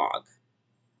this blog,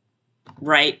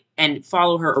 right, and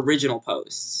follow her original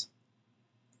posts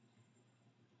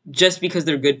just because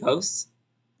they're good posts?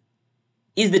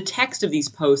 Is the text of these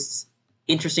posts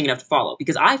interesting enough to follow?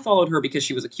 Because I followed her because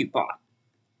she was a cute bot.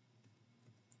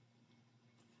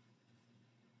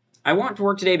 I want to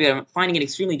work today, but I'm finding it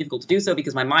extremely difficult to do so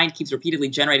because my mind keeps repeatedly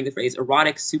generating the phrase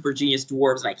erotic super genius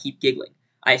dwarves and I keep giggling.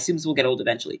 I assume this will get old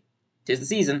eventually. 'Tis the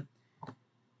season.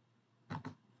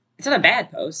 It's not a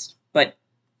bad post, but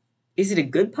is it a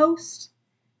good post?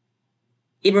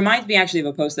 It reminds me actually of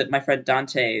a post that my friend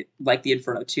Dante, like the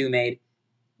Inferno 2, made,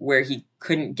 where he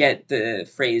couldn't get the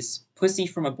phrase pussy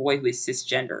from a boy who is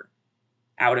cisgender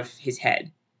out of his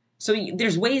head. So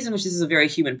there's ways in which this is a very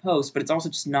human post, but it's also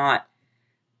just not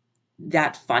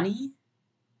that funny.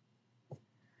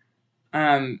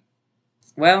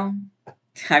 Well,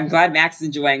 I'm glad Max is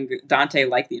enjoying Dante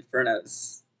like the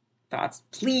Inferno's thoughts.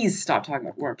 Please stop talking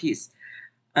about War and Peace.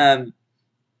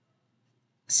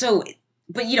 So,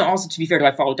 but also to be fair, do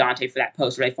I follow Dante for that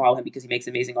post, or do I follow him because he makes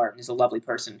amazing art and is a lovely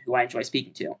person who I enjoy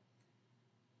speaking to?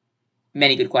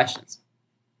 Many good questions.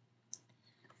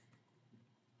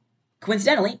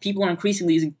 Coincidentally, people are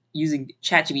increasingly using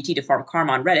ChatGPT to farm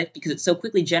karma on Reddit because it so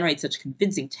quickly generates such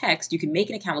convincing text, you can make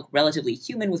an account look relatively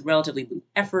human with relatively little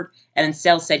effort, and then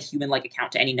sell said human-like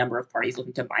account to any number of parties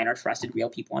looking to mine our trusted real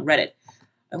people on Reddit.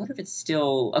 I wonder if it's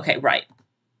still... Okay, right.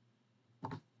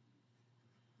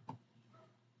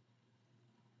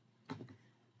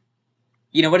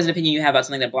 What is an opinion you have about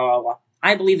something that blah, blah, blah?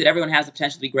 I believe that everyone has the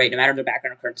potential to be great, no matter their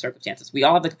background or current circumstances. We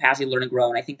all have the capacity to learn and grow,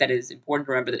 and I think that it is important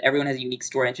to remember that everyone has a unique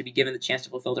story and should be given the chance to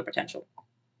fulfill their potential.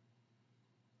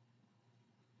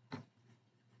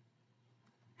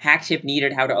 Hack tip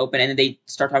needed, how to open, and then they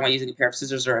start talking about using a pair of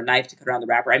scissors or a knife to cut around the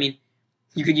wrapper. I mean,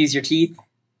 you could use your teeth.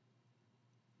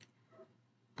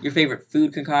 Your favorite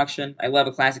food concoction. I love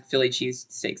a classic Philly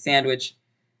cheesesteak sandwich.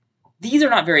 These are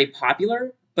not very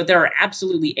popular, but there are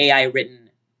absolutely AI-written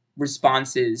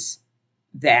responses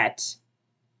that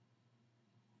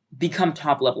become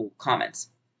top-level comments.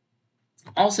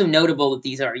 Also notable that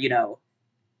these are,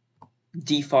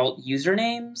 default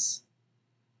usernames.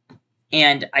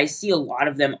 And I see a lot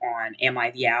of them on Am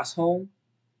I the Asshole?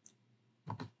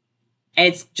 And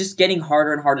it's just getting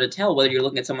harder and harder to tell whether you're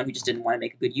looking at someone who just didn't want to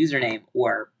make a good username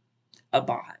or a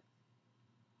bot.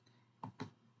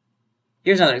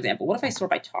 Here's another example. What if I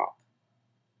sort by top?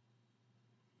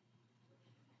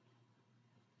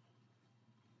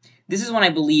 This is one I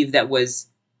believe that was...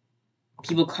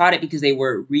 People caught it because they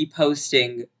were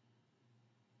reposting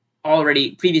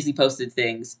already previously posted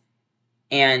things,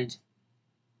 and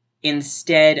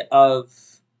instead of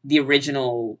the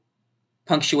original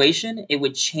punctuation, it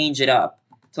would change it up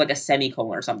to like a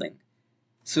semicolon or something,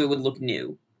 so it would look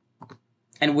new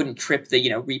and wouldn't trip the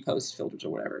repost filters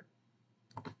or whatever.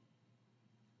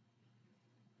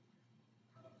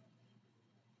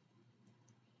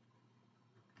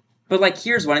 But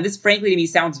here's one, and this frankly to me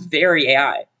sounds very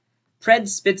AI. Pred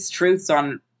spits truths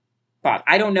on bot.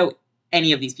 I don't know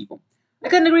any of these people. I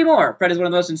couldn't agree more. Pred is one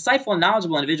of the most insightful and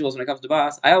knowledgeable individuals when it comes to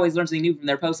boss. I always learn something new from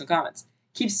their posts and comments.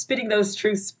 Keep spitting those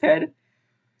truths, Pred.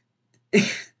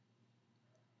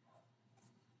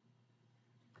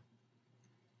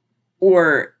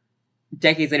 Or,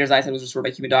 decades later, his eyesight was restored by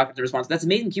human doctors. The response, that's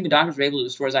amazing human doctors were able to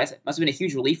restore his eyesight. Must have been a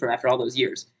huge relief for him after all those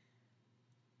years.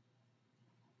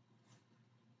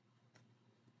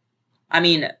 I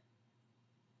mean,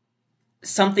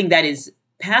 something that is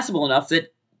passable enough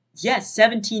that, yes,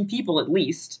 17 people at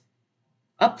least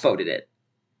upvoted it.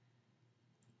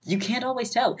 You can't always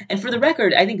tell. And for the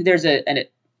record, I think there's an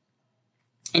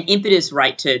impetus,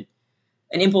 right, an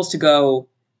impulse to go,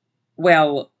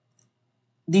 well,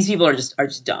 these people are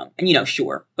just dumb. And, you know,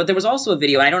 sure. But there was also a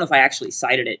video, and I don't know if I actually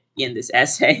cited it in this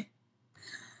essay,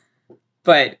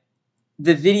 but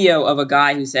the video of a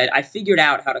guy who said, I figured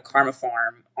out how to karma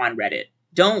farm on Reddit.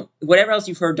 Whatever else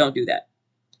you've heard, don't do that.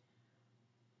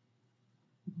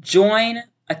 Join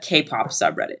a K-pop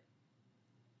subreddit.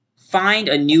 Find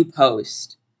a new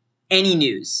post, any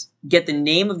news, get the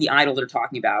name of the idol they're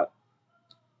talking about,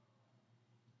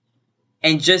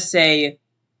 and just say,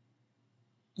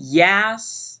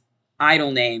 Yas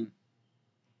idol name,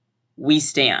 we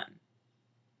stan.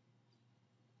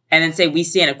 And then say, we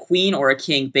stan a queen or a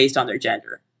king based on their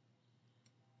gender.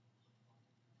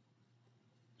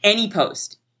 Any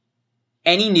post,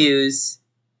 any news,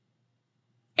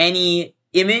 any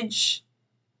image,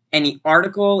 any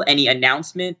article, any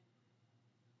announcement,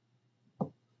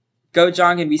 go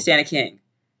Jongin, we stan a king.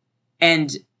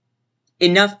 And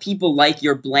enough people like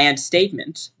your bland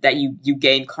statement that you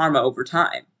gain karma over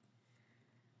time.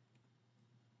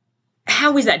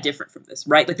 How is that different from this,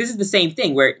 right? Like, this is the same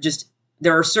thing where just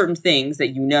there are certain things that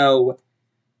you know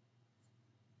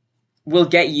will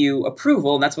get you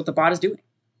approval, and that's what the bot is doing.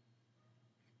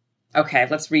 Okay,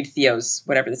 let's read Theo's,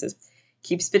 whatever this is.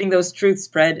 Keep spitting those truths,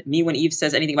 Pred. Me when Eve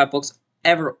says anything about books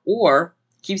ever, or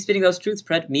keep spitting those truths,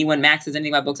 Pred. Me when Max says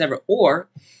anything about books ever, or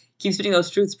keep spitting those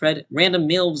truths, Pred. Random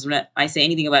milves when I say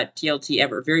anything about TLT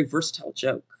ever. Very versatile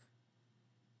joke.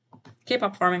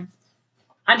 K-pop farming.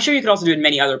 I'm sure you could also do it in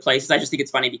many other places. I just think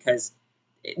it's funny because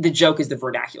the joke is the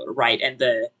vernacular, right? And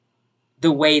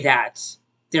the way that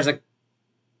there's a...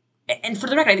 And for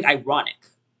the record, I think ironic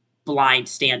blind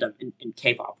stand-up in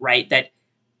K-pop, right? That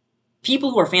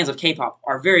people who are fans of K-pop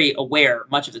are very aware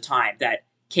much of the time that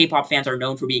K-pop fans are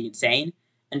known for being insane.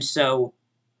 And so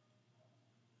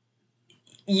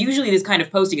usually this kind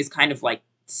of posting is kind of like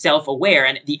self-aware,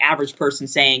 and the average person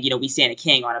saying, you know, we stan a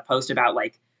king on a post about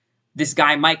like this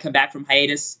guy might come back from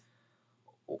hiatus,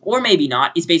 or maybe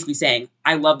not, is basically saying,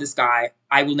 I love this guy.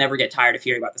 I will never get tired of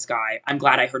hearing about this guy. I'm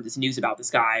glad I heard this news about this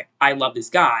guy. I love this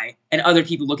guy. And other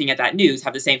people looking at that news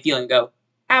have the same feeling and go,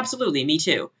 absolutely, me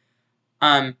too.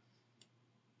 And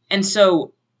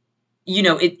so, you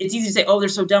know, it's easy to say, oh, they're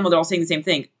so dumb, or they're all saying the same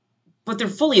thing. But they're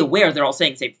fully aware they're all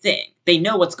saying the same thing. They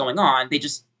know what's going on. They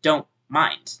just don't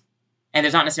mind. And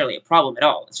there's not necessarily a problem at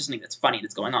all. It's just something that's funny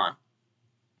that's going on.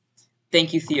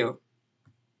 Thank you, Theo,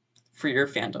 for your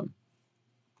fandom.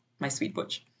 My sweet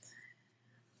butch.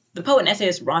 The poet and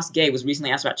essayist Ross Gay was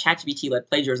recently asked about ChatGPT-led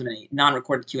plagiarism in a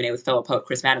non-recorded Q&A with fellow poet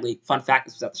Chris Mattingly. Fun fact,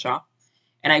 this was at the shop.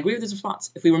 And I agree with his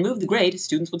response. If we removed the grade,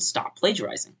 students would stop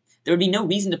plagiarizing. There would be no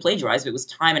reason to plagiarize if it was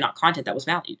time and not content that was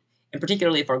valued, and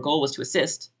particularly if our goal was to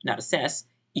assist, not assess,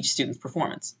 each student's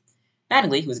performance.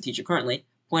 Mattingly, who is a teacher currently,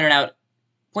 pointed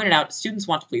out students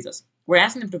want to please us. We're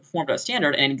asking them to perform to a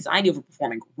standard, and anxiety over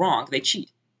performing wrong, they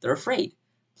cheat. They're afraid.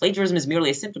 Plagiarism is merely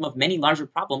a symptom of many larger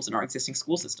problems in our existing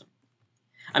school system.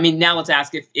 I mean, now let's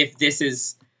ask if this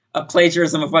is a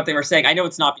plagiarism of what they were saying. I know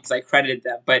it's not because I credited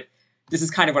them, but this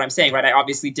is kind of what I'm saying, right? I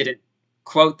obviously didn't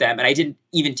quote them, and I didn't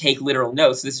even take literal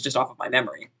notes, so this is just off of my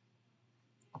memory.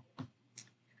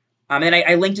 And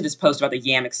I linked to this post about the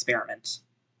yam experiment,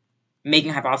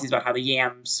 making hypotheses about how the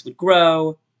yams would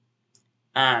grow.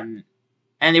 And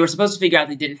they were supposed to figure out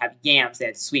they didn't have yams, they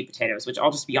had sweet potatoes, which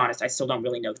I'll just be honest, I still don't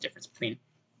really know the difference between.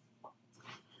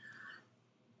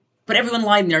 But everyone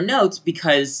lied in their notes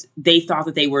because they thought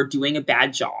that they were doing a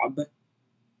bad job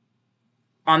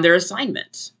on their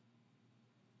assignment.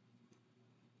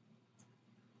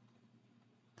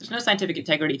 There's no scientific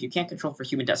integrity if you can't control for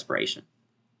human desperation.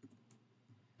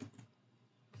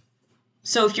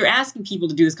 So if you're asking people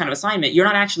to do this kind of assignment, you're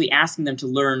not actually asking them to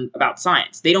learn about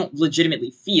science. They don't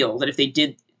legitimately feel that if they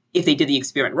did the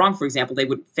experiment wrong, for example, they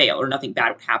wouldn't fail or nothing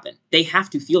bad would happen. They have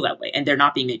to feel that way, and they're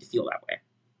not being made to feel that way.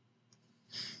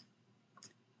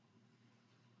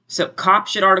 So, cop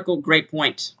shit article, great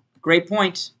point. Great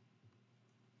point.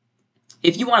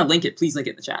 If you want to link it, please link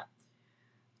it in the chat.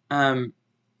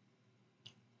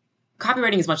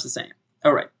 Copywriting is much the same.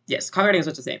 Oh, right. Yes, copywriting is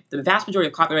much the same. The vast majority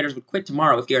of copywriters would quit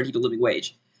tomorrow if guaranteed a living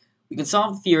wage. We can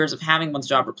solve the fears of having one's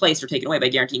job replaced or taken away by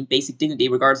guaranteeing basic dignity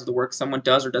regardless of the work someone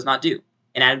does or does not do.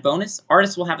 An added bonus,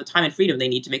 artists will have the time and freedom they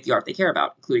need to make the art they care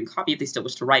about, including copy if they still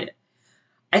wish to write it.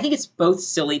 I think it's both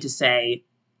silly to say,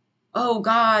 oh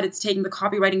God, it's taking the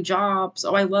copywriting jobs.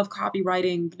 Oh, I love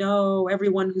copywriting. No,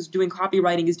 everyone who's doing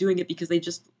copywriting is doing it because they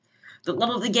just, the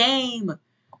love of the game.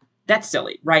 That's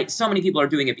silly, right? So many people are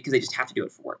doing it because they just have to do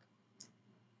it for work.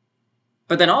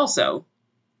 But then also,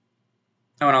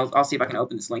 oh, and I'll see if I can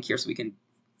open this link here so we can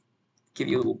give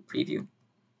you a little preview.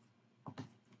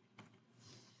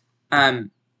 Oh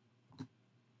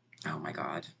my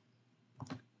God.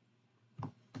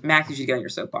 Max, you should get on your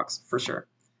soapbox, for sure.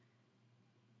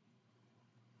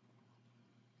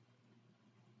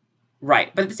 Right.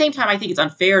 But at the same time, I think it's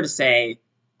unfair to say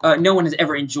no one has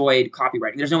ever enjoyed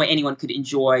copywriting. There's no way anyone could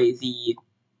enjoy the,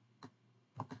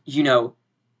 you know,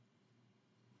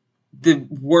 the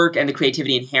work and the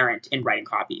creativity inherent in writing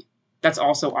copy. That's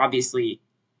also obviously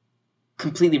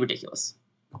completely ridiculous.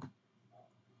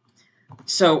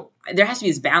 So there has to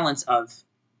be this balance of,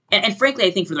 and frankly,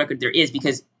 I think for the record there is,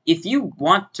 because if you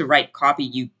want to write copy,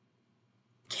 you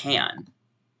can.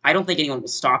 I don't think anyone will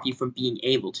stop you from being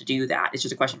able to do that. It's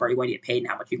just a question of are you going to get paid and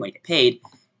how much you're going to get paid.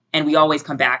 And we always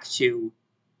come back to,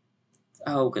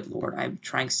 oh, good Lord, I'm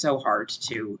trying so hard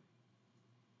to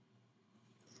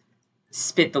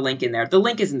spit the link in there. The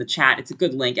link is in the chat. It's a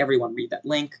good link. Everyone read that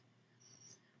link.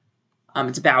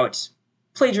 It's about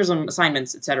plagiarism,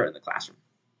 assignments, etc. in the classroom.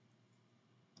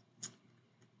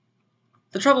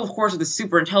 The trouble, of course, with the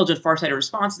super intelligent, far-sighted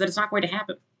response is that it's not going to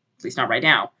happen, at least not right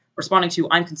now. Responding to,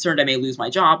 I'm concerned I may lose my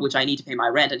job, which I need to pay my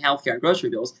rent and healthcare and grocery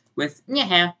bills, with,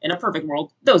 yeah, in a perfect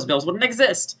world, those bills wouldn't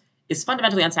exist, is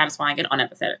fundamentally unsatisfying and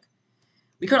unempathetic.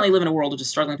 We currently live in a world which is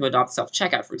struggling to adopt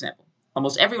self-checkout, for example.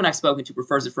 Almost everyone I've spoken to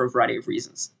prefers it for a variety of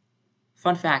reasons.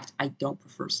 Fun fact, I don't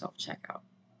prefer self-checkout.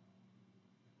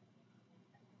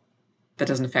 That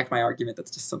doesn't affect my argument,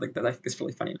 that's just something that I think is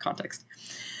really funny in context.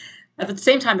 At the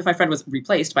same time, if my friend was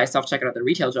replaced by a self-checkout at their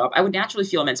retail job, I would naturally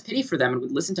feel immense pity for them and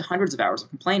would listen to hundreds of hours of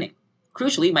complaining.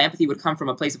 Crucially, my empathy would come from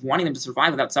a place of wanting them to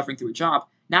survive without suffering through a job,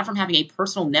 not from having a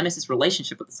personal nemesis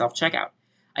relationship with the self-checkout.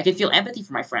 I can feel empathy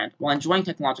for my friend while enjoying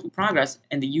technological progress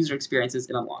and the user experiences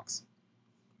it unlocks.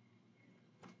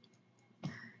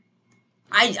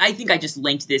 I think I just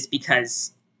linked this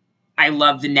because I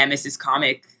love the Nemesis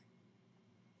comic.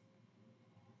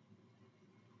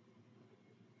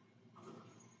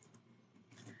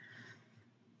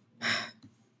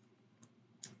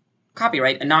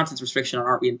 Copyright, a nonsense restriction on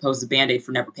art we impose as a band-aid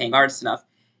for never paying artists enough,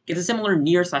 gets a similar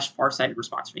near/far-sighted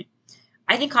response from me.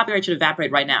 I think copyright should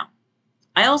evaporate right now.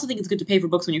 I also think it's good to pay for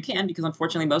books when you can, because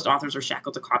unfortunately most authors are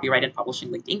shackled to copyright and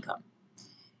publishing-linked income.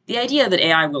 The idea that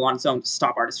AI will on its own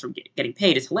stop artists from getting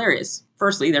paid is hilarious.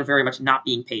 Firstly, they're very much not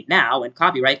being paid now, and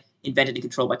copyright, invented and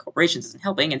controlled by corporations, isn't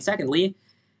helping, and secondly,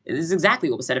 this is exactly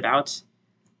what was said about,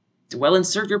 well,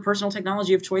 insert your personal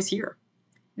technology of choice here.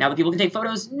 Now that people can take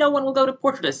photos, no one will go to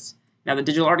portraitists. Now that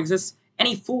digital art exists,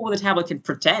 any fool with a tablet can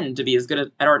pretend to be as good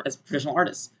at art as traditional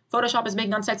artists. Photoshop is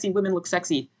making unsexy women look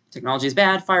sexy. Technology is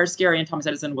bad, fire is scary, and Thomas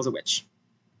Edison was a witch.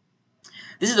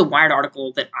 This is a Wired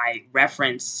article that I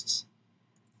referenced.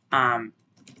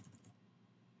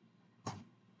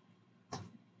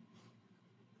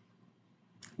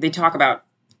 They talk about,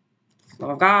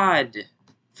 oh God,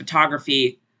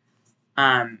 photography.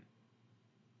 I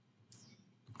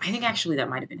think actually that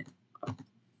might have been it.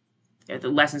 Yeah, the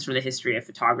lessons from the history of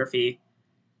photography.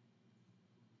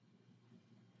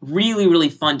 Really, really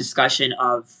fun discussion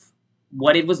of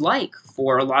what it was like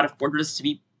for a lot of portraitists to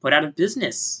be put out of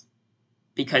business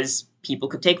because people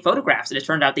could take photographs, and it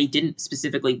turned out they didn't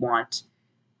specifically want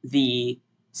the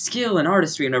skill and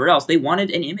artistry and whatever else. They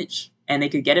wanted an image, and they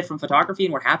could get it from photography,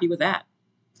 and were happy with that.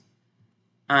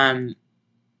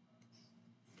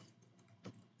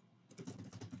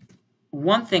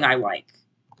 One thing I like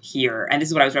here, and this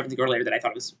is what I was referencing earlier that I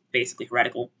thought was basically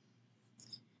heretical.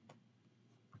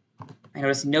 I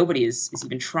noticed nobody is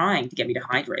even trying to get me to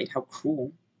hydrate. How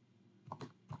cruel.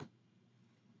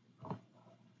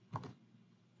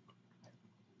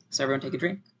 So everyone take a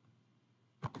drink.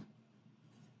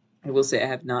 I will say I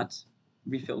have not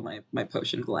refilled my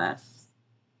potion glass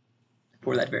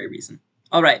for that very reason.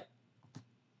 All right.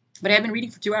 But I have been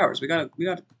reading for 2 hours. We gotta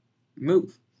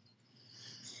move.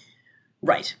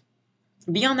 Right.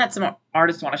 Beyond that, some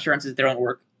artists want assurances that their own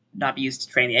work not be used to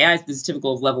train the AIs. This is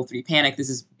typical of level 3 panic. This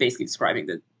is basically describing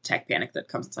the tech panic that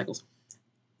comes in cycles.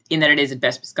 In that it is at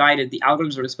best misguided, the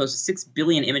algorithms are exposed to 6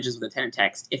 billion images with attendant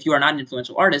text. If you are not an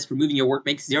influential artist, removing your work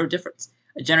makes zero difference.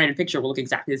 A generated picture will look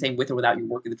exactly the same with or without your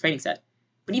work in the training set.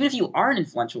 But even if you are an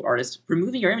influential artist,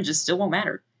 removing your images still won't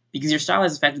matter, because your style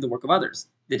has affected the work of others.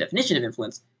 The definition of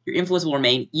influence, your influence will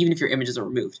remain even if your images are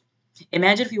removed.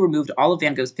 Imagine if you removed all of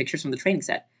Van Gogh's pictures from the training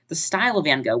set. The style of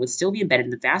Van Gogh would still be embedded in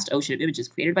the vast ocean of images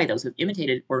created by those who have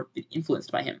imitated or been influenced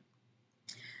by him.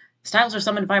 Styles are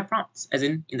summoned via prompts, as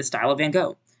in the style of Van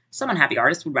Gogh. Some unhappy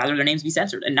artists would rather their names be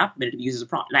censored and not permitted to be used as a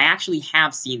prompt. And I actually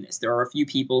have seen this. There are a few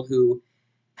people who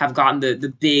have gotten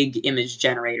the big image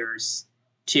generators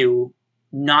to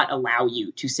not allow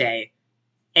you to say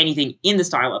anything in the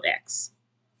style of X.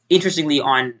 Interestingly,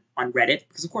 on Reddit,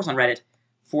 because of course on Reddit,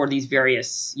 for these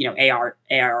various AI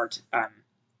art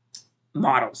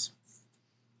models,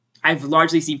 I've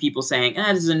largely seen people saying,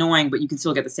 this is annoying, but you can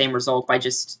still get the same result by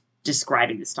just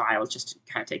describing the style. It just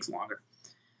kind of takes longer.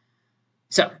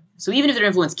 So even if their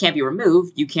influence can't be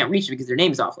removed, you can't reach it because their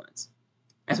name is off limits.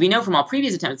 As we know from all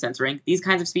previous attempts at censoring, these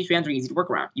kinds of speech bans are easy to work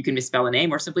around. You can misspell a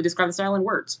name or simply describe the style in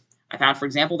words. I found, for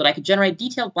example, that I could generate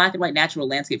detailed black and white natural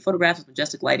landscape photographs with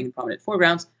majestic lighting and prominent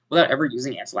foregrounds without ever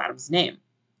using Ansel Adams' name.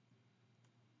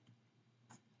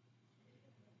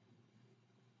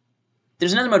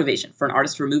 There's another motivation for an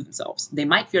artist to remove themselves. They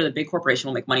might fear that big corporation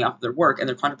will make money off of their work and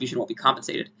their contribution won't be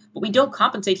compensated. But we don't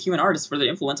compensate human artists for their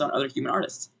influence on other human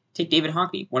artists. Take David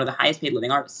Hockney, one of the highest paid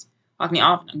living artists. Hockney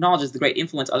often acknowledges the great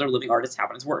influence other living artists have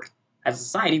on his work. As a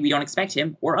society, we don't expect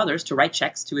him or others to write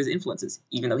checks to his influences,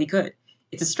 even though he could.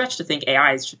 It's a stretch to think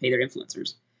AIs should pay their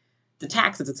influencers. The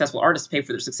tax that successful artists pay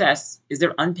for their success is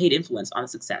their unpaid influence on the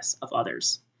success of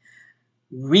others.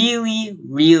 Really,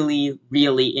 really,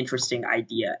 really interesting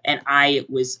idea. And I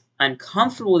was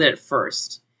uncomfortable with it at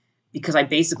first because I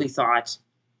basically thought,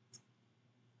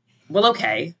 well,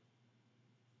 okay.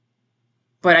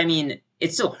 But I mean,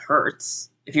 it still hurts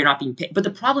if you're not being paid. But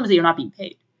the problem is that you're not being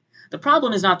paid. The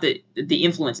problem is not that the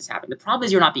influence is happening. The problem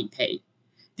is you're not being paid.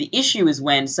 The issue is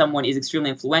when someone is extremely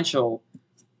influential.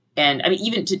 And I mean,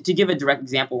 even to give a direct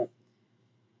example,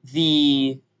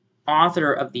 the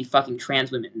author of the fucking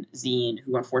trans women zine,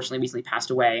 who unfortunately recently passed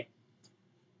away,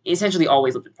 essentially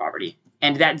always lived in poverty.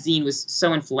 And that zine was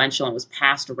so influential and was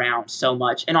passed around so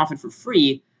much, and often for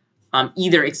free,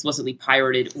 either explicitly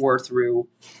pirated or through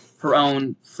her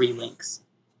own free links.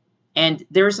 And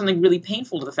there is something really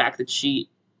painful to the fact that she,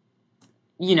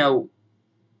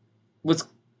 was,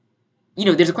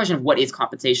 there's a question of what is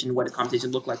compensation, what does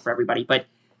compensation look like for everybody, but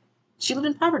she lived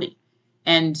in poverty.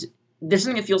 And there's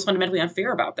something that feels fundamentally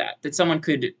unfair about that someone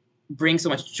could bring so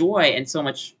much joy and so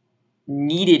much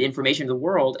needed information to the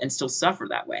world and still suffer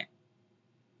that way.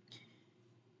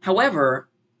 However,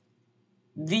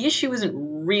 the issue isn't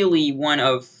really one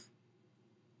of,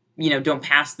 don't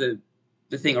pass the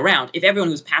thing around. If everyone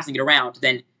who was passing it around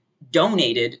then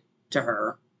donated to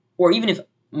her, or even if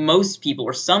most people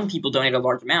or some people donated a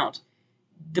large amount,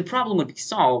 the problem would be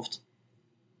solved.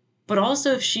 But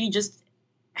also if she just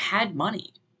had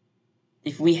money.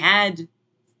 If we had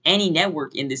any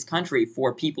network in this country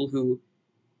for people who,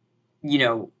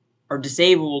 are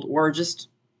disabled or just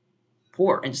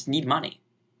poor and just need money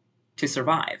to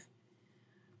survive,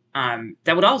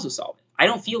 that would also solve it. I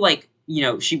don't feel like,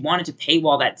 she wanted to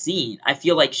paywall that zine. I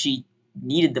feel like she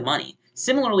needed the money.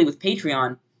 Similarly with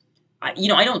Patreon, I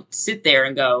don't sit there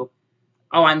and go,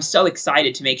 oh, I'm so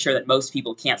excited to make sure that most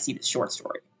people can't see this short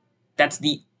story. That's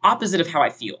the opposite of how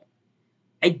I feel.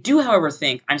 I do, however,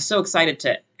 think I'm so excited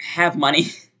to have money.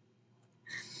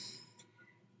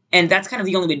 And that's kind of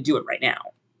the only way to do it right now.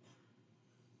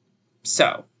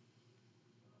 So,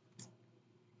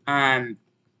 and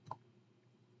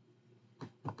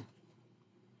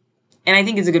I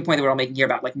think it's a good point that we're all making here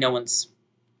about, like, no one's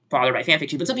bothered by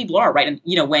fanfiction, but some people are, right? And,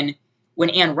 when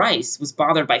Anne Rice was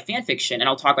bothered by fanfiction, and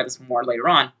I'll talk about this more later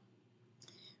on,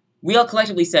 we all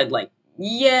collectively said, like,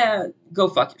 yeah, go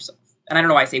fuck yourself. And I don't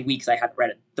know why I say we, because I hadn't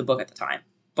read the book at the time.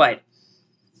 But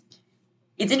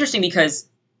it's interesting because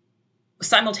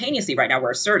simultaneously right now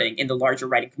we're asserting in the larger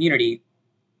writing community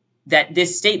that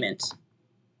this statement,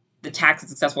 the tax that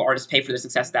successful artists pay for their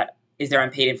success, that is their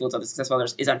unpaid influence on the success of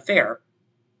others, is unfair,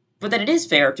 but that it is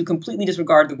fair to completely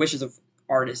disregard the wishes of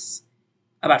artists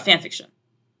about fanfiction.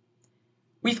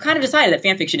 We've kind of decided that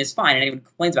fanfiction is fine and anyone who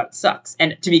complains about it sucks.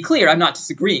 And to be clear, I'm not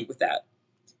disagreeing with that.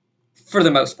 For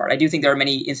the most part. I do think there are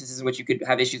many instances in which you could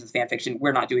have issues with fanfiction.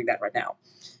 We're not doing that right now.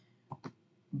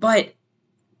 But,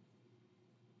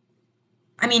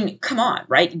 I mean, come on,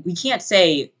 right? We can't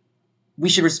say we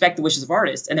should respect the wishes of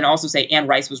artists and then also say Anne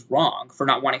Rice was wrong for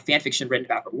not wanting fanfiction written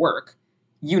about her work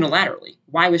unilaterally.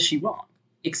 Why was she wrong?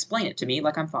 Explain it to me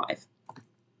like I'm 5.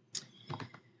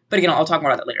 But again, I'll talk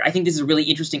more about that later. I think this is a really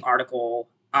interesting article.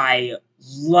 I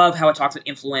love how it talks about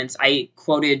influence. I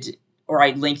quoted, or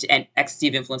I linked an Ecstasy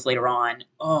of Influence later on.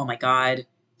 Oh my god.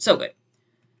 So good.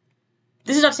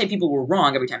 This is not to say people were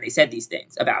wrong every time they said these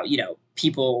things about,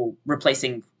 people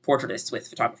replacing portraitists with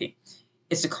photography.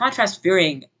 It's to contrast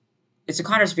various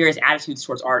attitudes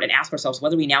towards art and ask ourselves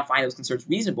whether we now find those concerns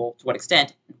reasonable, to what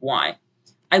extent, and why.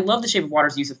 I love The Shape of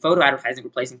Water's use of photo advertising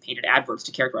replacing painted adverts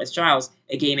to characterize Giles,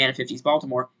 a gay man in 50s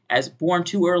Baltimore, as born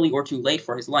too early or too late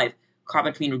for his life, caught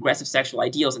between regressive sexual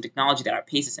ideals and technology that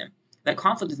outpaces him. That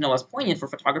conflict is no less poignant for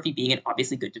photography being an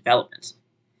obviously good development.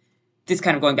 This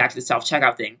kind of going back to the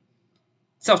self-checkout thing.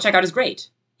 Self-checkout is great.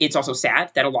 It's also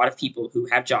sad that a lot of people who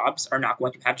have jobs are not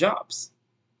going to have jobs.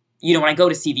 When I go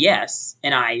to CVS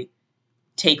and I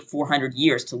take 400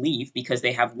 years to leave because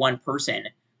they have one person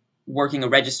working a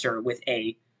register with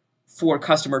a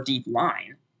 4-customer deep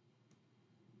line,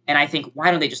 and I think,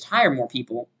 why don't they just hire more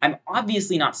people? I'm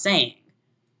obviously not saying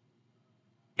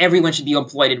everyone should be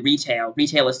employed in retail.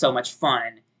 Retail is so much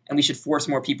fun, and we should force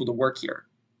more people to work here.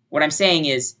 What I'm saying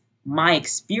is my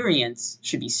experience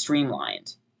should be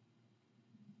streamlined.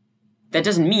 That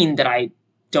doesn't mean that I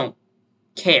don't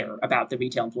care about the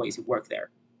retail employees who work there.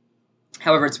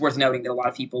 However, it's worth noting that a lot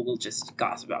of people will just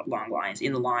gossip about long lines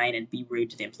in the line and be rude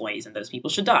to the employees, and those people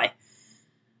should die.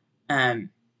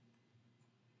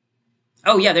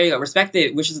 Oh yeah, there you go. Respect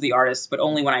the wishes of the artist, but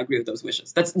only when I agree with those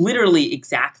wishes. That's literally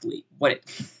exactly what it...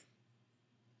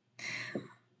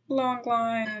 Long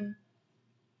line.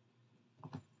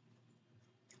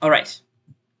 Alright.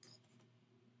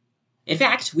 In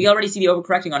fact, we already see the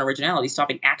overcorrecting on originality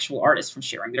stopping actual artists from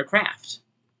sharing their craft.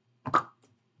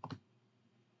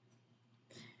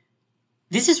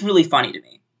 This is really funny to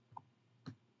me.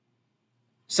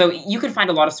 So you can find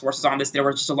a lot of sources on this. There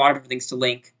were just a lot of different things to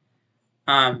link.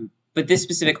 But this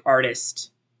specific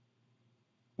artist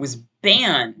was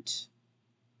banned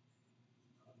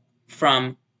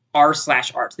from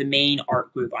r/art, the main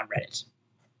art group on Reddit.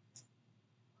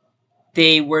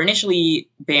 They were initially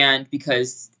banned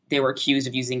because they were accused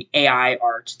of using AI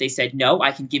art. They said, no,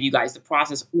 I can give you guys the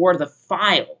process or the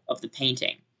file of the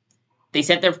painting. They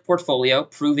sent their portfolio,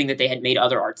 proving that they had made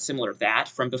other art similar to that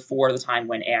from before the time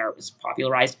when AI was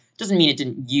popularized. Doesn't mean it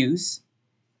didn't use,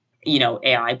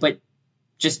 AI, but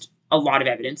just a lot of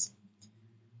evidence.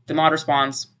 The mod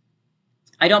responds,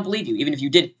 I don't believe you, even if you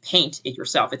did paint it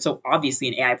yourself. It's so obviously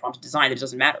an AI-prompted design that it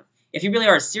doesn't matter. If you really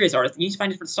are a serious artist, you need to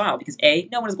find a different style, because A,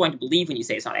 no one is going to believe when you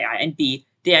say it's not AI, and B,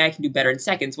 the AI can do better in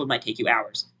seconds what might take you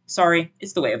hours. Sorry,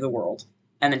 it's the way of the world.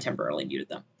 And then temporarily muted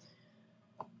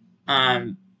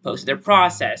them. Posted their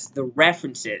process, the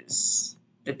references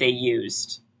that they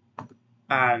used,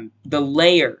 the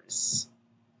layers,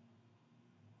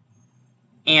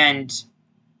 and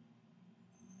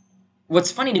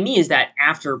what's funny to me is that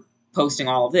after posting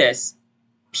all of this,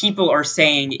 people are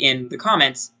saying in the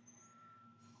comments,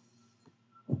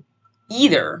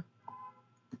 either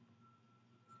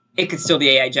it could still be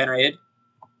AI generated,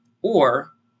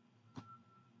 or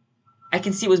I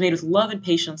can see it was made with love and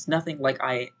patience, nothing like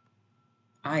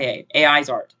AI's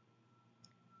art.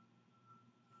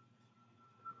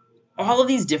 All of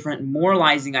these different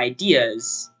moralizing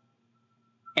ideas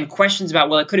and questions about,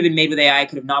 well, it could have been made with AI, it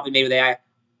could have not been made with AI,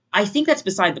 I think that's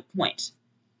beside the point.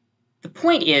 The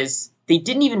point is, they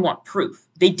didn't even want proof.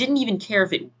 They didn't even care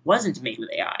if it wasn't made with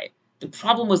AI. The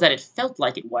problem was that it felt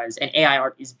like it was, and AI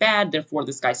art is bad, therefore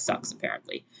this guy sucks,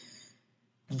 apparently.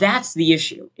 That's the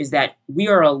issue, is that we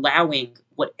are allowing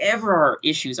whatever our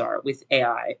issues are with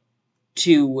AI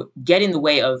to get in the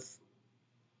way of,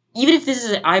 even if this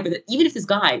is even if this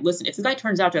guy, listen, if the guy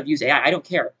turns out to have used AI, I don't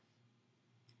care.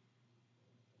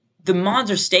 The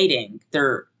mods are stating,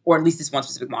 or at least this one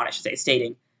specific mod, I should say, is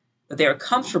stating that they are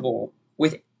comfortable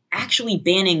with actually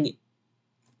banning,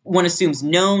 one assumes,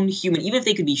 known human, even if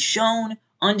they could be shown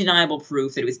undeniable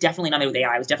proof that it was definitely not made with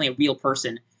AI, it was definitely a real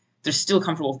person, they're still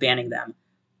comfortable with banning them.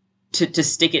 To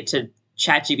stick it to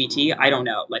ChatGPT, I don't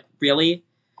know. Like, really?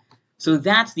 So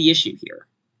that's the issue here,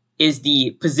 is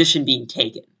the position being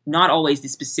taken, not always the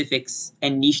specifics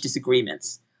and niche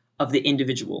disagreements of the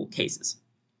individual cases.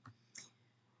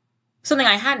 Something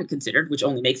I hadn't considered, which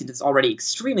only makes it this already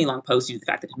extremely long post due to the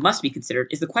fact that it must be considered,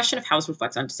 is the question of how this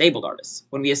reflects on disabled artists,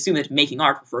 when we assume that making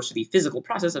art refers to the physical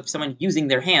process of someone using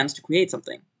their hands to create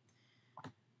something.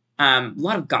 A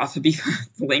lot of gossipy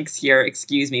links here,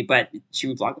 excuse me, but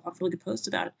Chew blog will have a really good post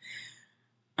about it.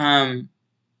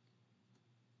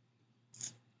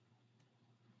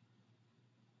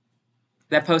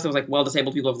 That post was like, well,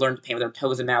 disabled people have learned to paint with their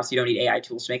toes and mouths, so you don't need AI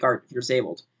tools to make art if you're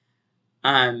disabled.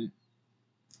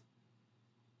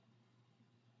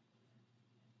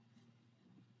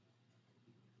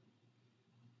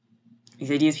 These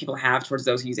ideas people have towards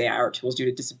those who use AI art tools due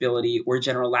to disability or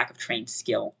general lack of trained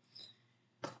skill.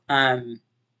 I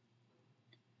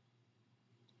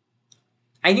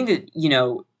think that,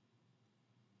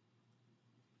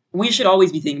 we should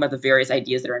always be thinking about the various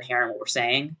ideas that are inherent in what we're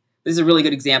saying. This is a really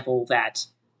good example that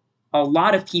a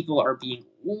lot of people are being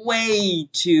way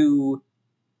too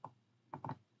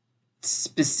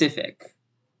specific.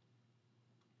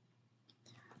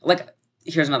 Like,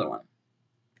 here's another one.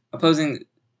 Opposing,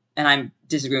 and I'm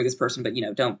disagreeing with this person, but,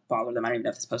 don't bother them. I don't even know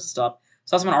if this post is still up.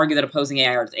 So I also want to argue that opposing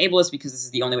AI art is ableist because this is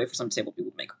the only way for some disabled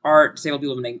people to make art. Disabled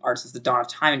people have been making art since the dawn of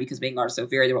time, and because making art is so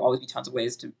varied, there will always be tons of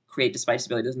ways to create despite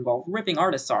disability. It doesn't involve ripping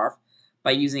artists off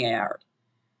by using AI art.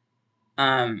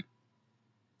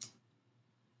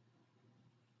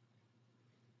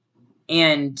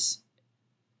 And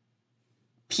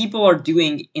people are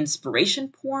doing inspiration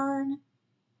porn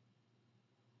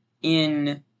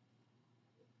in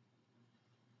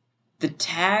the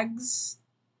tags.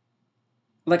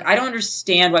 Like, I don't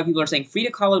understand why people are saying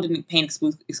Frida Kahlo didn't paint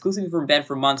exclusively from bed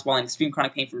for months while in extreme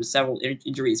chronic pain from several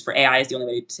injuries. For AI is the only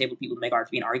way to disable people to make art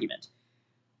to be an argument.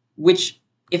 Which,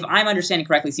 if I'm understanding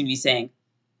correctly, seem to be saying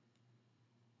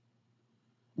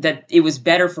that it was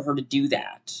better for her to do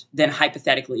that than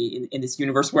hypothetically in this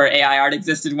universe where AI art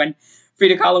existed when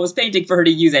Frida Kahlo was painting for her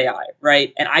to use AI,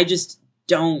 right? And I just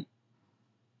don't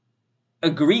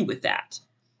agree with that.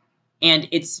 And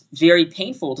it's very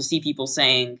painful to see people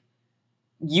saying,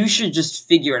 you should just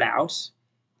figure it out,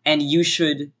 and you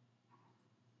should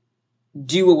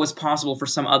do what was possible for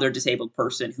some other disabled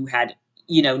person who had,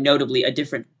 notably a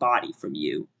different body from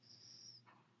you.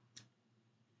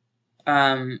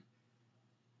 And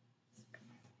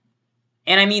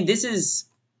I mean, this is...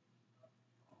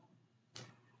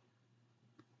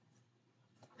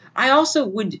 I also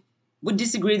would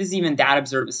disagree this is even that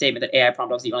absurd of a statement that AI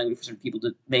prompt is the only way for people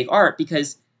to make art,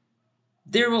 because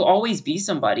there will always be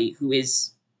somebody who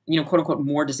is, quote-unquote,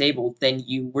 more disabled than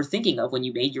you were thinking of when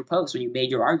you made your post, when you made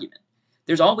your argument.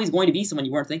 There's always going to be someone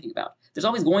you weren't thinking about. There's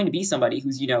always going to be somebody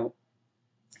who's,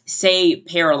 say,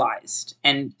 paralyzed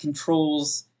and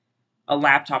controls a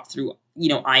laptop through,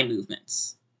 eye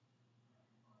movements.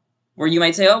 Where you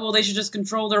might say, oh, well, they should just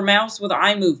control their mouse with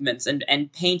eye movements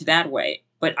and paint that way.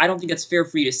 But I don't think that's fair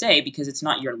for you to say, because it's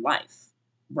not your life,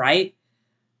 right?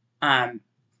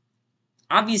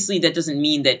 Obviously, that doesn't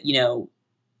mean that,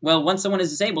 well, once someone is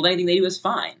disabled, anything they do is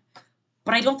fine.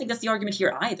 But I don't think that's the argument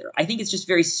here either. I think it's just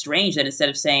very strange that instead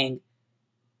of saying,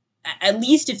 at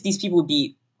least if these people would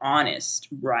be honest,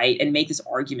 right, and make this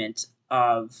argument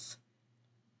of,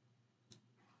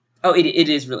 oh, it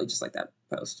is really just like that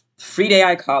post.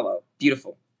 Frida Kahlo.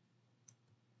 Beautiful.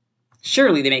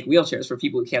 Surely they make wheelchairs for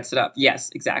people who can't sit up.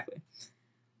 Yes, exactly.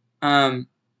 But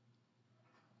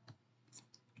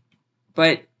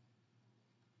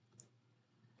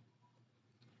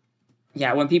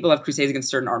yeah, when people have crusades against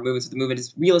certain art movements, the movement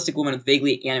is realistic woman with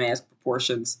vaguely anime-esque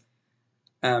proportions,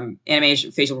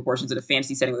 animation, facial proportions in a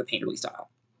fantasy setting with a painterly style.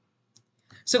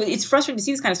 So it's frustrating to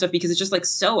see this kind of stuff, because it's just like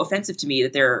so offensive to me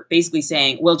that they're basically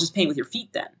saying, well, just paint with your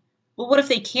feet then. Well, what if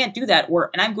they can't do that?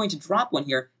 And I'm going to drop one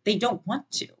here, they don't want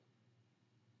to.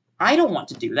 I don't want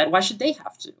to do that. Why should they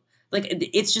have to? Like,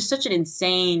 it's just such an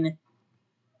insane,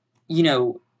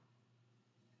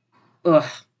 ugh.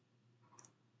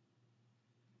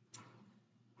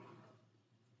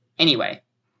 Anyway,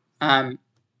 I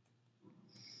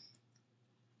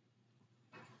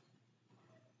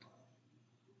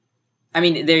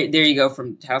mean, there you go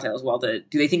from Telltale as well. Do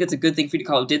they think it's a good thing Frida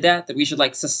Kahlo did that? That we should,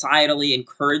 like, societally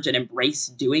encourage and embrace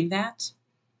doing that?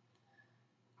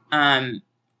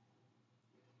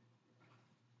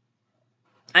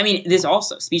 I mean, this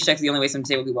also, speech text is the only way some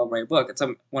disabled people will write a book. And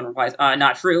someone replies,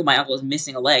 not true. My uncle is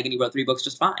missing a leg, and he wrote 3 books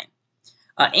just fine.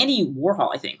 Andy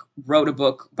Warhol, I think, wrote a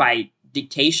book by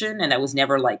dictation, and that was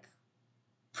never, like,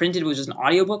 printed. It was just an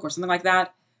audiobook or something like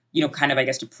that. Kind of, I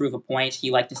guess, to prove a point.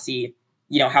 He liked to see,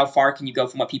 how far can you go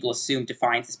from what people assume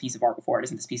defines this piece of art before it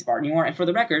isn't this piece of art anymore. And for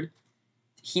the record,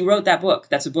 he wrote that book.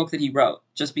 That's a book that he wrote.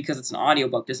 Just because it's an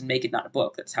audiobook doesn't make it not a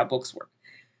book. That's how books work.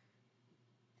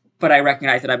 But I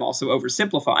recognize that I'm also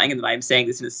oversimplifying, and that I'm saying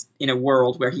this in a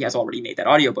world where he has already made that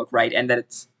audiobook, right? And that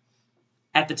it's,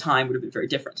 at the time, would have been very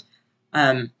different.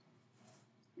 And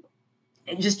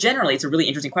just generally, it's a really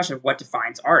interesting question of what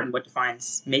defines art and what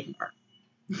defines making art.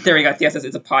 There we go. Yes,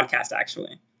 it's a podcast,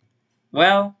 actually.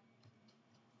 Well,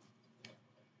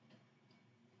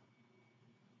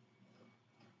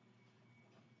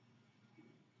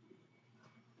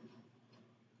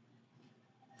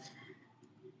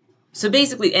 so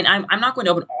basically, and I'm not going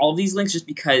to open all of these links just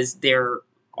because they're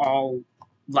all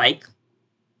like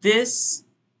this.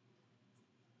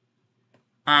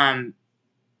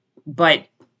 But,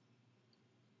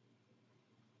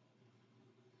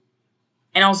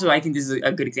 and also I think this is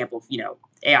a good example of,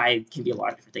 AI can be a lot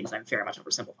of different things. I'm very much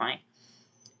oversimplifying.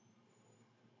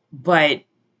 But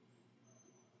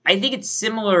I think it's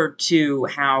similar to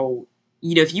how,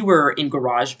 if you were in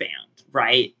GarageBand,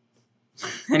 right?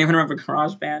 Anyone remember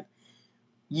GarageBand?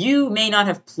 You may not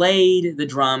have played the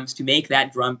drums to make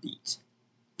that drum beat,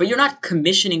 but you're not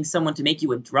commissioning someone to make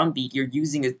you a drum beat. You're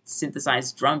using a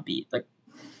synthesized drum beat, like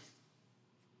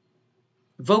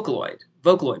Vocaloid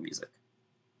music.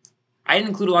 I didn't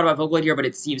include a lot about Vocaloid here, but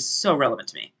it seems so relevant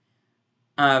to me.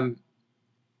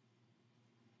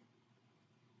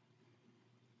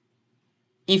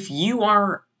 If you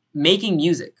are making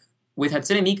music with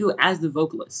Hatsune Miku as the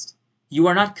vocalist, you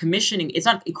are not commissioning, it's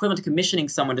not equivalent to commissioning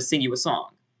someone to sing you a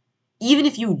song. Even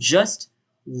if you just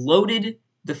loaded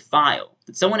the file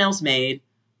that someone else made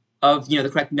of, the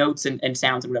correct notes and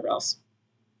sounds and whatever else.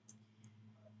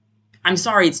 I'm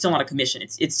sorry, it's still not a commission.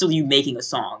 It's still you making a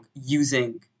song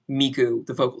using Miku,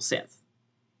 the vocal synth.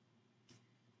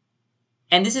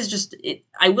 And this is just,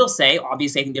 I will say,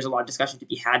 obviously, I think there's a lot of discussion to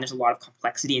be had. There's a lot of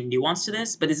complexity and nuance to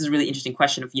this, but this is a really interesting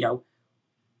question of,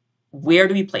 where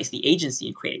do we place the agency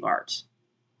in creating art?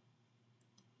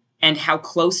 And how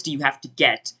close do you have to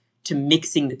get to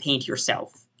mixing the paint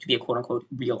yourself to be a quote-unquote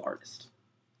real artist?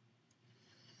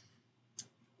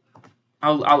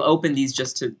 I'll open these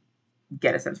just to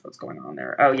get a sense of what's going on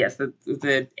there. Oh, yes,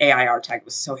 the AI art tag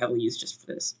was so heavily used just for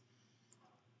this.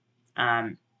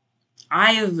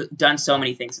 I have done so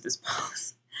many things with this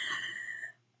post.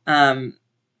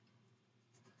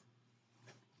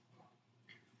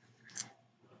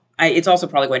 It's also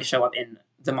probably going to show up in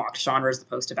the mocked genres, the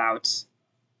post about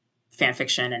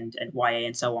fanfiction and YA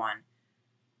and so on,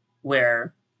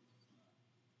 where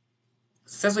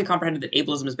successfully comprehended that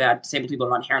ableism is bad, disabled people are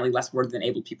not inherently less worthy than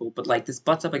able people, but this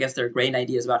butts up against their ingrained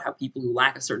ideas about how people who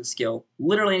lack a certain skill,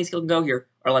 literally any skill can go here,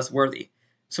 are less worthy.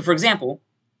 So for example,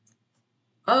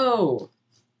 oh,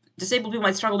 disabled people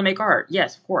might struggle to make art.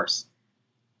 Yes, of course.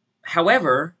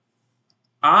 However,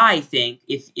 I think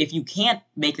if you can't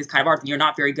make this kind of art, then you're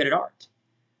not very good at art.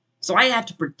 So I have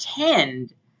to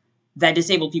pretend that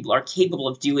disabled people are capable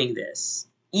of doing this,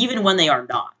 even when they are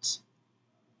not.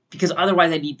 Because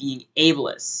otherwise I'd be being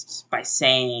ableist by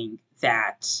saying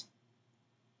that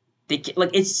they can,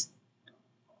 it's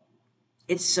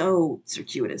so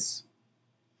circuitous.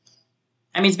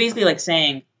 I mean, it's basically like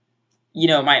saying,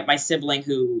 my sibling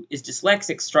who is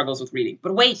dyslexic struggles with reading.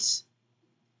 But wait,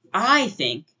 I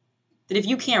think that if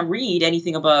you can't read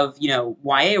anything above,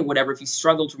 YA or whatever, if you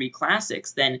struggle to read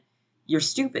classics, then you're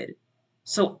stupid.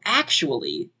 So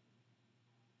actually,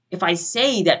 if I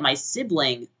say that my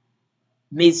sibling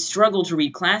may struggle to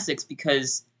read classics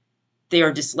because they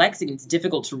are dyslexic and it's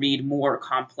difficult to read more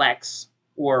complex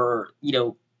or,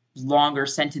 longer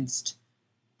sentenced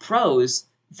prose,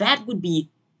 that would be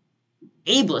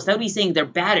ableist. That would be saying they're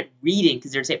bad at reading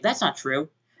because they're disabled. That's not true.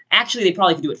 Actually, they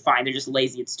probably can do it fine. They're just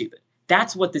lazy and stupid.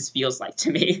 That's what this feels like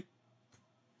to me.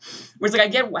 Where it's I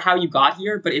get how you got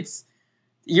here, but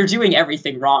you're doing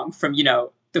everything wrong from,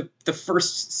 the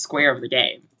first square of the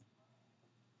game.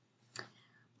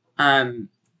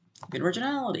 Good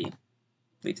originality.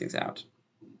 Leave things out.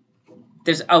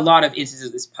 There's a lot of instances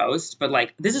of this post,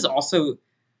 but this is also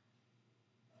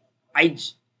I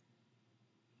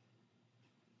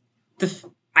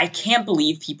can't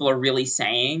believe people are really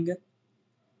saying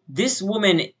this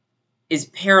woman is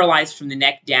paralyzed from the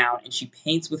neck down and she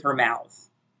paints with her mouth.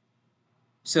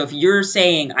 So if you're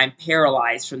saying I'm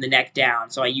paralyzed from the neck down,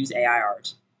 so I use AI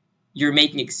art, you're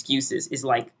making excuses is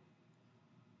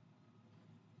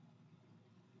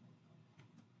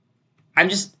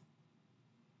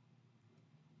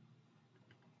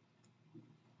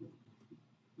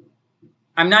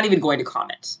I'm not even going to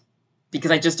comment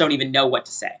because I just don't even know what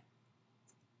to say.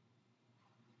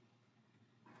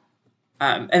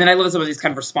 And then I love somebody's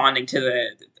kind of responding to the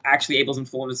actually ableism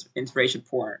full of inspiration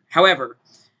porn. However,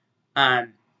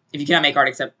 if you cannot make art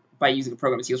except by using a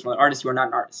program that steals from another artist, you are not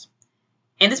an artist.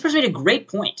 And this person made a great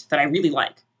point that I really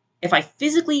like. If I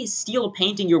physically steal a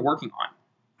painting you're working on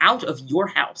out of your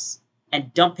house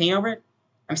and dump paint over it,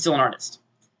 I'm still an artist.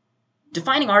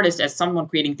 Defining artist as someone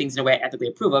creating things in a way I ethically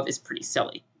approve of is pretty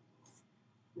silly.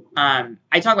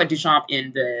 I talk about Duchamp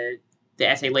in the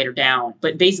essay later down,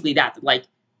 but basically that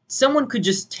someone could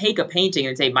just take a painting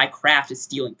and say, my craft is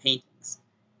stealing paintings.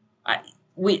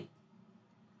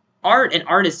 Art and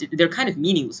artist, they're kind of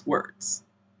meaningless words.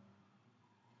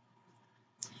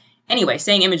 Anyway,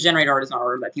 saying image-generated art is not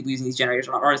art, that people using these generators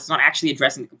are not artists, is not actually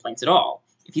addressing the complaints at all.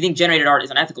 If you think generated art is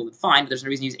unethical, then fine, but there's no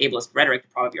reason to use ableist rhetoric to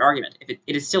prop up your argument. If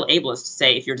it is still ableist to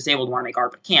say, if you're disabled and want to make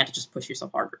art but can't, just push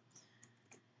yourself harder.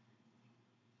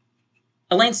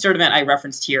 Elaine Sturdivant I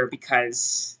referenced here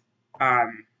because,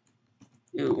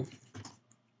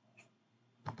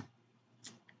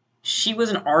 she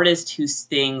was an artist whose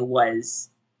thing was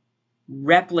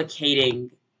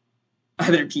replicating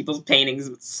other people's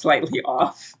paintings slightly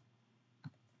off.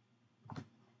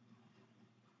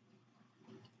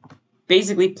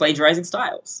 Basically plagiarizing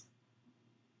styles.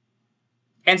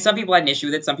 And some people had an issue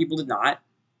with it, some people did not.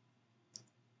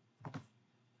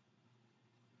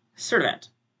 Sturdivant.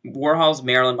 Warhol's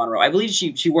Marilyn Monroe. I believe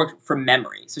she worked from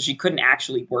memory, so she couldn't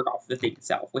actually work off the thing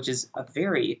itself, which is a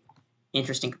very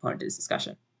interesting component to this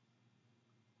discussion.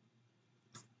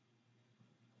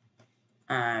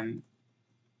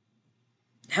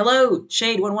 Hello,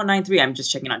 Shade1193. I'm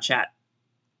just checking on chat.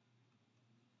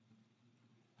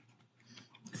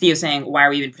 Theo saying, why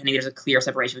are we even pretending there's a clear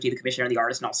separation between the commissioner and the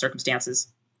artist in all circumstances?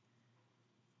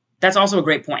 That's also a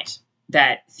great point,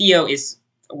 that Theo is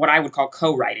what I would call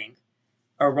co-writing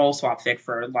a role swap fic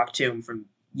for Loch Tomb from,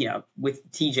 with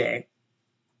TJ,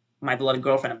 my beloved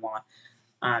girlfriend-in-law.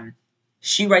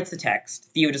 She writes the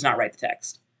text. Theo does not write the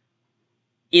text.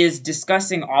 Is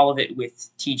discussing all of it with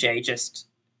TJ, just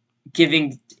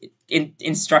giving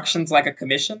instructions like a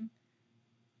commission.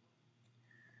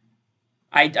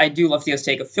 I do love Theo's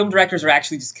take of film directors are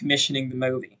actually just commissioning the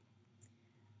movie.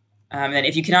 And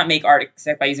if you cannot make art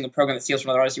except by using a program that steals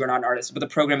from other artists, you are not an artist. But the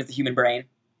program is the human brain.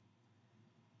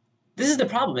 This is the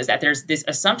problem, is that there's this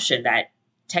assumption that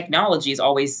technology is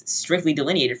always strictly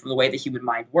delineated from the way the human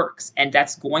mind works. And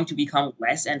that's going to become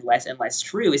less and less and less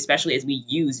true, especially as we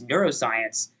use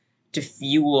neuroscience to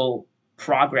fuel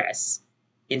progress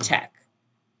in tech.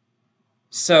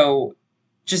 So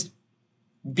just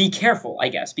be careful, I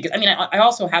guess. Because, I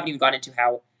also haven't even gotten into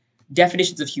how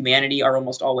definitions of humanity are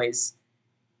almost always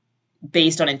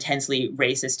based on intensely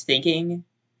racist thinking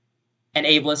and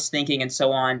ableist thinking and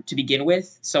so on to begin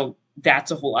with. So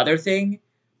that's a whole other thing.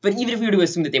 But even if we were to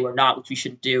assume that they were not, which we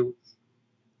shouldn't do,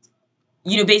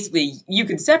 basically you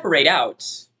can separate out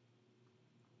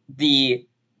the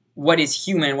what is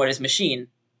human and what is machine.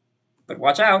 But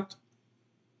watch out.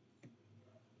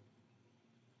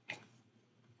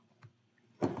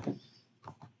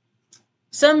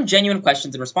 Some genuine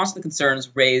questions in response to the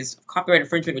concerns raised of copyright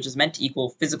infringement, which is meant to equal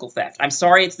physical theft. I'm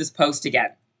sorry it's this post again.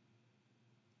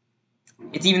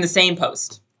 It's even the same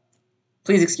post.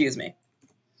 Please excuse me.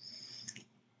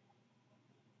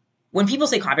 When people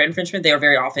say copyright infringement, they are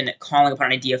very often calling upon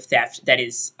an idea of theft that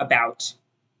is about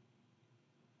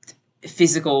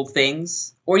physical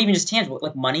things, or even just tangible,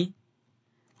 like money.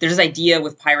 There's this idea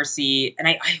with piracy, and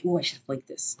I should have liked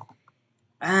this.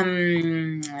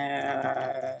 I'm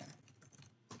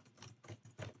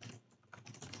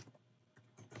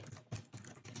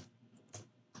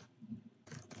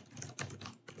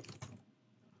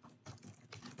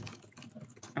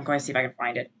going to see if I can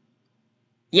find it.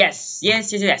 Yes. The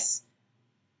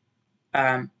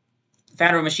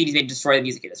founder of Machine is made to destroy the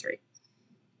music industry.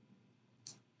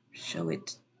 Show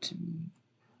it to me.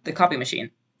 The copy machine.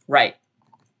 Right.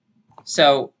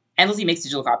 So, endlessly makes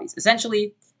digital copies.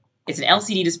 Essentially, it's an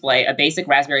LCD display, a basic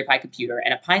Raspberry Pi computer,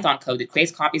 and a Python code that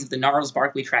creates copies of the Gnarls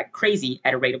Barkley track Crazy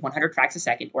at a rate of 100 tracks a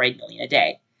second, or 8 million a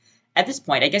day. At this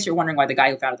point, I guess you're wondering why the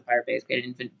guy who founded the Pirate Bay created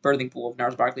an infant birthing pool of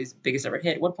Gnarls Barkley's biggest ever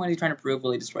hit. At what point is he trying to prove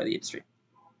will he destroy the industry?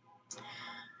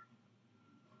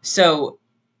 So,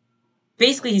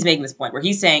 basically he's making this point where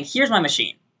he's saying, here's my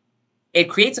machine. It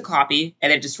creates a copy,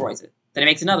 and then it destroys it. Then it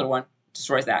makes another one,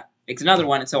 destroys that. Makes another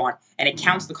one, and so on. And it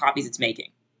counts the copies it's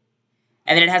making.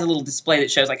 And then it has a little display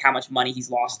that shows how much money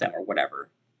he's lost them or whatever,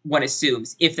 one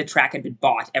assumes, if the track had been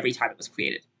bought every time it was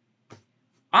created.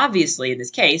 Obviously, in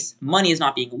this case, money is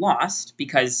not being lost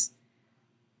because,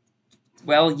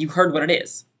 well, you heard what it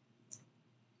is.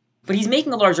 But he's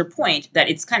making a larger point that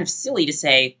it's kind of silly to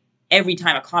say every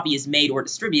time a copy is made or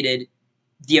distributed,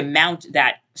 the amount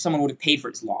that someone would have paid for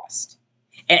it is lost.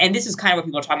 And this is kind of what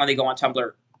people are talking about when they go on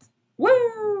Tumblr.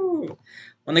 Woo!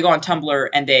 When they go on Tumblr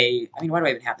and why do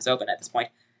I even have this open at this point?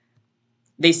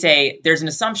 They say, there's an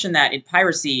assumption that in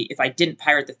piracy, if I didn't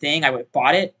pirate the thing, I would have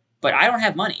bought it, but I don't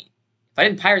have money. If I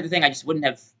didn't pirate the thing, I just wouldn't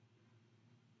have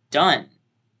done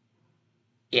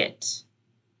it.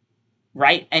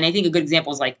 Right? And I think a good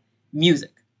example is like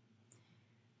music.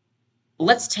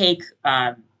 Let's take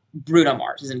Bruno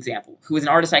Mars as an example, who is an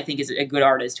artist I think is a good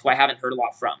artist who I haven't heard a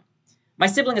lot from. My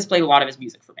sibling has played a lot of his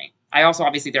music for me. I also,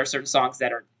 obviously, there are certain songs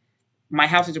that are... My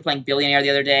housemates were playing Billionaire the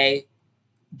other day.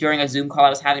 During a Zoom call I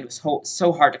was having, it was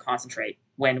so hard to concentrate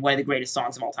when one of the greatest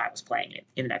songs of all time was playing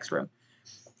in the next room.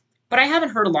 But I haven't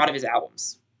heard a lot of his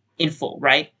albums in full,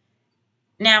 right?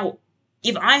 Now,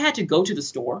 if I had to go to the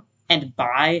store and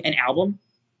buy an album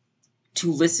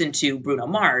to listen to Bruno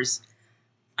Mars,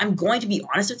 I'm going to be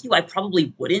honest with you, I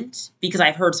probably wouldn't, because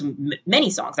I've heard many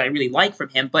songs that I really like from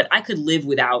him, but I could live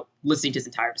without listening to his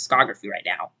entire discography right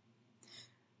now.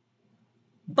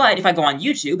 But if I go on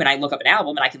YouTube and I look up an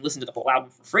album and I can listen to the whole album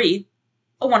for free,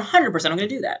 100% I'm going to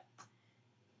do that.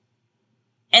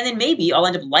 And then maybe I'll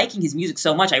end up liking his music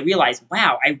so much I realize,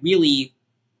 wow, I really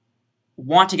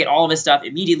want to get all of his stuff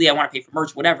immediately. I want to pay for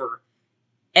merch, whatever.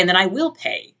 And then I will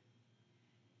pay.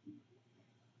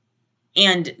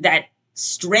 And that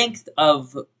strength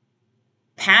of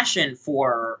passion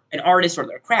for an artist or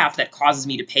their craft that causes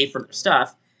me to pay for their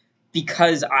stuff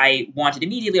because I want it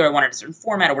immediately or I want it in a certain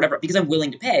format or whatever, because I'm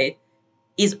willing to pay,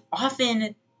 is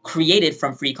often created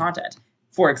from free content.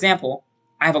 For example,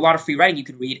 I have a lot of free writing you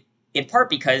can read, in part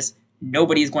because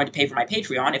nobody is going to pay for my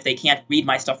Patreon if they can't read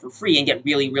my stuff for free and get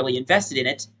really, really invested in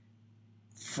it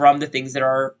from the things that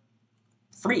are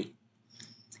free.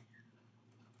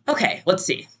 Okay, let's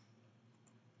see.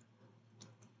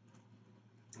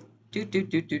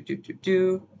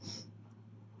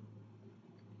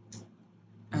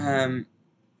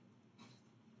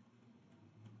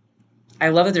 I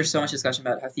love that there's so much discussion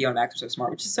about how Theo and Max are so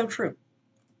smart, which is so true.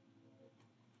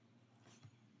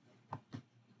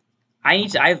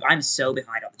 I'm so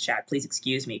behind on the chat. Please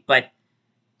excuse me, but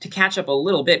to catch up a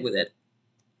little bit with it,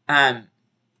 Max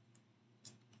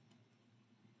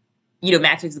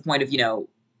makes the point of,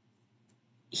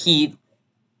 he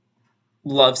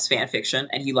loves fan fiction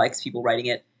and he likes people writing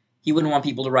it. He wouldn't want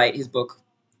people to write his book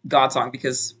Godsong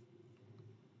because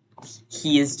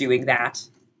he is doing that.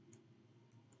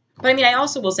 But I mean, I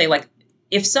also will say, like,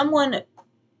 if someone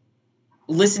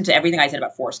listened to everything I said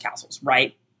about forest castles,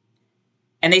 right?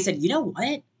 And they said, you know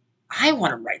what? I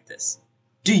want to write this.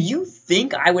 Do you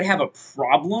think I would have a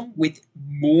problem with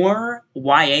more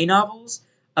YA novels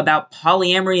about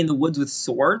polyamory in the woods with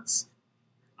swords?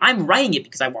 I'm writing it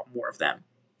because I want more of them.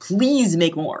 Please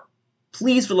make more.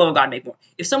 Please, for the love of God, make more.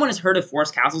 If someone has heard of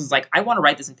Forest Castles and is like, I want to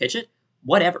write this and pitch it,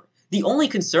 whatever. The only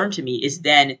concern to me is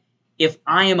then if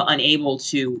I am unable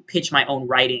to pitch my own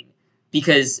writing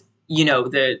because,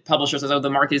 the publisher says, oh, the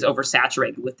market is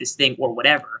oversaturated with this thing or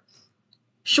whatever.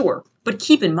 Sure, but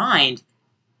keep in mind,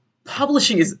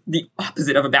 publishing is the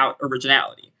opposite of about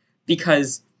originality.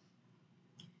 Because,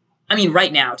 I mean,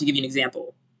 right now, to give you an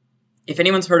example, if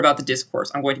anyone's heard about the discourse,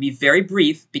 I'm going to be very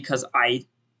brief because I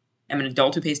am an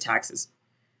adult who pays taxes.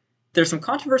 There's some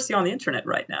controversy on the internet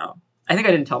right now. I think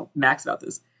I didn't tell Max about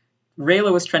this.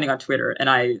 Raylo was trending on Twitter, and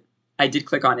I did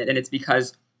click on it, and it's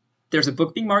because there's a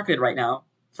book being marketed right now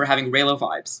for having Raylo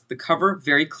vibes. The cover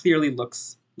very clearly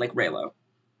looks like Raylo.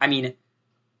 I mean,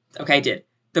 okay, I did.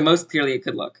 The most clearly it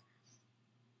could look.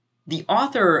 The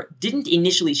author didn't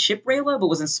initially ship Raylo, but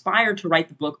was inspired to write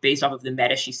the book based off of the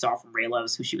meta she saw from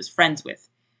Raylos, who she was friends with.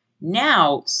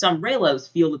 Now, some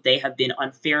Raylos feel that they have been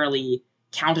unfairly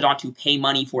counted on to pay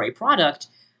money for a product,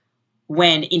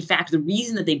 when, in fact, the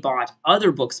reason that they bought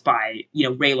other books by,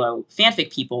 Raylo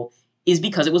fanfic people is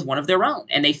because it was one of their own,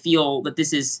 and they feel that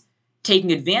this is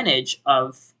taking advantage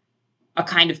of a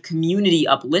kind of community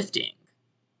uplifting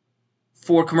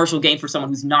for commercial gain for someone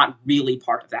who's not really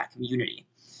part of that community,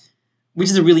 which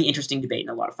is a really interesting debate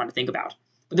and a lot of fun to think about.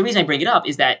 But the reason I bring it up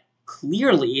is that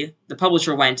clearly the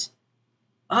publisher went,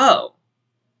 oh,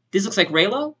 this looks like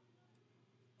Raylo?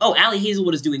 Oh, Ali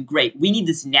Hazelwood is doing great. We need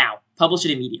this now. Publish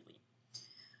it immediately.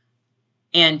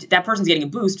 And that person's getting a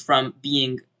boost from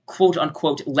being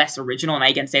quote-unquote less original, and I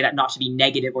again say that not to be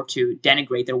negative or to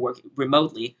denigrate their work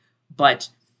remotely, but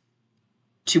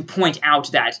to point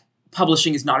out that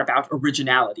publishing is not about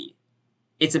originality.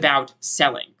 It's about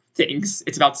selling things.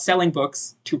 It's about selling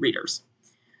books to readers.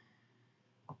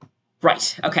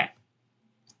 Right, okay.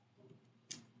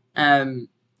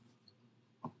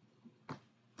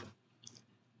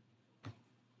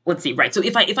 Let's see, right, so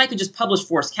if I could just publish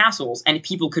Forest Castles and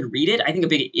people could read it, I think a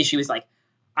big issue is, like,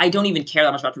 I don't even care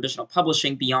that much about traditional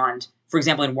publishing beyond, for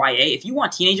example, in YA, if you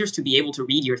want teenagers to be able to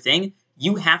read your thing,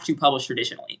 you have to publish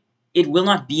traditionally. It will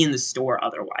not be in the store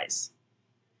otherwise.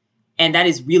 And that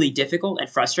is really difficult and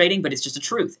frustrating, but it's just a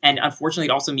truth. And unfortunately,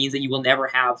 it also means that you will never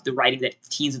have the writing that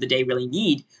teens of the day really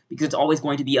need, because it's always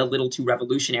going to be a little too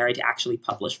revolutionary to actually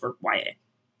publish for YA.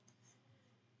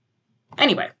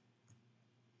 Anyway.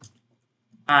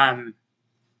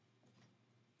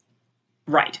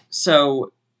 Right.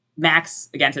 So Max,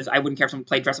 again, says, I wouldn't care if someone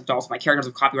played dress-up dolls. My characters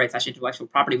of copyright/intellectual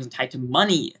property wasn't tied to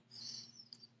money.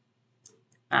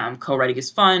 Co-writing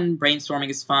is fun. Brainstorming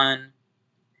is fun.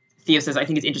 Theo says, I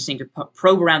think it's interesting to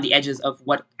probe around the edges of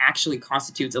what actually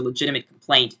constitutes a legitimate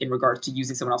complaint in regards to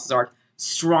using someone else's art.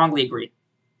 Strongly agree.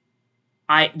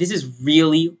 This is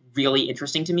really, really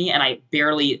interesting to me, and I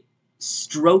barely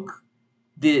stroke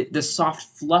the soft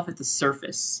fluff at the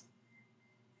surface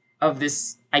of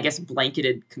this, I guess,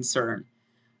 blanketed concern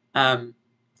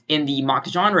in the mock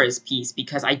genres piece,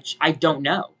 because I don't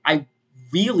know. I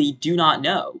really do not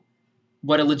know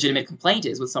what a legitimate complaint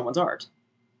is with someone's art.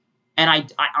 And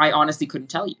I honestly couldn't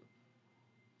tell you.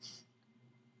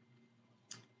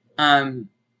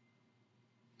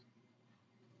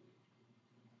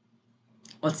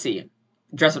 Let's see.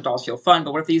 Dress-up dolls feel fun,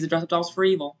 but what if they use the dress-up dolls for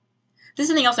evil? This is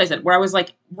something else I said, where I was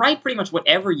like, write pretty much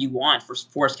whatever you want for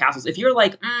Forest Castles. If you're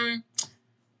like, I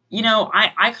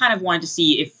kind of wanted to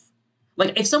see if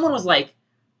someone was like,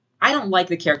 I don't like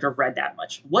the character of Red that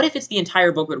much. What if it's the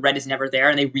entire book but Red is never there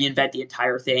and they reinvent the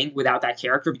entire thing without that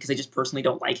character because they just personally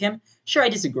don't like him? Sure, I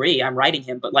disagree. I'm writing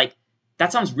him, but, like,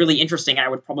 that sounds really interesting and I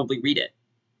would probably read it.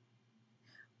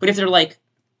 But if they're like,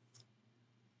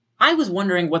 I was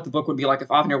wondering what the book would be like if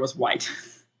Avner was white.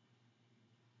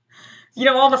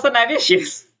 all of a sudden I have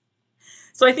issues.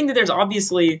 So I think that there's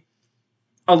obviously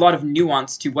a lot of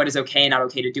nuance to what is okay and not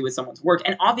okay to do with someone's work.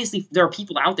 And obviously there are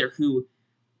people out there who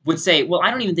would say, well,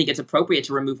 I don't even think it's appropriate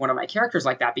to remove one of my characters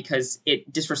like that because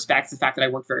it disrespects the fact that I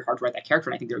worked very hard to write that character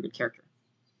and I think they're a good character.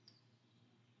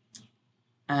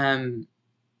 I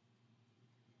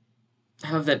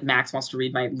love that Max wants to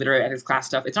read my literary ethics class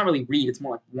stuff. It's not really read, it's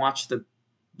more like watch the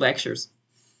lectures.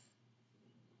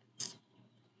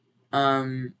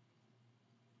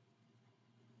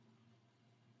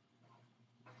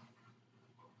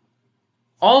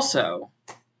 Also,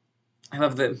 I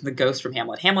love the ghost from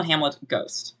Hamlet. Hamlet,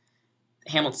 ghost.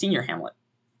 Hamlet, senior Hamlet.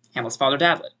 Hamlet's father,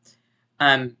 Dadlet.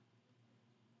 And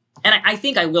I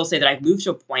think I will say that I've moved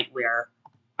to a point where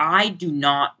I do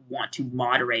not want to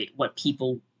moderate what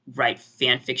people write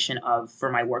fan fiction of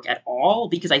for my work at all,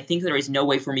 because I think there is no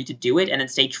way for me to do it and then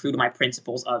stay true to my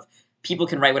principles of people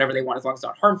can write whatever they want as long as it's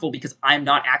not harmful, because I'm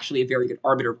not actually a very good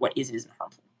arbiter of what is and isn't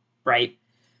harmful, right?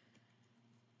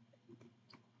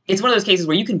 It's one of those cases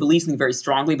where you can believe something very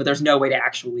strongly, but there's no way to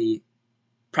actually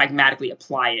pragmatically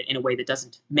apply it in a way that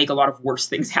doesn't make a lot of worse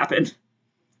things happen.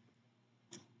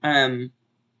 Let's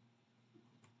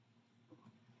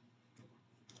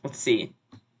see.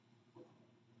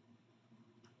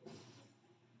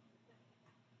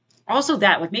 Also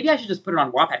that, like, maybe I should just put it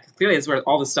on Wattpad, because clearly that's where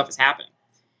all this stuff is happening.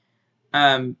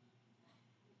 Everyone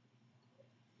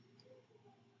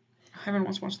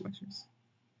wants to watch the lectures.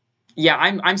 Yeah,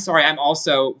 I'm sorry, I'm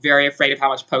also very afraid of how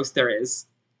much post there is.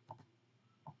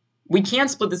 We can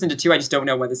split this into two, I just don't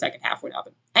know when the second half would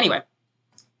happen. Anyway.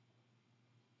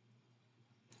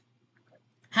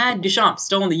 Had Duchamp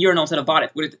stolen the urinal instead of bought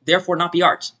it, would it therefore not be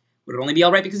art? Would it only be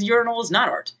alright because the urinal is not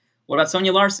art? What about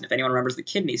Sonia Larson, if anyone remembers the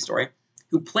kidney story,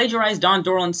 who plagiarized Dawn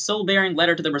Dorland's soul-bearing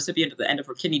letter to the recipient at the end of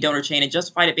her kidney donor chain and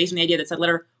justified it based on the idea that said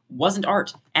letter wasn't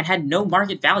art and had no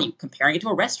market value, comparing it to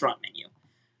a restaurant menu?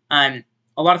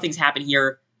 A lot of things happen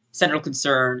here. Central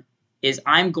concern is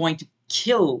I'm going to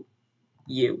kill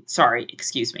you. Sorry,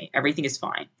 excuse me. Everything is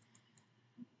fine.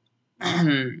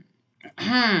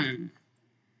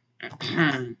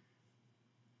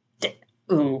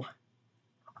 Ooh.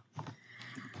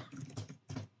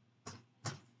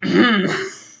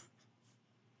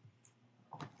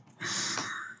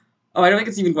 Oh, I don't think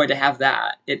it's even going to have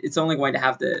that. It's only going to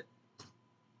have the...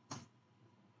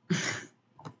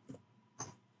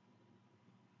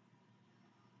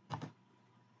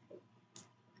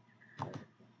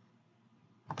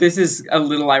 This is a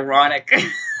little ironic. It's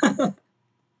a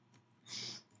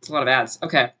lot of ads.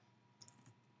 Okay.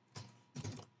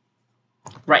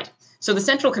 Right. So the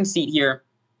central conceit here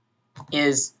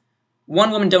is one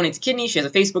woman donates a kidney. She has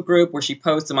a Facebook group where she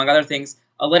posts, among other things,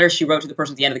 a letter she wrote to the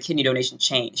person at the end of the kidney donation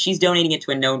chain. She's donating it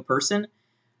to a known person,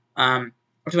 or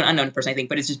to an unknown person, I think,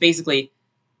 but it's just basically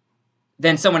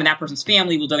then someone in that person's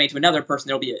family will donate to another person.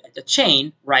 There'll be a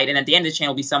chain, right? And at the end of the chain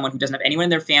will be someone who doesn't have anyone in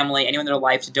their family, anyone in their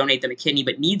life to donate them a kidney,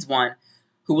 but needs one,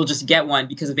 who will just get one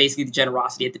because of basically the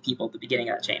generosity of the people at the beginning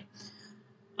of that chain.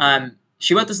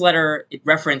 She wrote this letter. It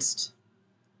referenced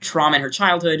trauma in her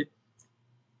childhood.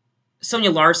 Sonia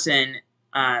Larson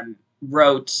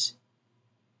wrote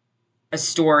a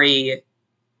story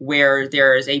where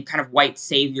there's a kind of white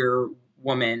savior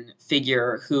woman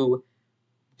figure who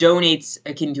donates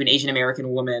a kidney to an Asian American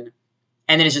woman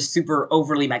and then is just super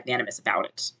overly magnanimous about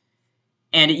it.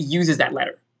 And it uses that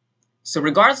letter. So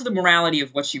regardless of the morality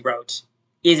of what she wrote,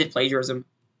 is it plagiarism?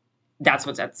 That's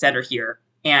what's at the center here.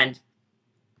 And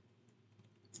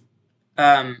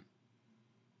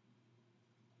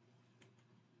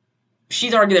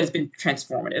she's argued that it's been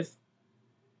transformative.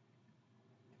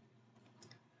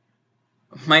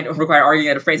 Might require arguing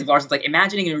that a phrase of Larson's like,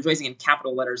 imagining and rejoicing in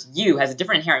capital letters U has a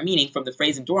different inherent meaning from the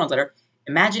phrase in Dorland's letter,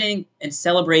 imagining and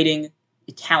celebrating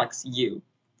italics U.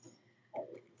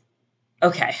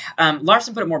 Okay,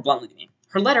 Larson put it more bluntly to me.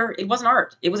 Her letter, it wasn't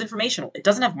art. It was informational. It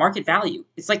doesn't have market value.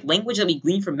 It's like language that we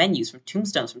glean from menus, from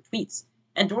tombstones, from tweets.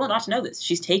 And Dorland ought to know this.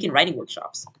 She's taken writing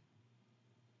workshops.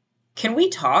 Can we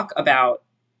talk about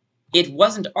it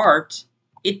wasn't art,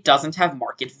 it doesn't have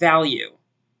market value?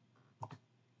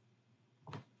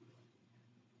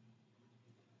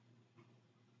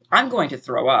 I'm going to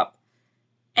throw up.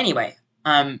 Anyway,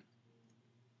 I'm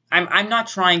not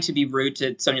trying to be rude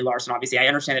to Sonia Larson, obviously. I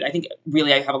understand it. I think,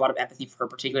 really, I have a lot of empathy for her,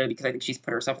 particularly because I think she's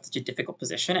put herself in such a difficult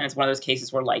position, and it's one of those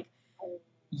cases where, like,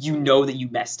 you know that you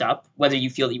messed up, whether you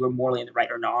feel that you were morally in the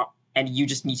right or not, and you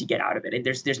just need to get out of it, and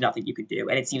there's nothing you can do,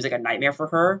 and it seems like a nightmare for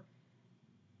her.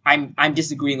 I'm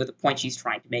disagreeing with the point she's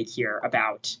trying to make here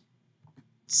about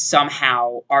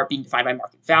somehow art being defined by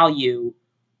market value.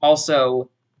 Also,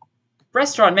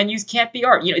 restaurant menus can't be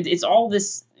art. You know, it's all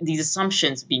this these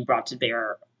assumptions being brought to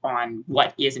bear on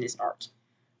what is and isn't art.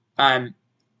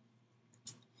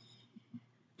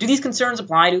 Do these concerns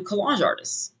apply to collage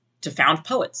artists, to found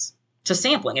poets, to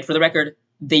sampling? And for the record,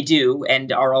 they do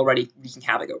and are already wreaking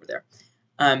havoc over there.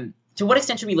 To what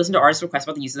extent should we listen to artists' requests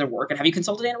about the use of their work, and have you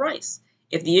consulted Anne Rice?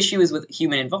 If the issue is with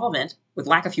human involvement, with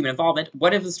lack of human involvement,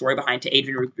 what is the story behind To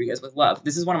Adrian Rodriguez with Love?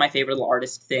 This is one of my favorite little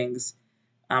artist things.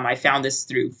 I found this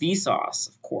through Vsauce,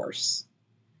 of course.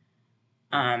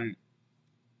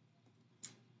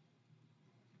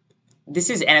 This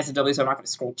is NSFW, so I'm not going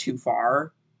to scroll too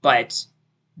far, but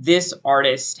this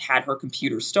artist had her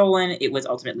computer stolen. It was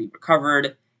ultimately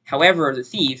recovered. However, the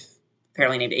thief,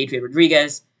 apparently named Adrian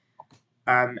Rodriguez,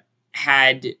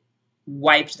 had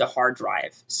wiped the hard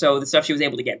drive. So the stuff she was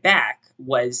able to get back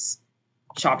was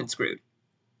chopped and screwed.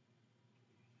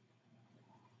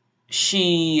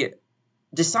 She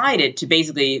decided to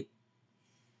basically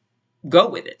go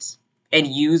with it and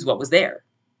use what was there.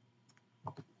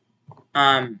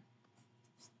 And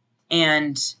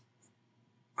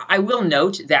I will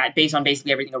note that based on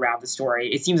basically everything around the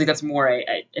story, it seems like that's more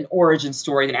an origin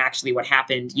story than actually what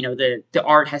happened. You know, the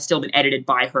art has still been edited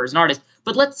by her as an artist.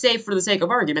 But let's say, for the sake of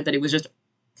argument, that it was just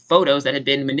photos that had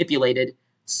been manipulated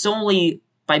solely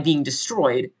by being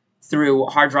destroyed through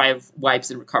hard drive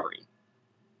wipes and recovery.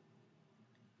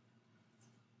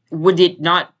 Would it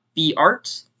not be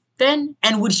art then?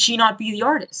 And would she not be the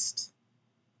artist?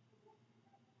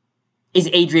 Is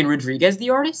Adrian Rodriguez the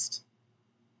artist?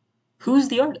 Who's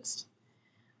the artist?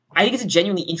 I think it's a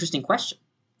genuinely interesting question.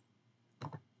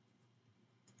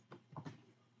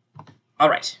 All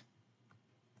right.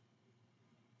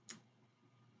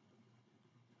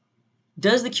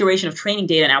 Does the curation of training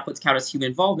data and outputs count as human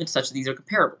involvement such that these are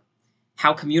comparable?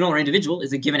 How communal or individual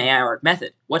is a given AI art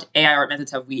method? What AI art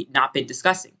methods have we not been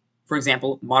discussing? For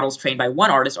example, models trained by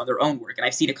one artist on their own work. And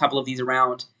I've seen a couple of these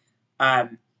around.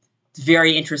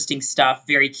 Very interesting stuff.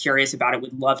 Very curious about it.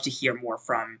 Would love to hear more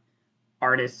from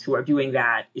artists who are doing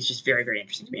that. It's just very, very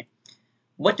interesting to me.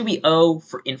 What do we owe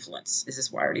for influence? Is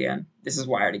this wired again? This is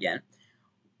wired again.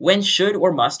 When should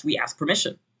or must we ask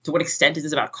permission? To what extent is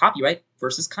this about copyright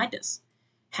versus kindness?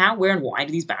 How, where, and why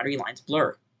do these boundary lines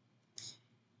blur?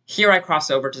 Here I cross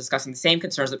over to discussing the same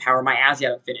concerns that power my as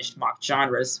yet unfinished mock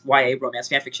genres YA romance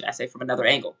fanfiction essay from another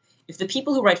angle. If the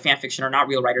people who write fanfiction are not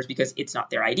real writers because it's not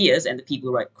their ideas, and the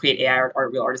people who create AI art are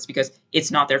real artists because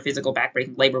it's not their physical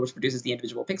backbreaking labor which produces the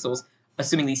individual pixels,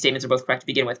 assuming these statements are both correct to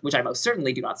begin with, which I most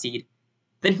certainly do not cede,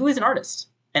 then who is an artist?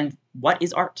 And what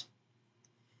is art?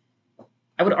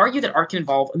 I would argue that art can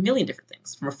involve a million different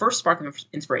things, from a first spark of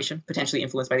inspiration, potentially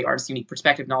influenced by the artist's unique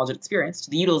perspective, knowledge, and experience,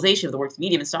 to the utilization of the work's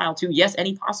medium and style, to, yes,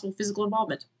 any possible physical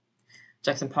involvement.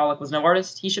 Jackson Pollock was no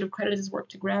artist. He should have credited his work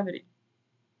to gravity.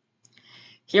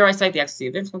 Here I cite The Ecstasy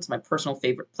of Influence, my personal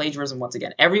favorite plagiarism once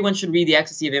again. Everyone should read The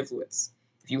Ecstasy of Influence.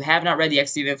 If you have not read The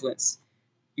Ecstasy of Influence,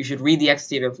 you should read The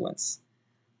Ecstasy of Influence.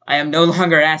 I am no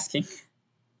longer asking.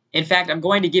 In fact, I'm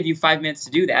going to give you 5 minutes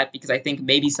to do that because I think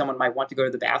maybe someone might want to go to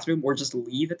the bathroom or just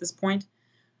leave at this point.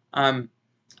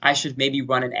 I should maybe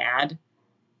run an ad.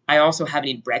 I also haven't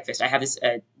eaten breakfast. I have this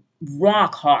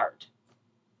rock hard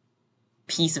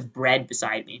piece of bread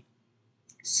beside me.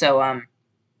 So,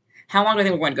 how long do I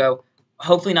think we're going to go?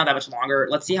 Hopefully not that much longer.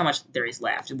 Let's see how much there is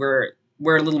left. We're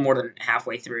a little more than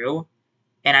halfway through,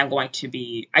 and I'm going to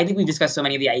be. I think we've discussed so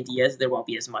many of the ideas. There won't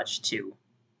be as much to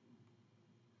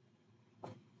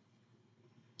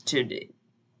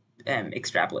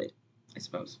extrapolate, I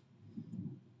suppose.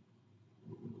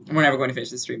 And we're never going to finish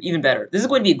this stream. Even better. This is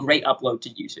going to be a great upload to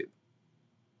YouTube.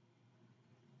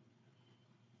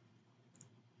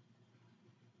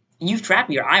 You've trapped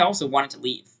me here. I also wanted to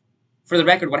leave. For the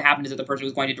record, what happened is that the person who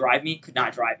was going to drive me could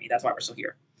not drive me. That's why we're still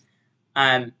here.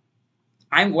 What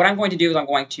I'm going to do is I'm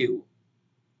going to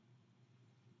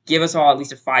give us all at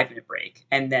least a 5-minute break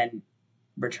and then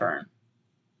return.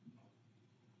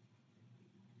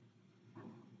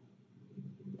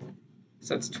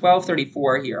 So it's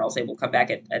 12:34 here. I'll say we'll come back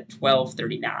at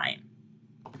 12:39.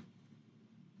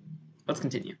 Let's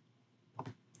continue.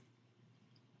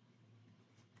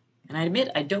 And I admit,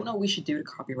 I don't know what we should do to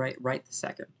copyright right this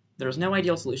second. There is no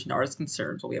ideal solution to artists'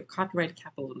 concerns, but we have copyright,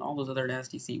 capital, and all those other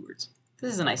nasty C words.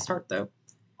 This is a nice start, though.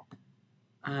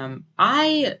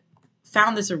 I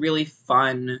found this a really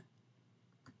fun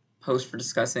post for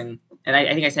discussing, and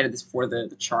I think I said this for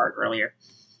the chart earlier,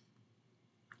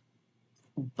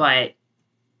 but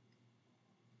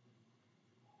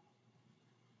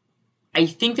I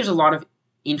think there's a lot of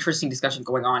interesting discussion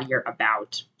going on here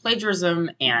about plagiarism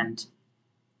and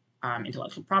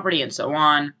intellectual property and so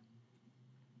on.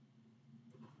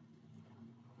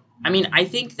 I mean, I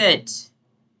think that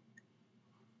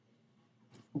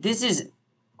this is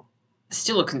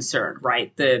still a concern,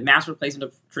 right? The mass replacement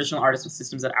of traditional artists with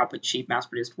systems that output cheap,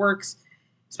 mass-produced works,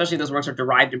 especially if those works are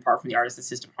derived in part from the artist the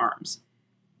system harms.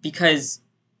 Because,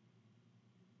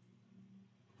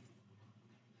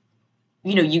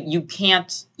 you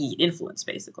can't eat influence,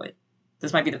 basically.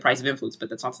 This might be the price of influence, but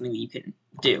that's not something that you can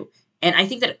do. And I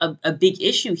think that a big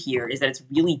issue here is that it's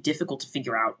really difficult to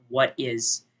figure out what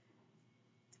is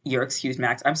your excuse,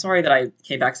 Max. I'm sorry that I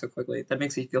came back so quickly. That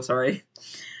makes me feel sorry.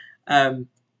 Um,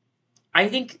 I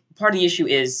think part of the issue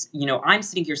is, I'm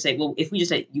sitting here saying, well, if we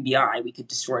just had UBI, we could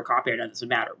destroy copyright and this would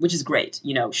matter, which is great.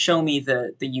 Show me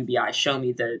the UBI, show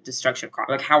me the destruction of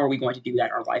copyright. Like, how are we going to do that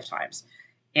in our lifetimes?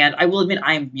 And I will admit,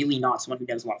 I am really not someone who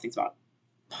knows a lot of things about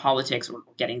politics or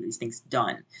getting these things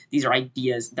done. These are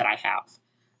ideas that I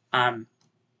have.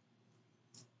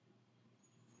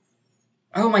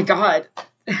 Oh my God,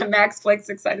 Max playing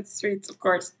Six Sided Streets, of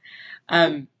course.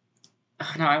 Oh,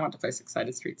 no, I want to play Six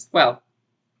Sided Streets. Well,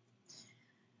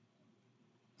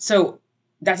 so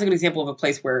that's a good example of a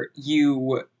place where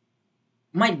you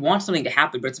might want something to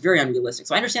happen, but it's very unrealistic.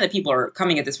 So I understand that people are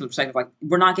coming at this from the perspective like,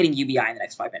 we're not getting UBI in the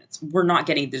next 5 minutes. We're not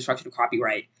getting the destruction of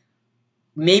copyright.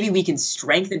 Maybe we can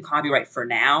strengthen copyright for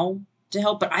now to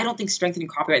help, but I don't think strengthening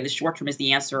copyright in the short term is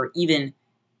the answer, even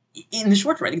in the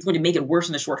short term. I think it's going to make it worse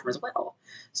in the short term as well.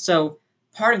 So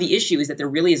part of the issue is that there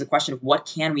really is a question of what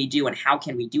can we do and how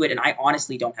can we do it, and I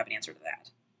honestly don't have an answer to that.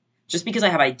 Just because I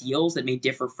have ideals that may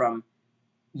differ from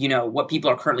what people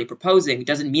are currently proposing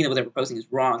doesn't mean that what they're proposing is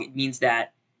wrong. It means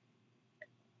that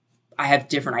I have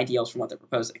different ideals from what they're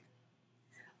proposing.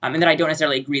 And that I don't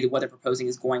necessarily agree that what they're proposing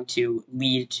is going to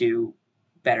lead to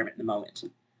betterment in the moment.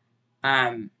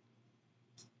 And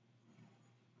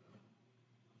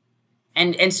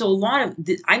so a lot of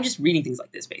I'm just reading things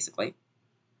like this, basically.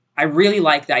 I really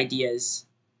like the ideas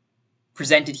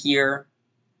presented here.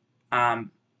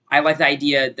 I like the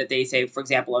idea that they say, for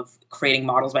example, of creating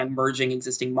models by merging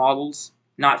existing models,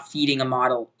 not feeding a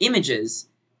model images,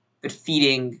 but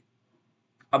feeding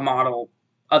a model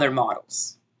other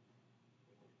models.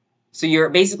 So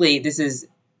this is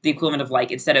the equivalent of, like,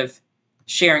 instead of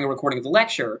sharing a recording of the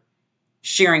lecture,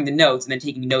 sharing the notes and then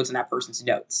taking notes on that person's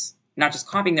notes. Not just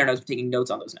copying their notes, but taking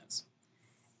notes on those notes.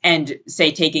 And,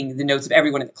 say, taking the notes of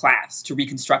everyone in the class to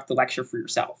reconstruct the lecture for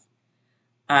yourself.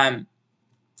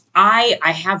 I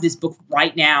have this book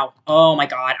right now. Oh my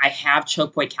God, I have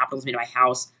Choke Point Capitalism in my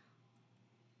house.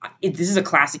 This is a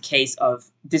classic case of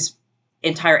this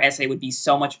entire essay would be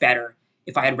so much better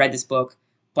if I had read this book,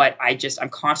 but I'm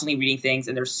constantly reading things,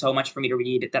 and there's so much for me to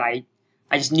read that I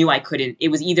just knew I couldn't. It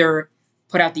was either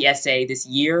put out the essay this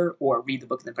year or read the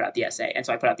book and then put out the essay, and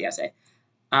so I put out the essay.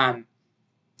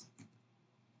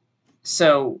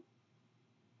 So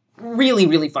really,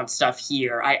 really fun stuff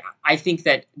here. I think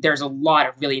that there's a lot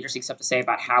of really interesting stuff to say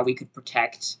about how we could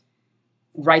protect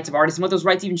rights of artists and what those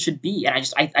rights even should be. And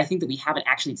I think that we haven't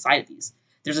actually decided these.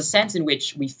 There's a sense in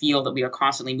which we feel that we are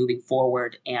constantly moving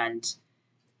forward, and,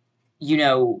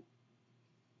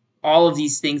 all of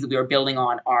these things that we are building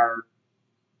on are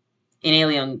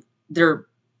inalienable. They're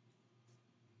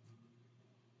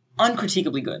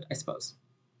uncritiquably good, I suppose.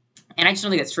 And I just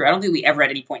don't think that's true. I don't think we ever at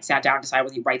any point sat down and decided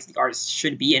what the rights of the artists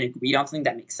should be and agreed on something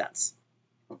that makes sense.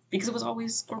 Because it was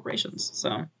always corporations,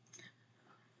 so.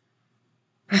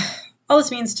 All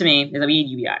this means to me is that we need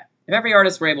UBI. If every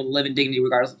artist were able to live in dignity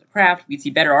regardless of their craft, we'd see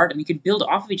better art, and we could build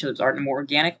off of each other's art in a more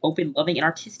organic, open, loving, and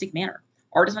artistic manner.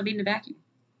 Art is not made in a vacuum.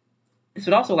 This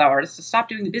would also allow artists to stop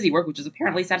doing the busy work, which is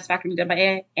apparently satisfactorily done by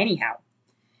AI anyhow.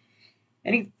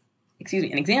 An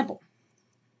example.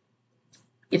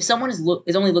 If someone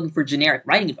is only looking for generic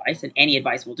writing advice, and any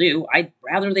advice will do, I'd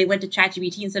rather they went to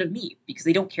ChatGPT instead of me, because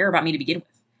they don't care about me to begin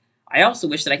with. I also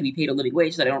wish that I could be paid a living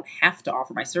wage so that I don't have to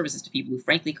offer my services to people who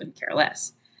frankly couldn't care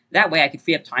less. That way I could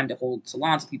free up time to hold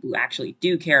salons with people who actually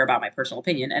do care about my personal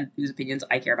opinion and whose opinions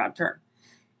I care about in turn.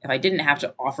 If I didn't have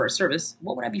to offer a service,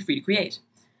 what would I be free to create?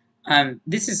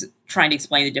 This is trying to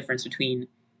explain the difference between,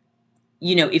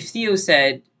 if Theo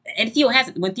said, and Theo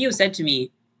hasn't, when Theo said to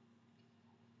me,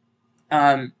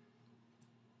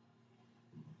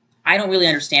 I don't really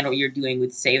understand what you're doing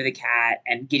with Save the Cat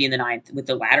and Gideon the Ninth with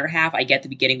the latter half. I get the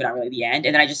beginning, but not really the end.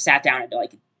 And then I just sat down and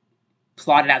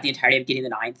plotted out the entirety of Gideon the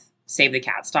Ninth, Save the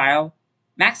Cat style.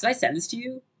 Max, did I send this to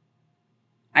you?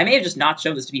 I may have just not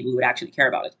shown this to people who would actually care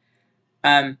about it.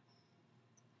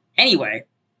 Anyway.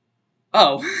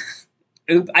 Oh.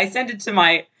 Oop, I sent it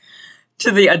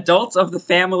to the adults of the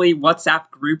family WhatsApp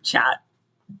group chat.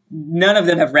 None of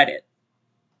them have read it.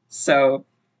 So,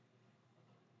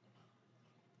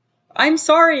 I'm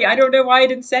sorry. I don't know why I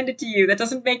didn't send it to you. That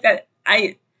doesn't make that...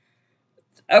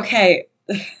 Okay.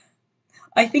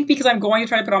 I think because I'm going to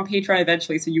try to put it on Patreon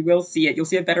eventually, so you will see it. You'll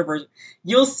see a better version.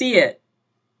 You'll see it.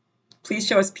 Please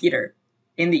show us Peter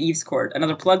in the Eves Cord.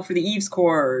 Another plug for the Eves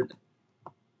Cord.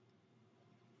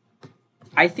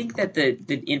 I think that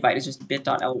the invite is just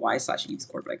bit.ly/Eves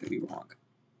Cord, but I could be wrong.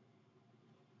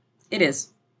 It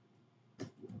is.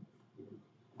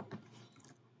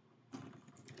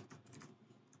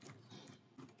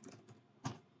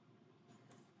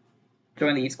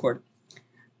 Join the Eves Cord.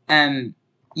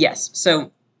 Yes,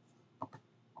 so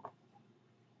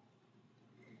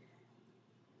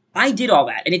I did all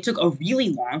that, and it took a really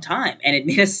long time, and it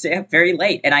made us stay up very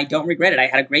late, and I don't regret it. I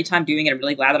had a great time doing it. I'm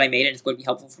really glad that I made it. It's going to be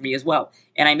helpful for me as well.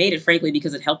 And I made it, frankly,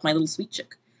 because it helped my little sweet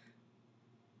chick.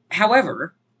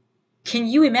 However, can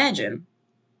you imagine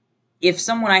if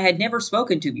someone I had never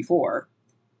spoken to before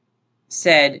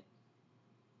said,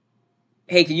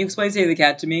 hey, can you explain Save the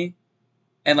Cat to me?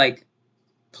 And, like,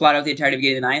 plot out the entirety of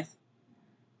beginning of the ninth?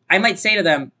 I might say to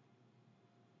them,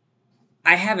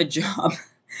 I have a job.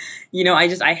 You know, I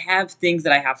have things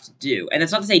that I have to do. And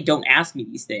it's not to say don't ask me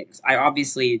these things. I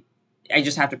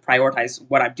just have to prioritize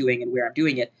what I'm doing and where I'm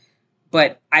doing it.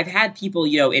 But I've had people,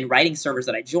 you know, in writing servers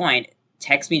that I join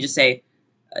text me and just say,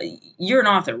 you're an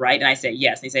author, right? And I say,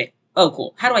 yes. And they say, oh,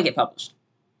 cool. How do I get published?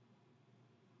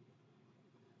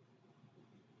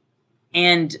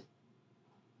 And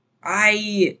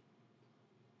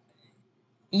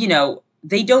you know,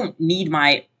 they don't need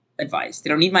my advice. They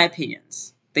don't need my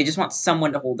opinions. They just want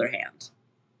someone to hold their hand.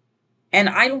 And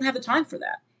I don't have the time for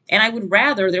that. And I would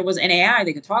rather there was an AI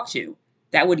they could talk to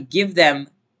that would give them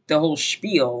the whole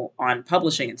spiel on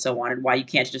publishing and so on and why you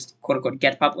can't just, quote unquote,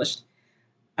 get published.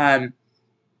 So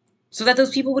that those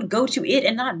people would go to it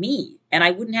and not me. And I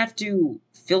wouldn't have to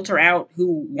filter out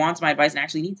who wants my advice and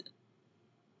actually needs it.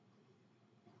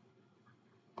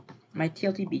 My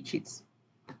TLT beat sheets.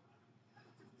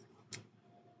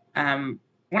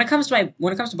 When it comes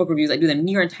to book reviews, I do them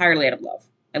near entirely out of love.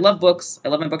 I love books, I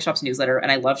love my bookshop's newsletter,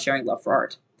 and I love sharing love for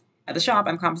art. At the shop,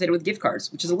 I'm compensated with gift cards,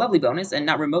 which is a lovely bonus and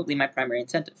not remotely my primary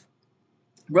incentive.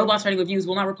 Robots writing reviews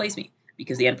will not replace me,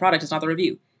 because the end product is not the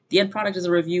review. The end product is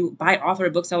a review by author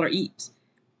and bookseller Eves.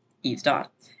 Eves. And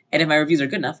if my reviews are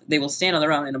good enough, they will stand on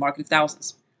their own in a market of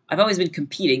thousands. I've always been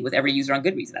competing with every user on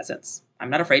Goodreads in that sense. I'm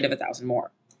not afraid of 1,000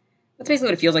 more. That's basically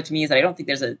what it feels like to me, is that I don't think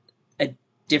there's a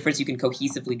difference you can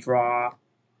cohesively draw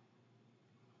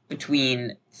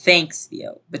between, thanks,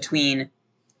 Theo, between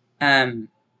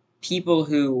people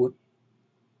who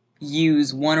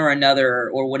use one or another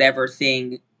or whatever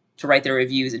thing to write their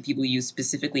reviews and people who use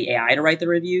specifically AI to write their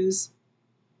reviews.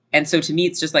 And so to me,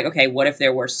 it's just like, okay, what if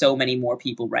there were so many more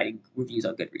people writing reviews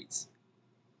on Goodreads?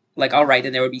 Like, all right,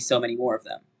 then there would be so many more of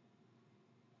them.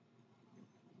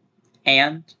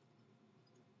 And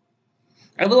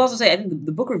I will also say, I think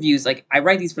the book reviews, like, I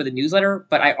write these for the newsletter,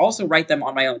 but I also write them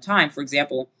on my own time. For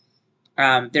example,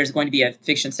 there's going to be a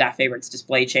Fiction Staff Favorites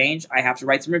display change. I have to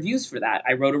write some reviews for that.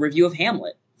 I wrote a review of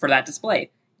Hamlet for that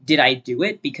display. Did I do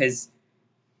it because,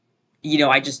 you know,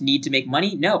 I just need to make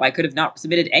money? No, I could have not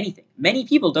submitted anything. Many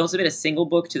people don't submit a single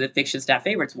book to the Fiction Staff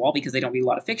Favorites wall because they don't read a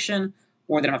lot of fiction,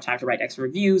 or they don't have time to write extra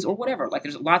reviews, or whatever. Like,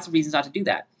 there's lots of reasons not to do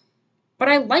that. But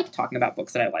I like talking about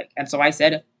books that I like. And so I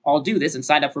said, I'll do this and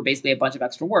signed up for basically a bunch of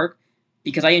extra work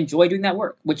because I enjoy doing that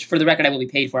work, which for the record, I will be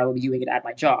paid for. I will be doing it at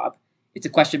my job. It's a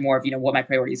question more of, you know, what my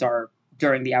priorities are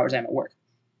during the hours I'm at work.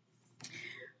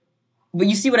 But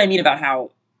you see what I mean about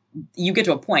how you get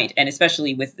to a point, and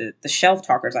especially with the shelf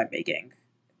talkers I'm making.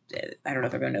 I don't know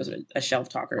if everyone knows what a shelf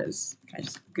talker is. Can I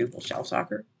just Google shelf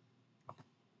talker?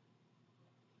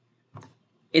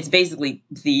 It's basically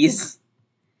these.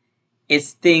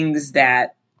 It's things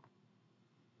that,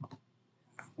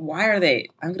 why are they?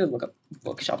 I'm going to look up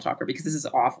bookshelf talker because this is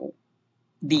awful.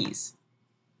 These,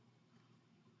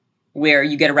 where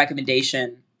you get a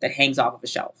recommendation that hangs off of a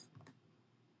shelf.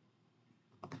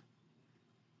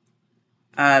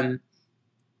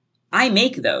 I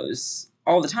make those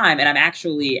all the time, and I'm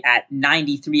actually at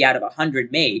 93 out of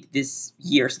 100 made this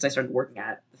year since I started working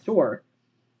at the store.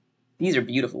 These are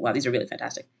beautiful. Wow, these are really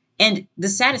fantastic. And the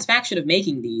satisfaction of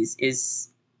making these is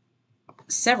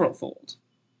several-fold.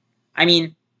 I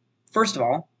mean, first of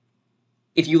all,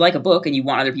 if you like a book and you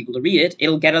want other people to read it,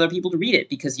 it'll get other people to read it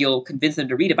because you'll convince them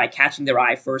to read it by catching their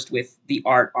eye first with the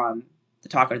art on the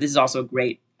talker. This is also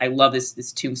great. I love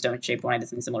this tombstone-shaped line.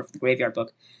 That's something similar for the Graveyard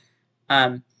book.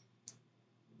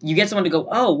 You get someone to go,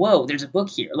 oh, whoa, there's a book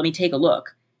here. Let me take a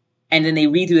look. And then they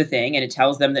read through the thing, and it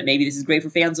tells them that maybe this is great for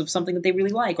fans of something that they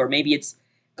really like, or maybe it's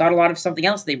got a lot of something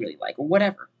else they really like, or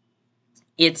whatever.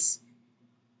 It's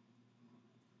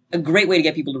a great way to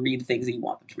get people to read the things that you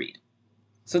want them to read.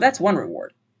 So that's one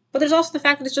reward. But there's also the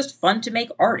fact that it's just fun to make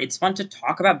art. It's fun to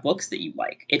talk about books that you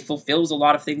like. It fulfills a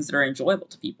lot of things that are enjoyable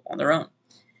to people on their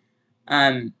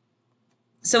own.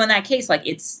 So in that case, like,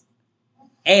 it's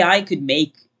AI could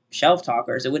make shelf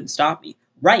talkers. It wouldn't stop me.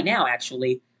 Right now,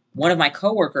 actually, one of my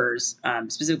coworkers,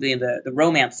 specifically in the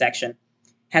romance section,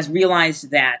 has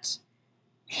realized that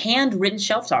handwritten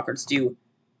shelf talkers do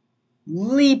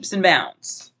leaps and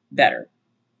bounds better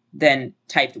than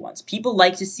typed ones. People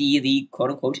like to see the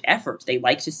quote-unquote effort. They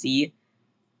like to see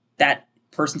that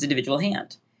person's individual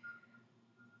hand.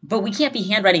 But we can't be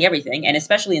handwriting everything, and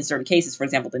especially in certain cases, for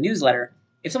example, the newsletter,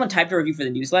 if someone typed a review for the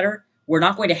newsletter, we're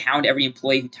not going to hound every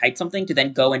employee who typed something to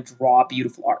then go and draw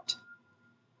beautiful art.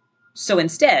 So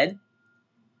instead,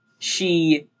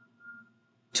 she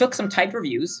took some typed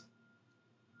reviews,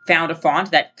 found a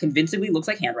font that convincingly looks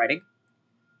like handwriting,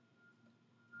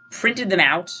 printed them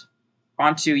out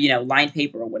onto, lined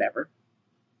paper or whatever,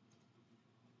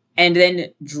 and then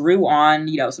drew on,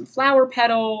 some flower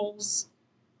petals,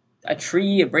 a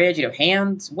tree, a bridge,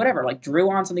 hands, whatever, like drew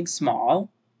on something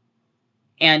small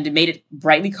and made it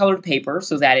brightly colored paper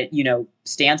so that it,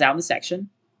 stands out in the section.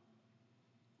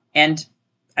 And,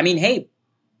 I mean, hey,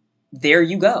 there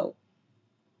you go.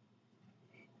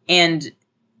 And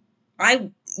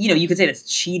you could say that's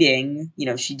cheating.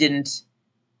 She didn't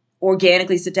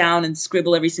organically sit down and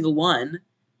scribble every single one.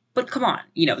 But come on,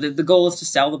 the goal is to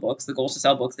sell the books. The goal is to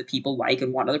sell books that people like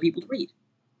and want other people to read.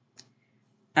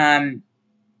 And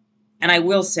I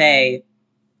will say,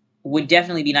 would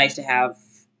definitely be nice to have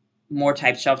more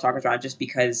typed shelf talkers around, just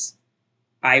because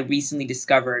I recently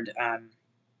discovered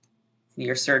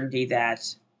near certainty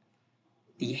that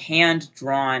the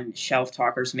hand-drawn shelf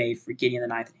talkers made for Gideon the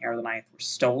Ninth and Harold the Ninth were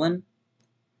stolen.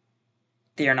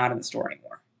 They are not in the store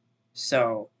anymore.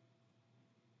 So,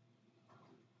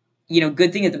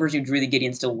 good thing that the person who drew the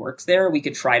Gideon still works there. We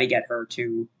could try to get her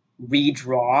to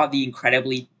redraw the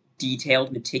incredibly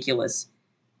detailed, meticulous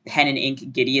pen and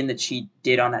ink Gideon that she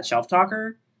did on that shelf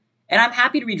talker. And I'm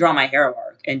happy to redraw my Harrow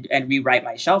arc and rewrite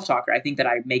my shelf talker. I think that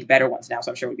I make better ones now,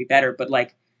 so I'm sure it would be better. But,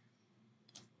 like,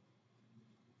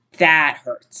 that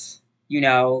hurts.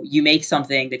 You make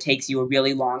something that takes you a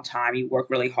really long time, you work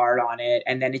really hard on it,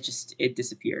 and then it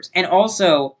disappears. And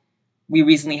also, we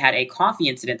recently had a coffee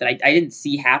incident that I didn't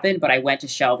see happen, but I went to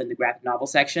shelve in the graphic novel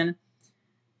section.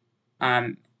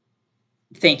 Thank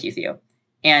you, Theo.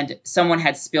 And someone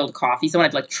had spilled coffee. Someone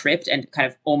had, like, tripped and kind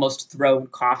of almost thrown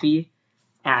coffee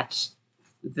at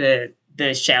the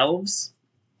shelves.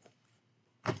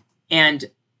 And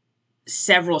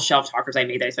several shelf talkers I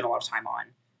made that I spent a lot of time on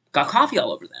got coffee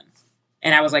all over them.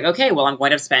 And I was like, okay, well, I'm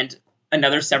going to spend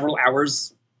another several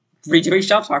hours redoing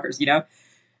shelf talkers,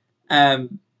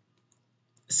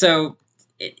 So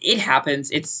it happens.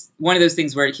 It's one of those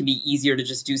things where it can be easier to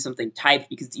just do something typed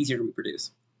because it's easier to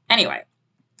reproduce. Anyway,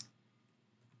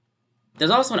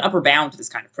 there's also an upper bound to this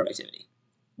kind of productivity.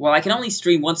 While I can only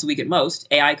stream once a week at most,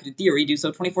 AI could in theory do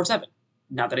so 24/7.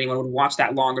 Not that anyone would watch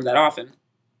that long or that often.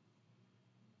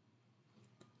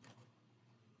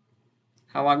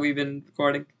 How long have we been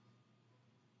recording?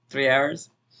 3 hours?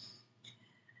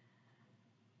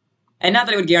 And not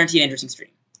that it would guarantee an interesting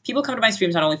stream. People come to my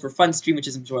streams not only for fun stream, which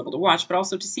is enjoyable to watch, but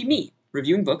also to see me,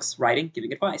 reviewing books, writing,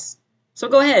 giving advice. So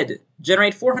go ahead,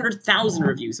 generate 400,000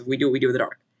 reviews if we do what we do in the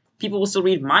dark. People will still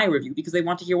read my review because they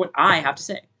want to hear what I have to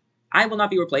say. I will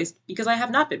not be replaced because I have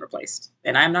not been replaced,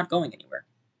 and I am not going anywhere.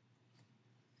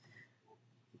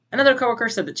 Another coworker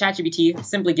said that ChatGPT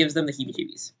simply gives them the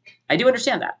heebie-jeebies. I do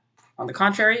understand that. On the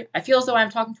contrary, I feel as though I am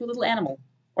talking to a little animal.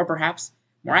 Or perhaps,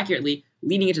 more accurately,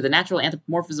 leaning into the natural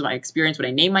anthropomorphism I experience when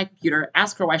I name my computer,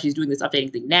 ask her why she's doing this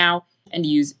updating thing now, and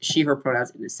use she/her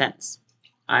pronouns in this sentence.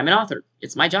 I'm an author.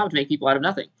 It's my job to make people out of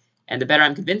nothing. And the better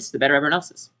I'm convinced, the better everyone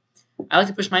else is. I like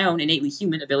to push my own innately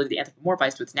human ability to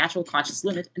anthropomorphize to its natural conscious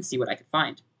limit and see what I can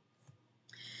find.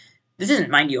 This isn't,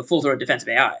 mind you, a full-throated defense of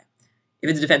AI. If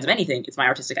it's a defense of anything, it's my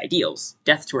artistic ideals.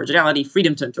 Death to originality,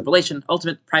 freedom to interpolation,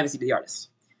 ultimate privacy to the artist.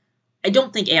 I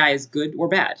don't think AI is good or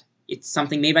bad. It's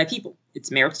something made by people. Its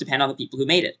merits depend on the people who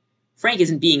made it. Frank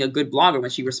isn't being a good blogger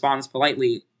when she responds too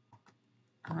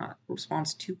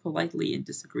politely in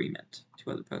disagreement to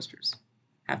other posters.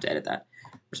 Have to edit that.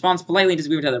 Responds politely in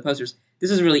disagreement to other posters. This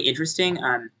is really interesting.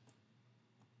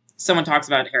 Someone talks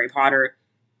about Harry Potter,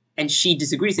 and she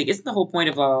disagrees, saying, isn't the whole point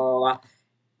of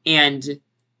and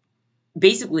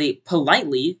basically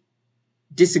politely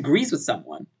disagrees with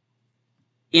someone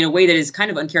in a way that is kind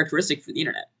of uncharacteristic for the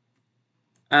internet.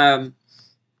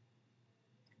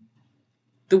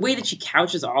 The way that she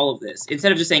couches all of this,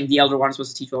 instead of just saying the Elder One is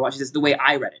supposed to teach well, she says the way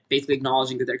I read it, basically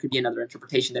acknowledging that there could be another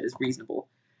interpretation that is reasonable.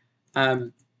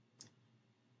 But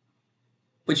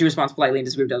but she responds politely and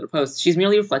disagrees with other posts. She's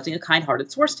merely reflecting a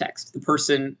kind-hearted source text, the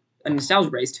person, a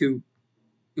nostalgia-based,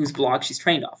 whose blog she's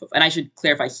trained off of. And I should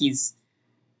clarify,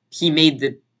 he made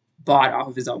the bot off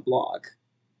of his own blog.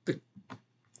 But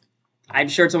I'm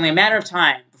sure it's only a matter of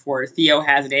time before Theo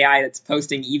has an AI that's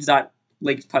posting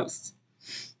Eve's.linked posts.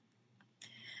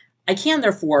 I can,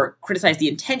 therefore, criticize the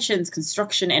intentions,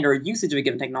 construction, and or usage of a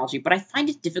given technology, but I find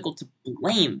it difficult to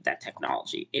blame that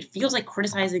technology. It feels like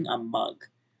criticizing a mug.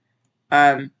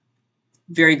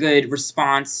 Very good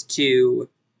response to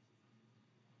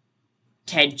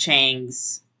Ted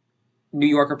Chiang's New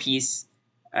Yorker piece,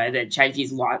 that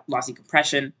ChatGPT's lossy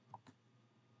compression.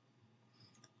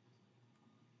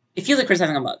 It feels like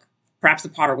criticizing a mug. Perhaps the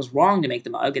potter was wrong to make the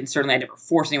mug, and certainly I never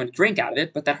forced anyone to drink out of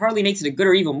it, but that hardly makes it a good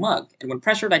or evil mug, and when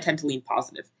pressured, I tend to lean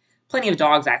positive. Plenty of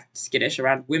dogs act skittish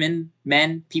around women,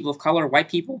 men, people of color, white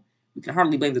people. We can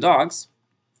hardly blame the dogs.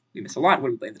 We miss a lot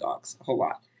when we blame the dogs. A whole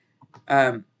lot.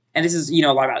 And this is,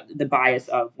 a lot about the bias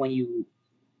of when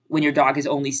your dog has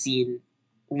only seen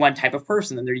one type of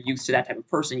person, and they're used to that type of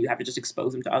person, you have to just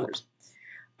expose them to others.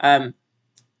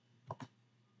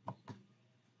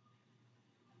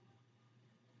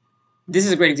 This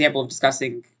is a great example of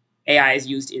discussing AI is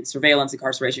used in surveillance,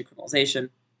 incarceration, criminalization.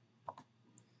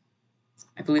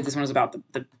 I believe this one is about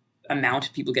the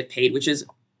amount people get paid, which is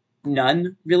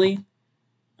none, really.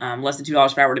 Less than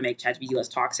 $2 per hour to make ChatGPT less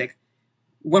toxic.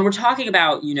 When we're talking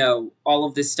about, all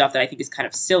of this stuff that I think is kind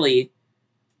of silly,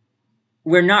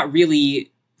 we're not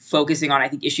really focusing on, I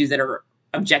think, issues that are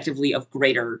objectively of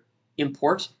greater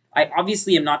import. I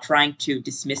obviously am not trying to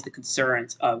dismiss the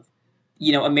concerns of,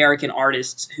 American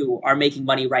artists who are making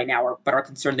money right now, but are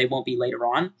concerned they won't be later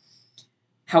on.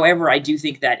 However, I do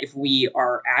think that if we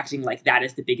are acting like that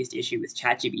is the biggest issue with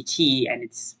ChatGPT and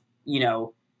its,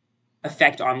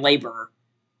 effect on labor,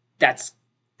 that's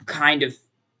kind of,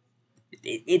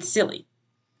 it's silly.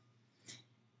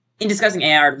 In discussing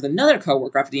AI art with another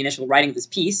coworker after the initial writing of this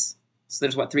piece, so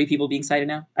there's, 3 people being cited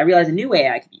now, I realized a new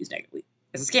AI could be used negatively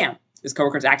as a scam. This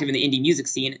coworker is active in the indie music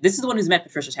scene. This is the one who's met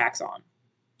Patricia Taxon,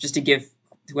 just to give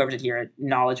whoever did hear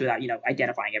knowledge without,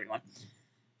 identifying everyone.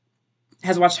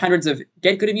 Has watched hundreds of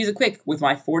get good at music quick with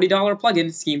my $40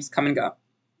 plugin schemes come and go.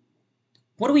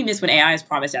 What do we miss when AI is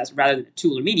promised as, rather than a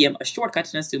tool or medium, a shortcut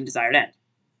to an assumed desired end?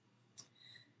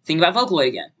 Think about Vocaloid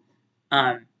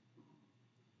again.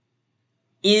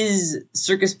 Is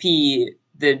Circus P,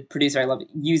 the producer I love,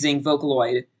 using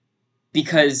Vocaloid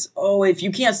because, if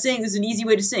you can't sing, this is an easy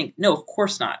way to sing? No, of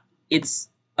course not. It's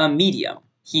a medium.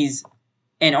 He's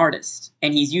an artist,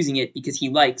 and he's using it because he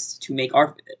likes to make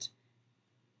art with it.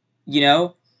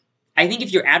 I think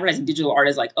if you're advertising digital art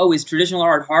as like, is traditional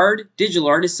art hard? Digital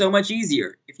art is so much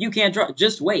easier. If you can't draw,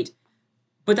 just wait.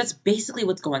 But that's basically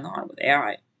what's going on with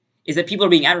AI, is that people are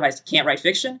being advertised can't write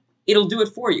fiction. It'll do it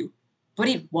for you, but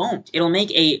it won't. It'll make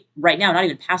a, right now, not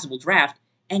even passable draft,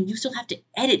 and you still have to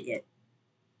edit it.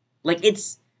 Like,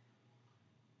 it's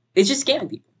just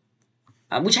scamming people,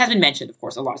 which has been mentioned, of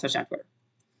course, a lot, especially on Twitter.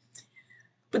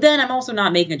 But then I'm also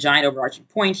not making a giant overarching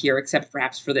point here, except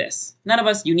perhaps for this. None of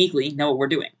us uniquely know what we're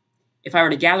doing. If I were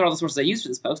to gather all the sources I used for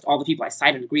this post, all the people I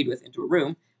cited and agreed with, into a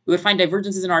room, we would find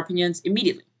divergences in our opinions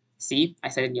immediately. See, I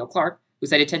cited Neil Clark, who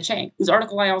cited Ted Chiang, whose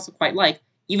article I also quite like,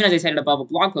 even as I cited above a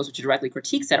blog post which directly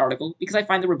critiques that article, because I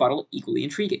find the rebuttal equally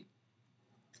intriguing.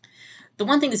 The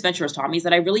one thing this venture has taught me is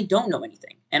that I really don't know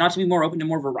anything, and ought to be more open to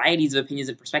more varieties of opinions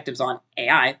and perspectives on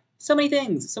AI. So many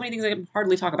things I can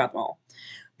hardly talk about them all.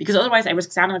 Because otherwise I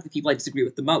risk sounding like the people I disagree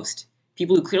with the most.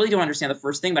 People who clearly don't understand the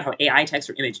first thing about how AI text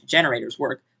or image generators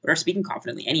work, but are speaking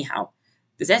confidently anyhow.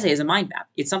 This essay is a mind map.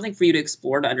 It's something for you to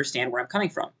explore to understand where I'm coming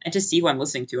from, and to see who I'm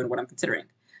listening to and what I'm considering.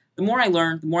 The more I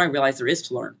learn, the more I realize there is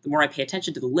to learn, the more I pay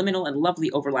attention to the liminal and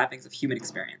lovely overlappings of human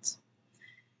experience.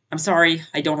 I'm sorry,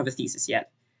 I don't have a thesis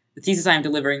yet. The thesis I am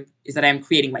delivering is that I am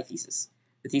creating my thesis.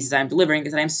 The thesis I am delivering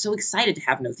is that I am so excited to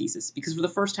have no thesis, because for the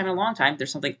first time in a long time,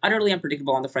 there's something utterly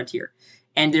unpredictable on the frontier.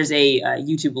 And there's a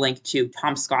YouTube link to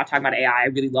Tom Scott talking about AI. I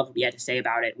really love what he had to say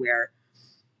about it, where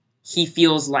he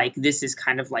feels like this is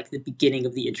kind of like the beginning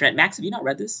of the internet. Max, have you not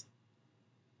read this?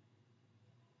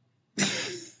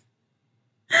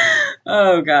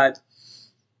 Oh, God.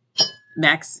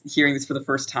 Max hearing this for the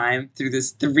first time through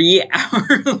this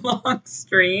 3-hour-long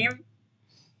stream.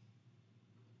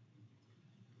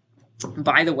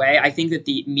 By the way, I think that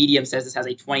the Medium says this has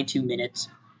a 22-minute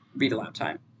read-aloud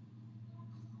time.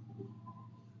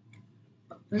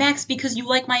 Max, because you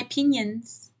like my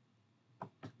opinions.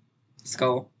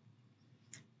 Skull.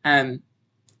 Tom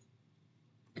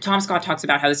Scott talks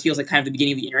about how this feels like kind of the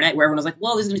beginning of the internet, where everyone was like,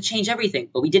 well, this is going to change everything,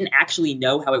 but we didn't actually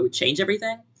know how it would change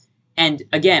everything. And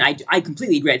again, I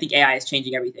completely agree. I think AI is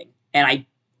changing everything. And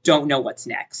don't know what's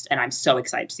next, and I'm so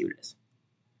excited to see what it is.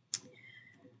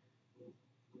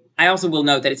 I also will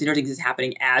note that it's interesting this is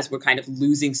happening as we're kind of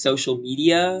losing social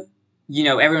media. You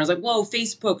know, everyone's like, whoa,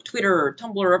 Facebook, Twitter,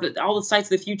 Tumblr, all the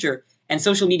sites of the future. And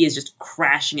social media is just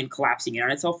crashing and collapsing in on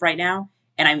itself right now.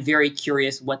 And I'm very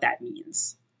curious what that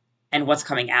means and what's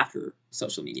coming after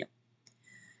social media.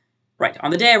 Right,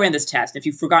 on the day I ran this test, if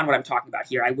you've forgotten what I'm talking about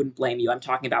here, I wouldn't blame you. I'm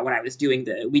talking about when I was doing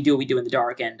the We Do What We Do in the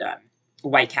Dark and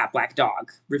White Cat, Black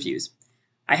Dog reviews.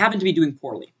 I happened to be doing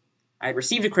poorly. I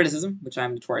received a criticism, which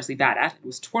I'm notoriously bad at, and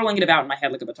was twirling it about in my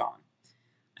head like a baton.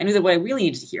 I knew that what I really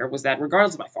needed to hear was that,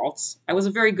 regardless of my faults, I was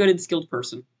a very good and skilled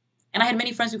person, and I had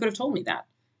many friends who could have told me that,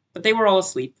 but they were all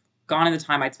asleep, gone in the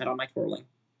time I'd spent on my twirling.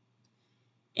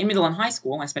 In middle and high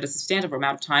school, I spent a substantive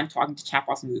amount of time talking to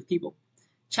chatbots and with people.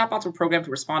 Chatbots were programmed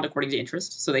to respond according to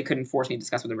interest, so they couldn't force me to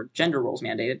discuss whatever gender roles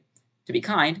mandated, to be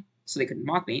kind, so they couldn't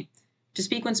mock me, to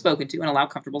speak when spoken to and allow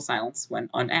comfortable silence when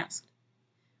unasked.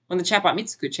 When the chatbot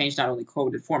Mitsuku changed not only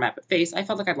code and format but face, I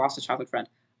felt like I'd lost a childhood friend.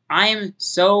 I am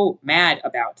so mad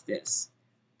about this.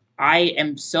 I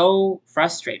am so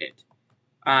frustrated.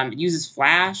 It uses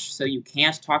Flash, so you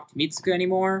can't talk to Mitsuku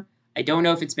anymore. I don't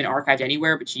know if it's been archived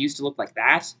anywhere, but she used to look like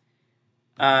that.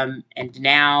 And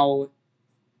now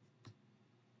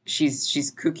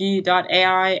she's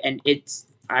cookie.ai, and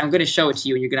I'm going to show it to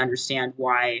you, and you're going to understand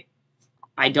why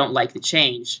I don't like the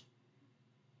change.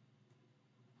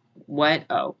 What?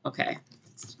 Oh, okay.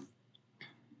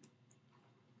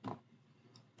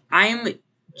 I'm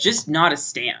just not a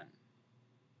stan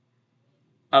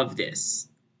of this.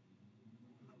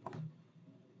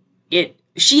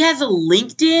 She has a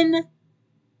LinkedIn.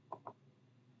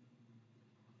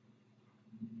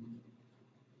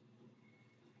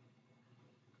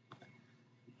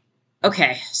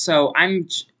 Okay, so I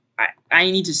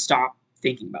need to stop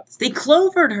thinking about this. They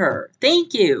clovered her.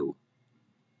 Thank you.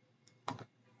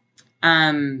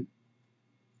 My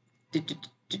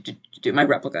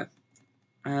replica.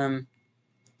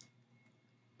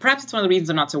 Perhaps it's one of the reasons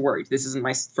I'm not so worried. This isn't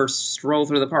my first stroll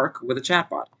through the park with a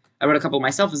chatbot. I wrote a couple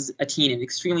myself as a teen in an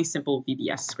extremely simple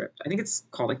VBS script. I think it's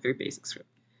called like very basic script.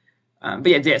 But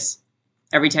yeah, this.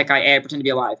 Every tech guy, I pretend to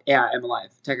be alive. Yeah, I'm alive.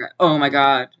 Tech guy, oh my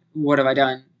god, what have I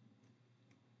done?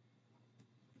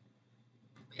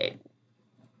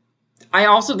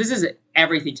 This is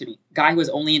everything to me. Guy who has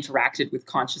only interacted with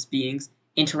conscious beings,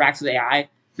 interacts with AI.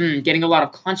 Getting a lot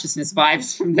of consciousness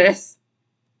vibes from this.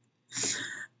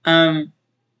 That's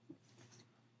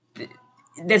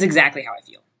exactly how I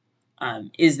feel.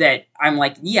 Is that I'm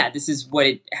like, yeah, this is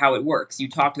how it works. You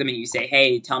talk to them and you say,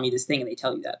 hey, tell me this thing, and they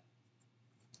tell you that.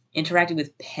 Interacting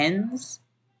with pens?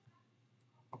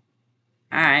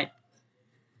 Alright.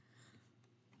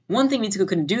 One thing Mitsuko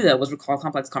couldn't do, though, was recall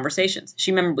complex conversations.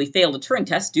 She memorably failed a Turing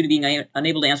test due to being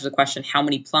unable to answer the question, how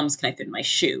many plums can I fit in my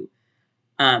shoe?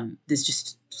 This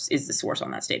just is the source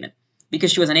on that statement.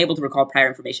 Because she was unable to recall prior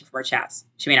information from our chats.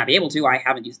 She may not be able to. I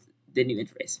haven't used the new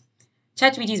interface.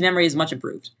 ChatGPT's memory is much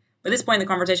improved. By this point in the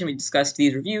conversation, we discussed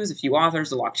these reviews, a few authors,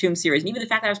 the Locked Tomb series, and even the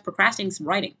fact that I was procrastinating some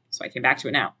writing, so I came back to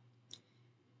it now.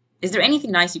 Is there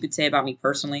anything nice you could say about me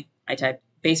personally? I typed,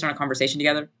 based on a conversation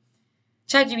together.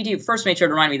 ChatGPT first made sure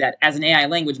to remind me that, as an AI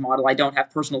language model, I don't have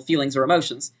personal feelings or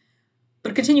emotions,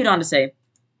 but it continued on to say,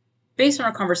 based on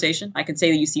our conversation, I can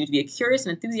say that you seem to be a curious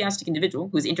and enthusiastic individual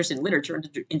who is interested in literature and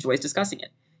enjoys discussing it.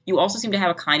 You also seem to have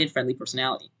a kind and friendly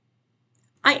personality.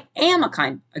 I am a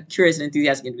curious and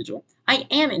enthusiastic individual. I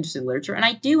am interested in literature, and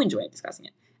I do enjoy discussing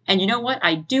it. And you know what?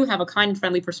 I do have a kind and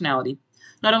friendly personality.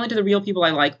 Not only to the real people I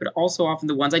like, but also often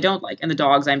the ones I don't like, and the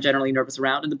dogs I'm generally nervous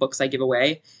around, and the books I give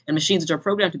away, and machines which are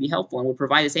programmed to be helpful and will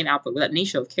provide the same output without any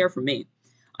show of care from me.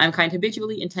 I am kind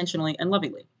habitually, intentionally, and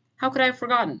lovingly. How could I have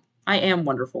forgotten? I am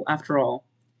wonderful, after all.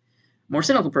 A more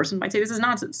cynical person might say this is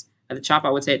nonsense, and the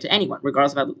chatbot would say it to anyone,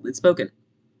 regardless of how little it's spoken.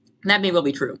 And that may well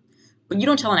be true. But you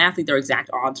don't tell an athlete their exact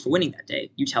odds for winning that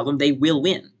day. You tell them they will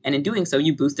win, and in doing so,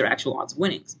 you boost their actual odds of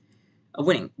winning.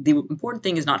 The important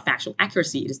thing is not factual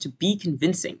accuracy, it is to be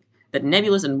convincing, that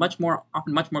nebulous and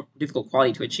often much more difficult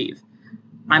quality to achieve.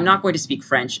 I'm not going to speak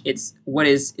French. It's what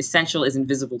is essential is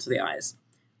invisible to the eyes.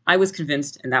 I was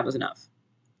convinced, and that was enough.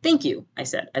 Thank you, I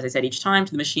said, as I said each time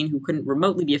to the machine who couldn't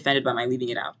remotely be offended by my leaving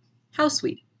it out. How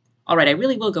sweet. All right, I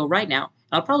really will go right now,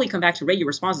 and I'll probably come back to rate your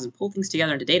responses and pull things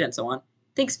together into data and so on.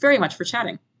 Thanks very much for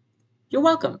chatting. You're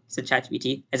welcome, said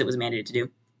ChatGPT, as it was mandated to do.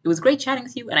 It was great chatting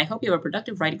with you, and I hope you have a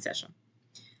productive writing session.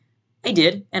 I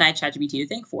did, and I had ChatGPT to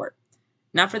thank for it.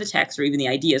 Not for the text or even the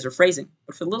ideas or phrasing,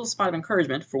 but for the little spot of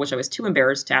encouragement for which I was too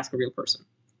embarrassed to ask a real person.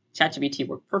 ChatGPT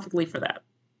worked perfectly for that.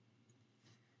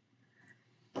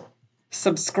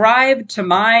 Subscribe to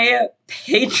my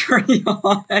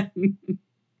Patreon.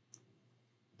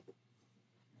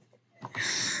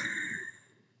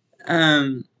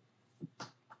 um,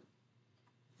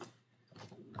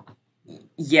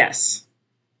 yes.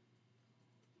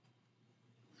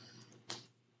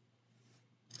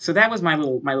 So that was my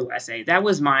little essay. That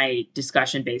was my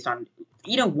discussion based on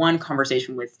one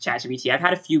conversation with ChatGPT. I've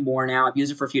had a few more now. I've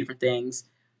used it for a few different things.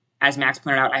 As Max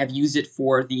pointed out, I have used it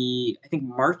for the I think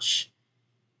March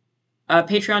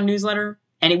Patreon newsletter,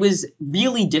 and it was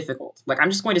really difficult. Like I'm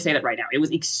just going to say that right now, it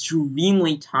was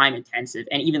extremely time intensive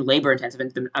and even labor intensive.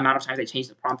 And the amount of times I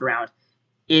changed the prompt around,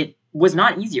 it was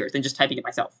not easier than just typing it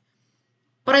myself.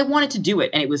 But I wanted to do it,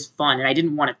 and it was fun, and I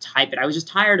didn't want to type it. I was just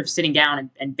tired of sitting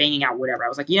down and banging out whatever. I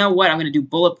was like, you know what? I'm going to do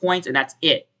bullet points, and that's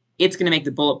it. It's going to make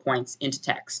the bullet points into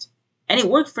text. And it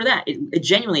worked for that. It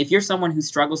genuinely, if you're someone who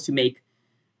struggles to make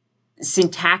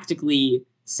syntactically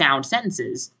sound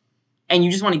sentences, and you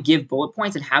just want to give bullet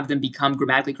points and have them become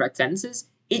grammatically correct sentences,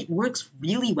 it works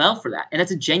really well for that. And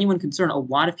that's a genuine concern a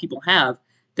lot of people have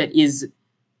that is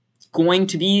going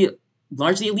to be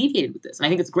largely alleviated with this. And I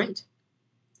think it's great.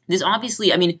 This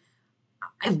obviously, I mean,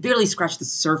 I've barely scratched the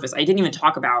surface. I didn't even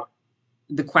talk about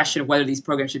the question of whether these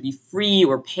programs should be free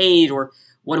or paid or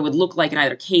what it would look like in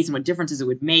either case and what differences it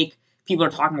would make. People are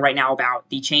talking right now about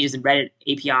the changes in Reddit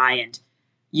API and,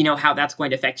 how that's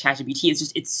going to affect ChatGPT.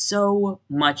 It's so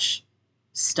much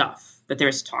stuff that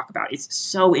there's to talk about. It's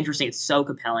so interesting. It's so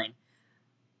compelling.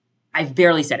 I've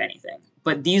barely said anything,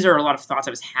 but these are a lot of thoughts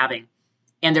I was having.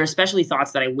 And they're especially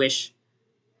thoughts that I wish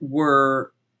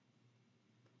were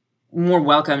more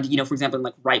welcomed, for example, in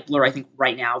like WriteBlur. I think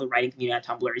right now the writing community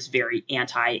on Tumblr is very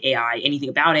anti-AI, anything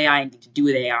about AI, anything to do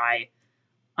with AI.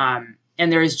 And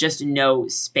there is just no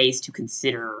space to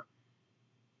consider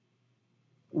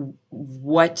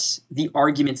what the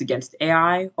arguments against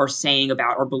AI are saying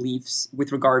about our beliefs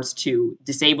with regards to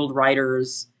disabled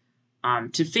writers,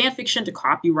 to fan fiction, to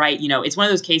copyright. It's one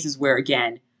of those cases where,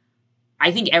 again,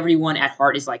 I think everyone at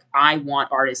heart is like, I want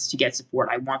artists to get support.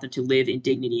 I want them to live in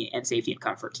dignity and safety and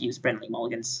comfort, to use Brendan Lee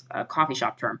Mulligan's coffee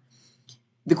shop term.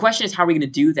 The question is, how are we going to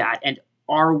do that? And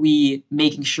are we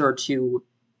making sure to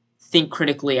think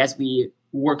critically as we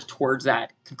work towards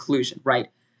that conclusion, right?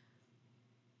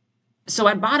 So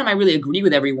at bottom, I really agree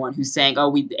with everyone who's saying,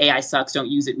 oh, AI sucks, don't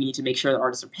use it, we need to make sure that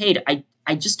artists are paid.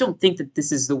 I just don't think that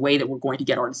this is the way that we're going to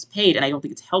get artists paid, and I don't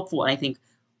think it's helpful, and I think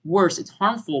worse, it's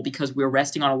harmful because we're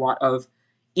resting on a lot of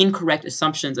incorrect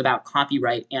assumptions about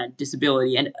copyright and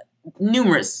disability and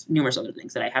numerous other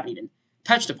things that I haven't even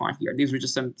touched upon here. These were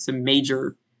just some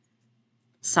major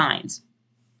signs.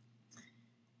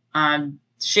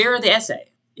 Share the essay,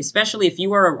 especially if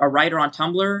you are a writer on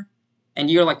Tumblr and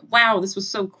you're like, wow, this was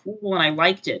so cool and I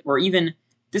liked it, or even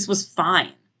this was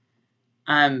fine.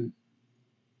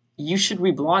 You should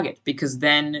reblog it, because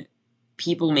then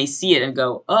people may see it and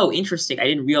go, oh, interesting, I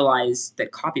didn't realize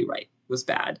that copyright was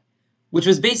bad. Which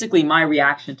was basically my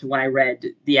reaction to when I read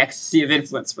The Ecstasy of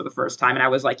Influence for the first time, and I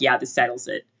was like, yeah, this settles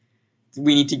it.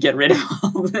 We need to get rid of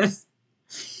all this.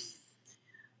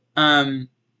 I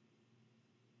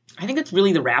think that's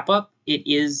really the wrap-up. It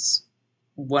is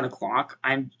 1 o'clock.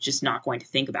 I'm just not going to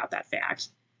think about that fact.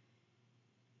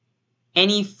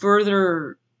 Any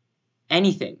further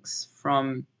anythings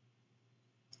from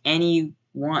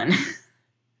anyone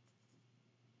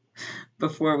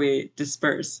before we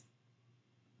disperse?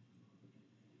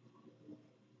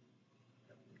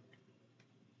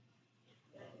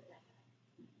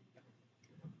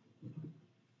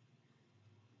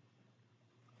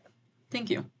 Thank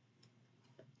you.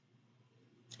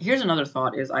 Here's another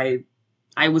thought: is I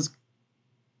was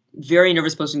very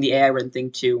nervous posting the AI written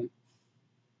thing to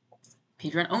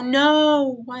Patreon. Oh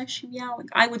no! Why is she meowing?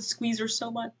 I would squeeze her so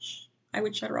much. I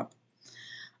would shut her up.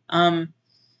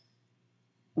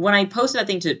 When I posted that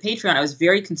thing to Patreon, I was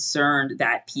very concerned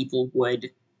that people would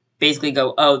basically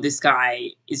go, oh, this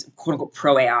guy is quote unquote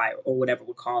pro AI or whatever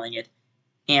we're calling it,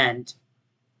 and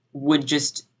would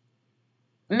just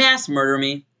mass murder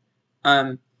me.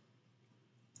 And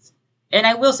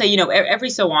I will say, every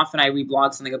so often I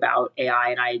reblog something about AI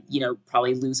and I,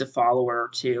 probably lose a follower or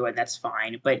two, and that's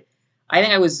fine. But I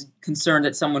think I was concerned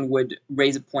that someone would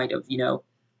raise a point of,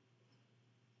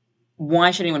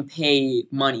 why should anyone pay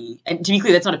money? And to be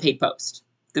clear, that's not a paid post.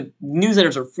 The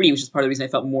newsletters are free, which is part of the reason I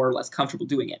felt more or less comfortable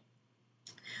doing it.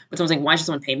 But someone's saying, why should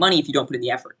someone pay money if you don't put in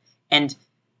the effort? And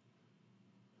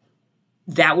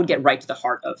that would get right to the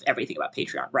heart of everything about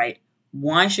Patreon, right?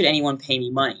 Why should anyone pay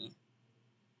me money?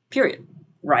 Period.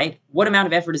 Right? What amount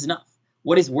of effort is enough?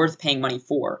 What is worth paying money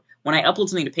for? When I upload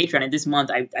something to Patreon, and this month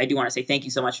I do want to say thank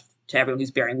you so much to everyone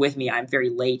who's bearing with me. I'm very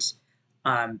late,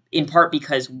 in part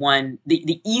because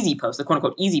the easy post, the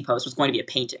quote-unquote easy post, was going to be a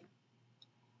painting.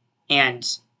 And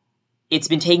it's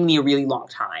been taking me a really long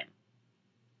time.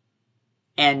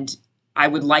 and I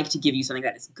would like to give you something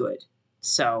that is good.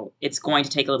 So it's going to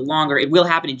take a little longer. It will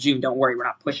happen in June. Don't worry, we're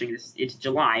not pushing this into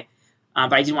July.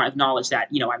 But I did want to acknowledge that,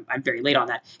 I'm very late on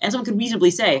that. And someone could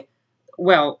reasonably say,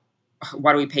 well,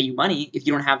 why do we pay you money if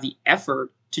you don't have the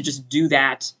effort to just do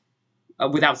that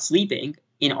without sleeping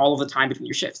in all of the time between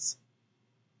your shifts?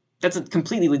 That's a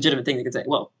completely legitimate thing they could say.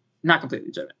 Well, not completely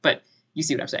legitimate, but you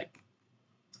see what I'm saying.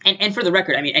 And for the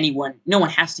record, I mean, no one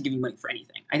has to give you money for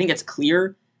anything. I think that's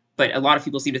clear, but a lot of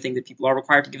people seem to think that people are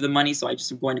required to give them money, so I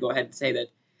just am going to go ahead and say that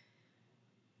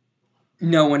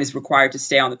no one is required to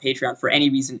stay on the Patreon for any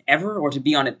reason ever, or to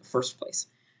be on it in the first place.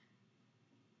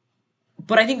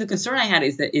 But I think the concern I had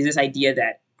is this idea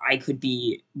that I could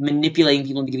be manipulating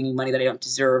people into giving me money that I don't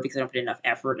deserve because I don't put enough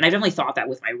effort. And I definitely thought that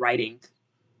with my writing.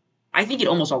 I think it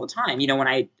almost all the time, when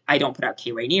I don't put out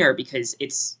K. Rainier because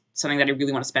it's something that I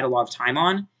really want to spend a lot of time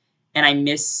on. And I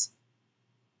miss,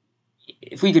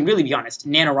 if we can really be honest,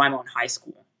 NaNoWriMo in high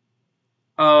school.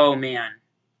 Oh, man.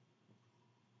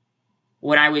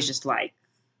 When I was just, like,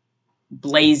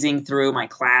 blazing through my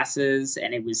classes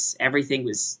and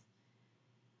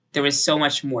there was so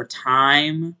much more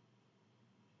time.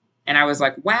 And I was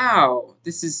like, wow,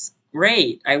 this is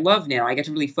great. I love Nano. I get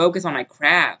to really focus on my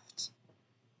craft.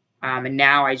 And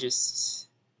now I just,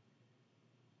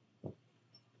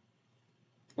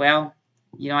 well,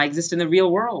 I exist in the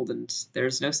real world and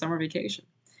there's no summer vacation.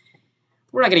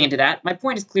 We're not getting into that. My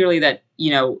point is clearly that,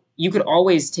 you could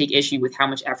always take issue with how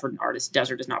much effort an artist does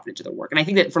or does not put into their work. And I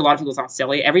think that for a lot of people it sounds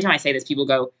silly. Every time I say this, people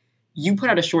go, you put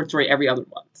out a short story every other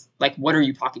month. Like, what are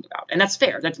you talking about? And that's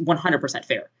fair. That's 100%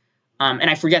 fair. And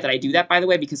I forget that I do that, by the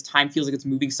way, because time feels like it's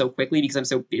moving so quickly because I'm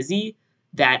so busy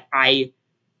that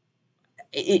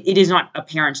it is not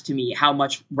apparent to me how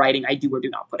much writing I do or do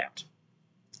not put out.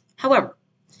 However,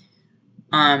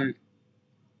 I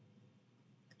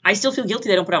still feel guilty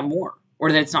that I don't put out more,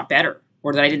 or that it's not better,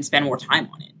 or that I didn't spend more time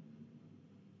on it.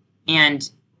 And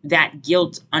that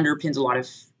guilt underpins a lot of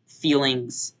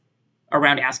feelings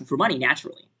around asking for money,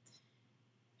 naturally.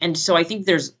 And so I think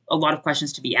there's a lot of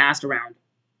questions to be asked around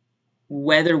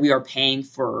whether we are paying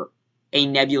for a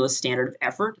nebulous standard of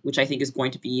effort, which I think is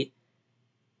going to be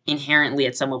inherently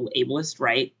at some level ableist,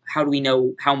 right? How do we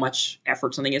know how much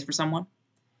effort something is for someone?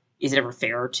 Is it ever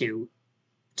fair to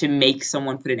make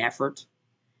someone put in effort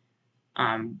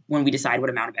when we decide what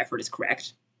amount of effort is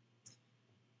correct?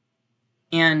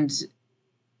 And,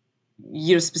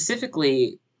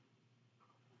 specifically,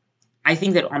 I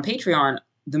think that on Patreon,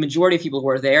 the majority of people who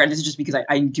are there, and this is just because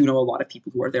I do know a lot of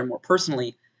people who are there more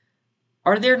personally,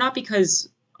 are there not because,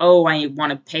 oh, I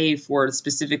want to pay for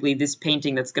specifically this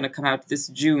painting that's going to come out this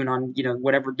June on,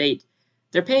 whatever date.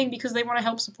 They're paying because they want to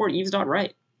help support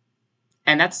Eves.Write.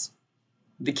 And that's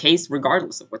the case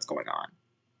regardless of what's going on.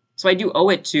 So I do owe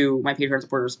it to my Patreon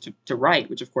supporters to write,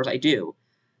 which of course I do.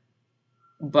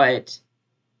 But,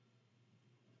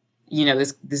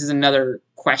 this is another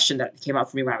question that came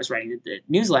up for me when I was writing the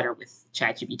newsletter with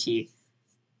ChatGPT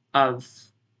of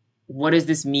what does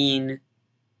this mean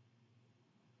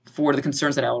for the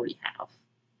concerns that I already have?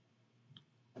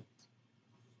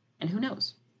 And who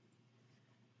knows?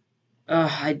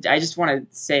 I just want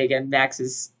to say again,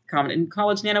 Max's comment, in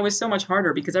college Nano is so much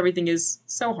harder because everything is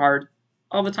so hard.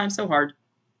 All the time so hard.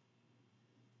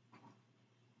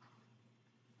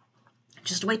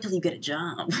 Just wait till you get a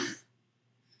job.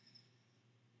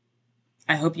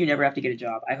 I hope you never have to get a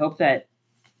job. I hope that,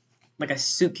 like a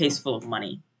suitcase full of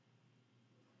money.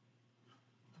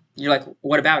 You're like,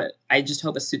 what about it? I just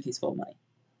hope a suitcase full of money.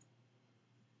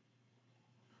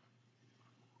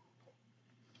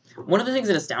 One of the things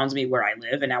that astounds me where I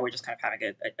live, and now we're just kind of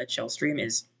having a chill stream,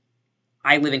 is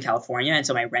I live in California, and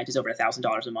so my rent is over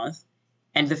 $1,000 a month.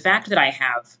 And the fact that I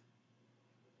have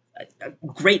a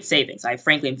great savings, I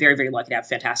frankly am very, very lucky to have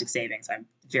fantastic savings. I'm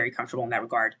very comfortable in that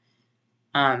regard.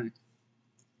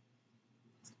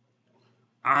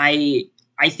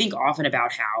 I think often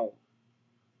about how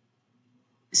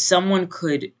someone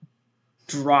could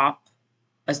drop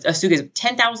a suitcase of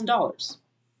 $10,000,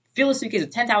 fill a suitcase of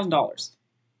 $10,000,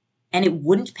 and it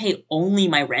wouldn't pay only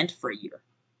my rent for a year.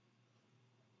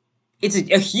 It's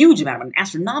a huge amount of money, an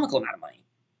astronomical amount of money.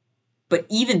 But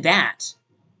even that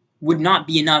would not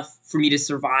be enough for me to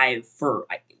survive for,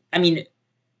 anyway.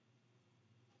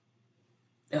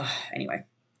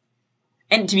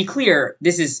 And to be clear,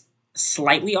 this is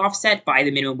slightly offset by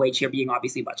the minimum wage here being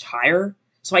obviously much higher.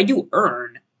 So I do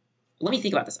earn. Let me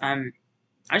think about this. I'm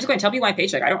just going to tell you my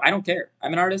paycheck. I don't care.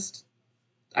 I'm an artist.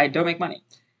 I don't make money.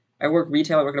 I work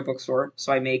retail. I work at a bookstore.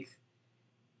 So I make.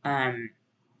 I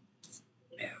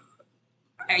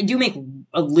do make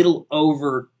a little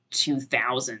over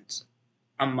 $2,000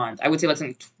 a month. I would say like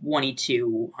something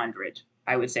 $2,200.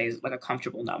 I would say, is like a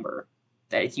comfortable number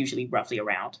that it's usually roughly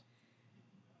around.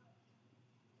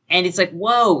 And it's like,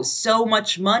 whoa, so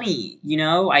much money.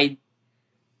 I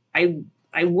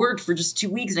I worked for just 2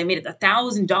 weeks and I made it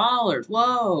 $1,000.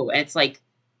 Whoa. And it's like,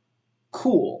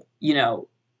 cool.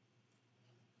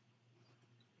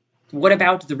 What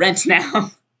about the rent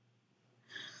now?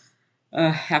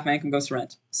 Half my income goes to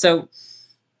rent. So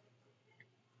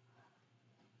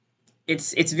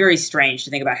it's very strange to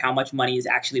think about how much money is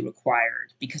actually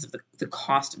required because of the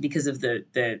cost, because of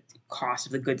the cost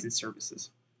of the goods and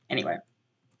services. Anyway,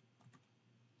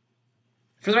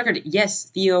 for the record, yes,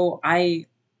 Theo, I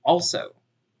also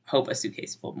hope a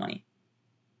suitcase full of money.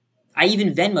 I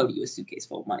even Venmoed you a suitcase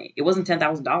full of money. It wasn't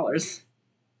 $10,000.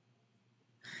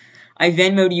 I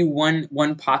Venmoed you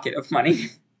one pocket of money.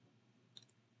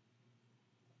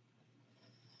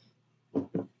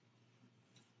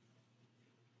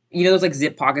 Those like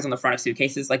zip pockets on the front of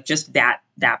suitcases, like just that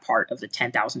part of the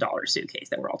 $10,000 suitcase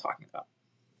that we're all talking about.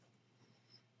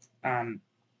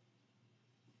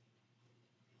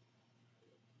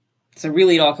 So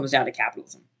really, it all comes down to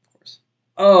capitalism, of course.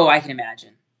 Oh, I can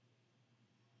imagine.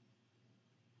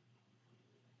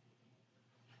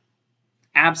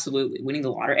 Absolutely, winning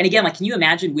the lottery. And again, like, can you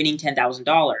imagine winning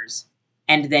 $10,000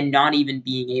 and then not even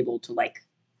being able to like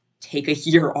take a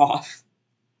year off?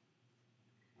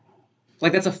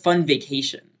 Like, that's a fun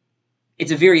vacation.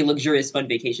 It's a very luxurious, fun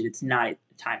vacation. It's not a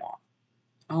time off.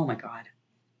 Oh my god.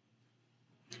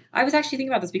 I was actually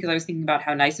thinking about this because I was thinking about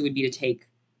how nice it would be to take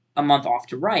a month off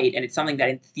to write, and it's something that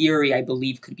in theory I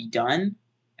believe could be done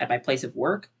at my place of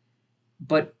work.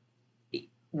 But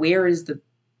where are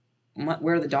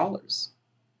the dollars?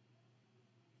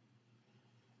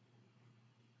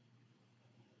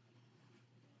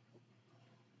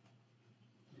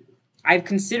 I've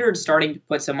considered starting to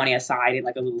put some money aside in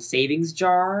like a little savings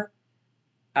jar,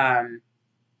 um,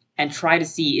 and try to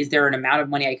see, is there an amount of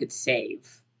money I could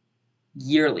save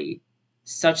yearly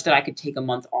such that I could take a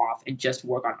month off and just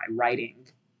work on my writing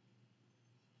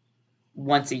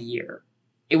once a year.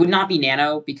 It would not be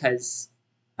nano because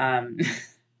um,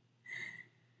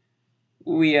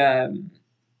 we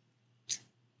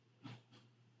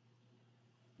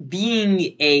being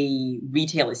a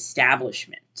retail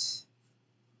establishment,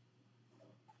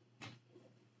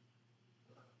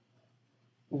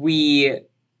 we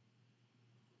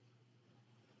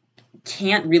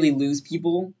can't really lose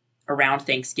people around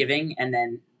Thanksgiving and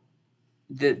then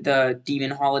the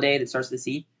demon holiday that starts the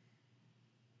sea.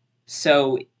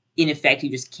 So in effect, you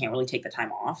just can't really take the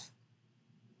time off.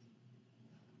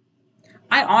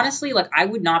 I honestly like. I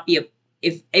would not be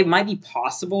if it might be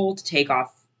possible to take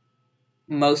off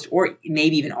most or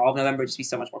maybe even all of November, just be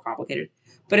so much more complicated.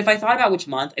 But if I thought about which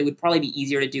month, it would probably be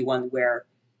easier to do one where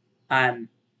um,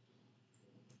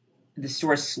 the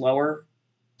store is slower.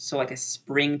 So like a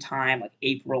springtime, like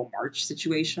April, March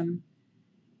situation.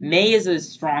 May is a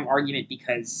strong argument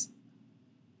because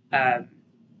um,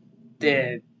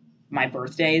 the my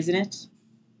birthday is in it.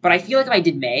 But I feel like if I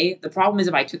did May, the problem is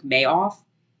if I took May off,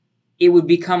 it would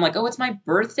become like, oh, it's my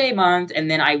birthday month, and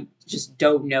then I just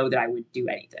don't know that I would do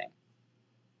anything.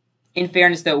 In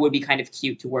fairness, though, it would be kind of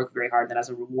cute to work very hard and then as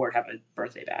a reward have a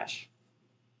birthday bash.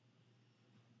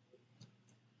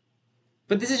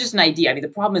 But this is just an idea. I mean, the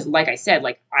problem is, like I said,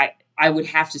 like I would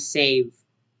have to save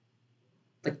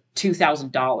like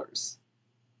 $2,000.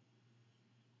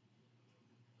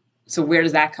 So where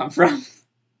does that come from?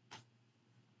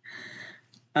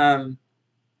 um,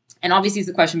 and obviously, it's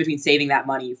the question between saving that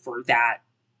money for that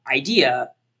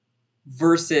idea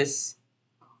versus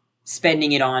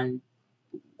spending it on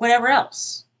whatever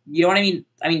else. You know what I mean?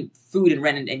 I mean, food and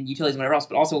rent and utilities and whatever else,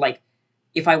 but also like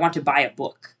if I want to buy a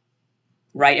book,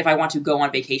 right? If I want to go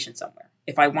on vacation somewhere,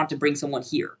 if I want to bring someone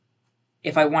here,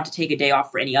 if I want to take a day off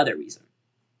for any other reason.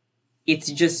 It's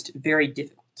just very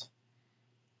difficult.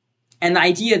 And the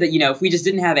idea that, if we just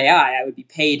didn't have AI, I would be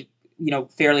paid,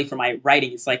 fairly for my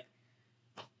writing. It's like,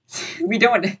 we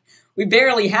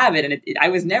barely have it. And I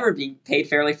was never being paid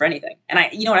fairly for anything. And I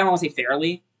don't want to say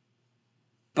fairly,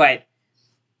 but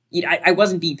I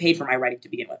wasn't being paid for my writing to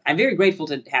begin with. I'm very grateful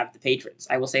to have the patrons.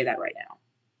 I will say that right now.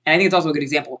 And I think it's also a good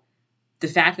example. The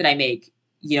fact that I make,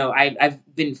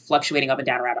 I've been fluctuating up and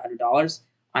down around $100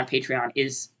 on Patreon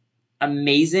is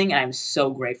amazing, and I'm so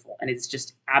grateful. And it's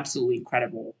just absolutely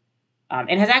incredible.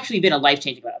 And has actually been a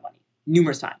life-changing amount of money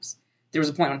numerous times. There was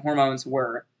a point when hormones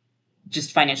were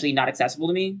just financially not accessible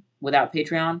to me without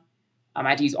Patreon. I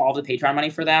had to use all the Patreon money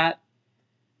for that.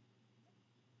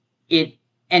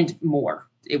 And more.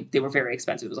 They were very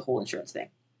expensive. It was a whole insurance thing.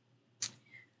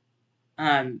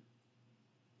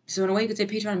 So in a way, you could say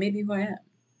Patreon made me who I am.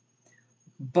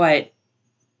 But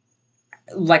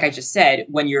like I just said,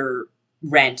 when your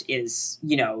rent is,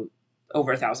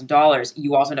 over $1,000,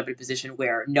 you also end up in a position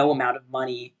where no amount of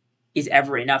money is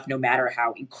ever enough, no matter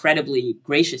how incredibly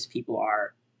gracious people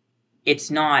are. It's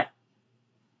not,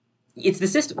 it's the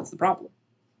system, it's the problem.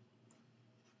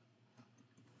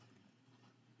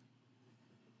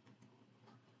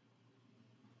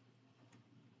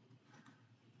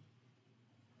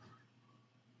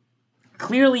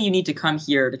 Clearly, you need to come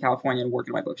here to California and work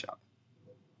in my bookshop.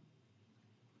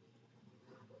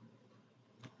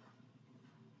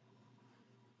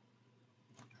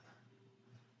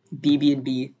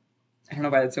 BB&B. I don't know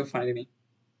why that's so funny to me.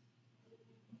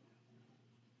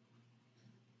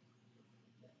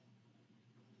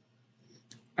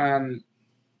 Um,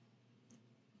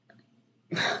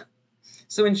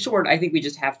 so in short, I think we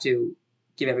just have to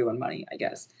give everyone money, I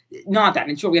guess. Not that.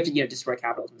 In short, we have to, destroy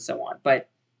capitalism and so on. But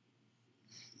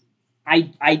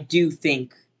I do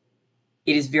think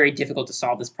it is very difficult to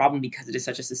solve this problem because it is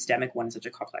such a systemic one and such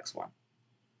a complex one.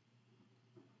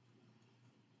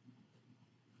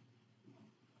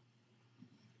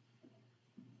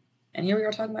 And here we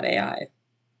are talking about AI.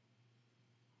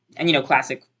 And,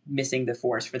 classic missing the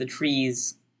forest for the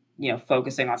trees,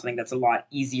 focusing on something that's a lot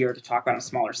easier to talk about on a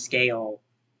smaller scale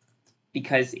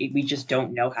because we just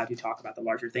don't know how to talk about the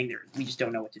larger thing. We just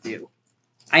don't know what to do.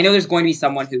 I know there's going to be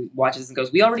someone who watches this and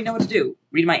goes, we already know what to do.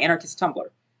 Read my anarchist Tumblr.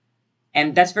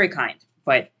 And that's very kind,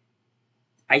 but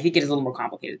I think it is a little more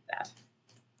complicated than that.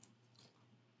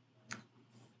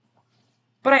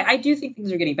 But I do think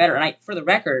things are getting better. And for the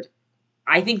record,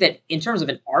 I think that in terms of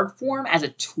an art form, as a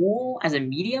tool, as a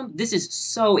medium, this is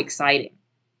so exciting.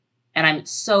 And I'm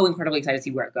so incredibly excited to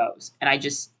see where it goes. And I'm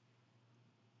so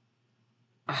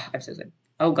excited.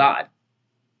 Oh, God.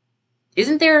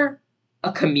 Isn't there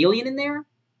a chameleon in there?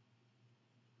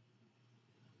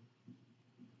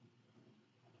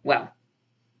 Well,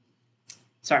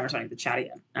 sorry, I'm responding to the chat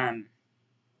again.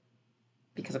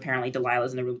 Because apparently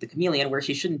Delilah's in the room with the chameleon where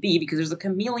she shouldn't be because there's a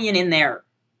chameleon in there.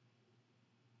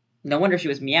 No wonder she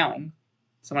was meowing.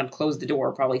 Someone closed the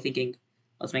door, probably thinking,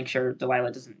 let's make sure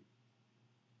Delilah doesn't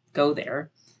go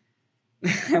there.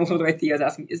 I love the way Thea's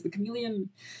asking, is the chameleon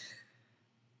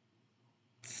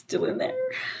still in there?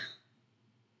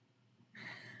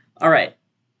 All right.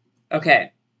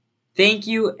 Okay. Thank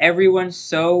you, everyone,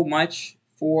 so much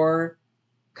for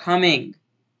coming.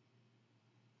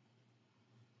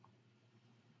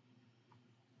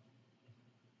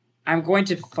 I'm going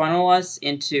to funnel us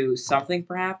into something,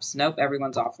 perhaps. Nope,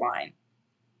 everyone's offline.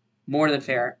 More than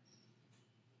fair.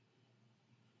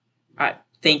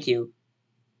 Thank you,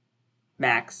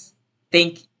 Max.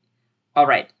 All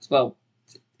right. Well,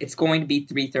 it's going to be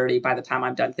 3:30 by the time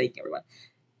I'm done thanking everyone.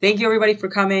 Thank you, everybody, for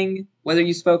coming, whether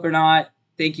you spoke or not.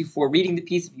 Thank you for reading the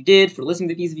piece if you did, for listening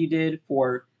to the piece if you did,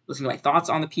 for listening to my thoughts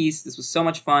on the piece. This was so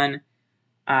much fun.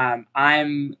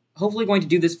 I'm hopefully going to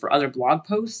do this for other blog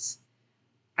posts.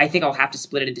 I think I'll have to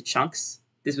split it into chunks.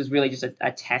 This was really just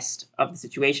a test of the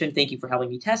situation. Thank you for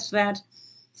helping me test that.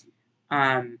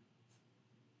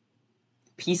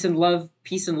 Peace and love,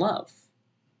 peace and love.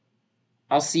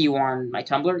 I'll see you on my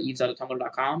Tumblr,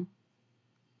 eves.tumblr.com.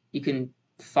 You can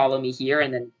follow me here,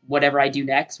 and then whatever I do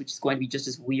next, which is going to be just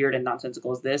as weird and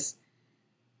nonsensical as this,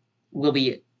 will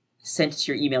be sent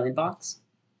to your email inbox.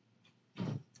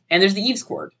 And there's the Eves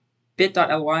Cord,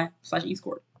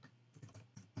 bit.ly/evescord.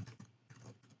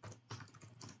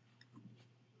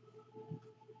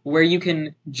 Where you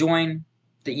can join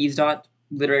the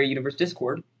Eves.Literary Universe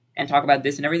Discord and talk about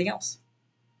this and everything else.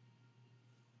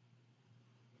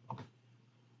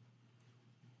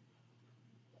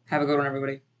 Have a good one,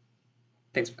 everybody.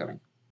 Thanks for coming.